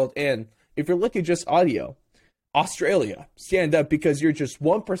in the world. And if you're looking at just audio, Australia, stand up, because you're just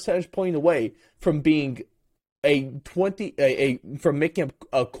 1 percentage point away from being from making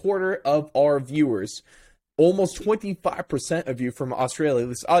a quarter of our viewers. Almost 25% of you from Australia,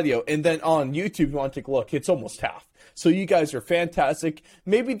 this audio. And then on YouTube, if you want to take a look, it's almost half. So you guys are fantastic.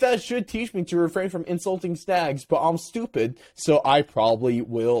 Maybe that should teach me to refrain from insulting Stags, but I'm stupid, so I probably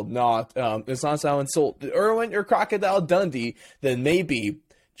will not. As long as I don't insult Irwin or Crocodile Dundee, then maybe,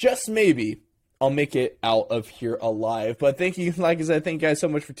 just maybe, I'll make it out of here alive. But thank you, like I said, thank you guys so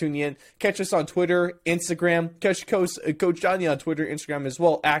much for tuning in. Catch us on Twitter, Instagram. Catch Coach Johnny on Twitter, Instagram as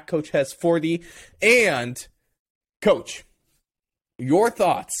well, at CoachHess40. And, Coach, your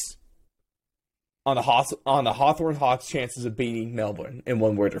thoughts on the Hawthorne Hawks' chances of beating Melbourne in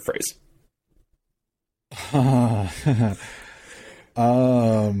one word or phrase?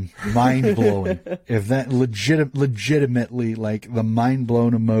 Mind blowing. If that legitimately, like the mind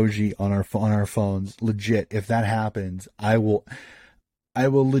blown emoji on our phones, legit. If that happens, I will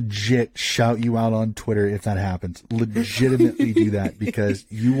legit shout you out on Twitter if that happens. Legitimately do that, because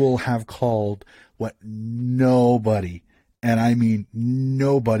you will have called what nobody, and I mean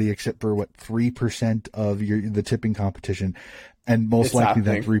nobody, except for 3% of the tipping competition. And most likely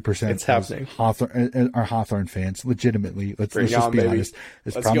that 3% are Hawthorne fans. Legitimately, let's just be honest.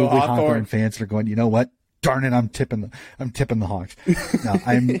 It's probably Hawthorne fans that are going, you know what? Darn it, I'm tipping the Hawks. Now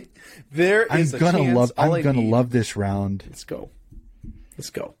I'm gonna love this round. Let's go.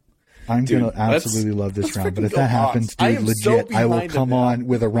 I'm gonna absolutely love this round. But if that happens, dude, legit, I will come on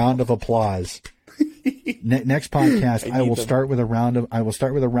with a round of applause. Next podcast, I will start with a round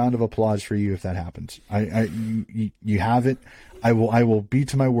of applause for you if that happens. You have it. I will be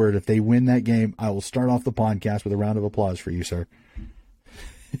to my word. If they win that game, I will start off the podcast with a round of applause for you, sir.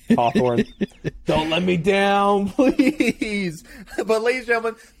 Hawthorne, don't let me down, please. But ladies and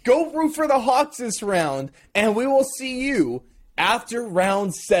gentlemen, go root for the Hawks this round, and we will see you after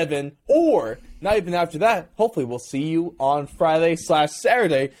round 7, or not even after that. Hopefully we'll see you on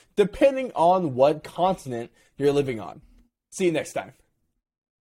Friday/Saturday, depending on what continent you're living on. See you next time.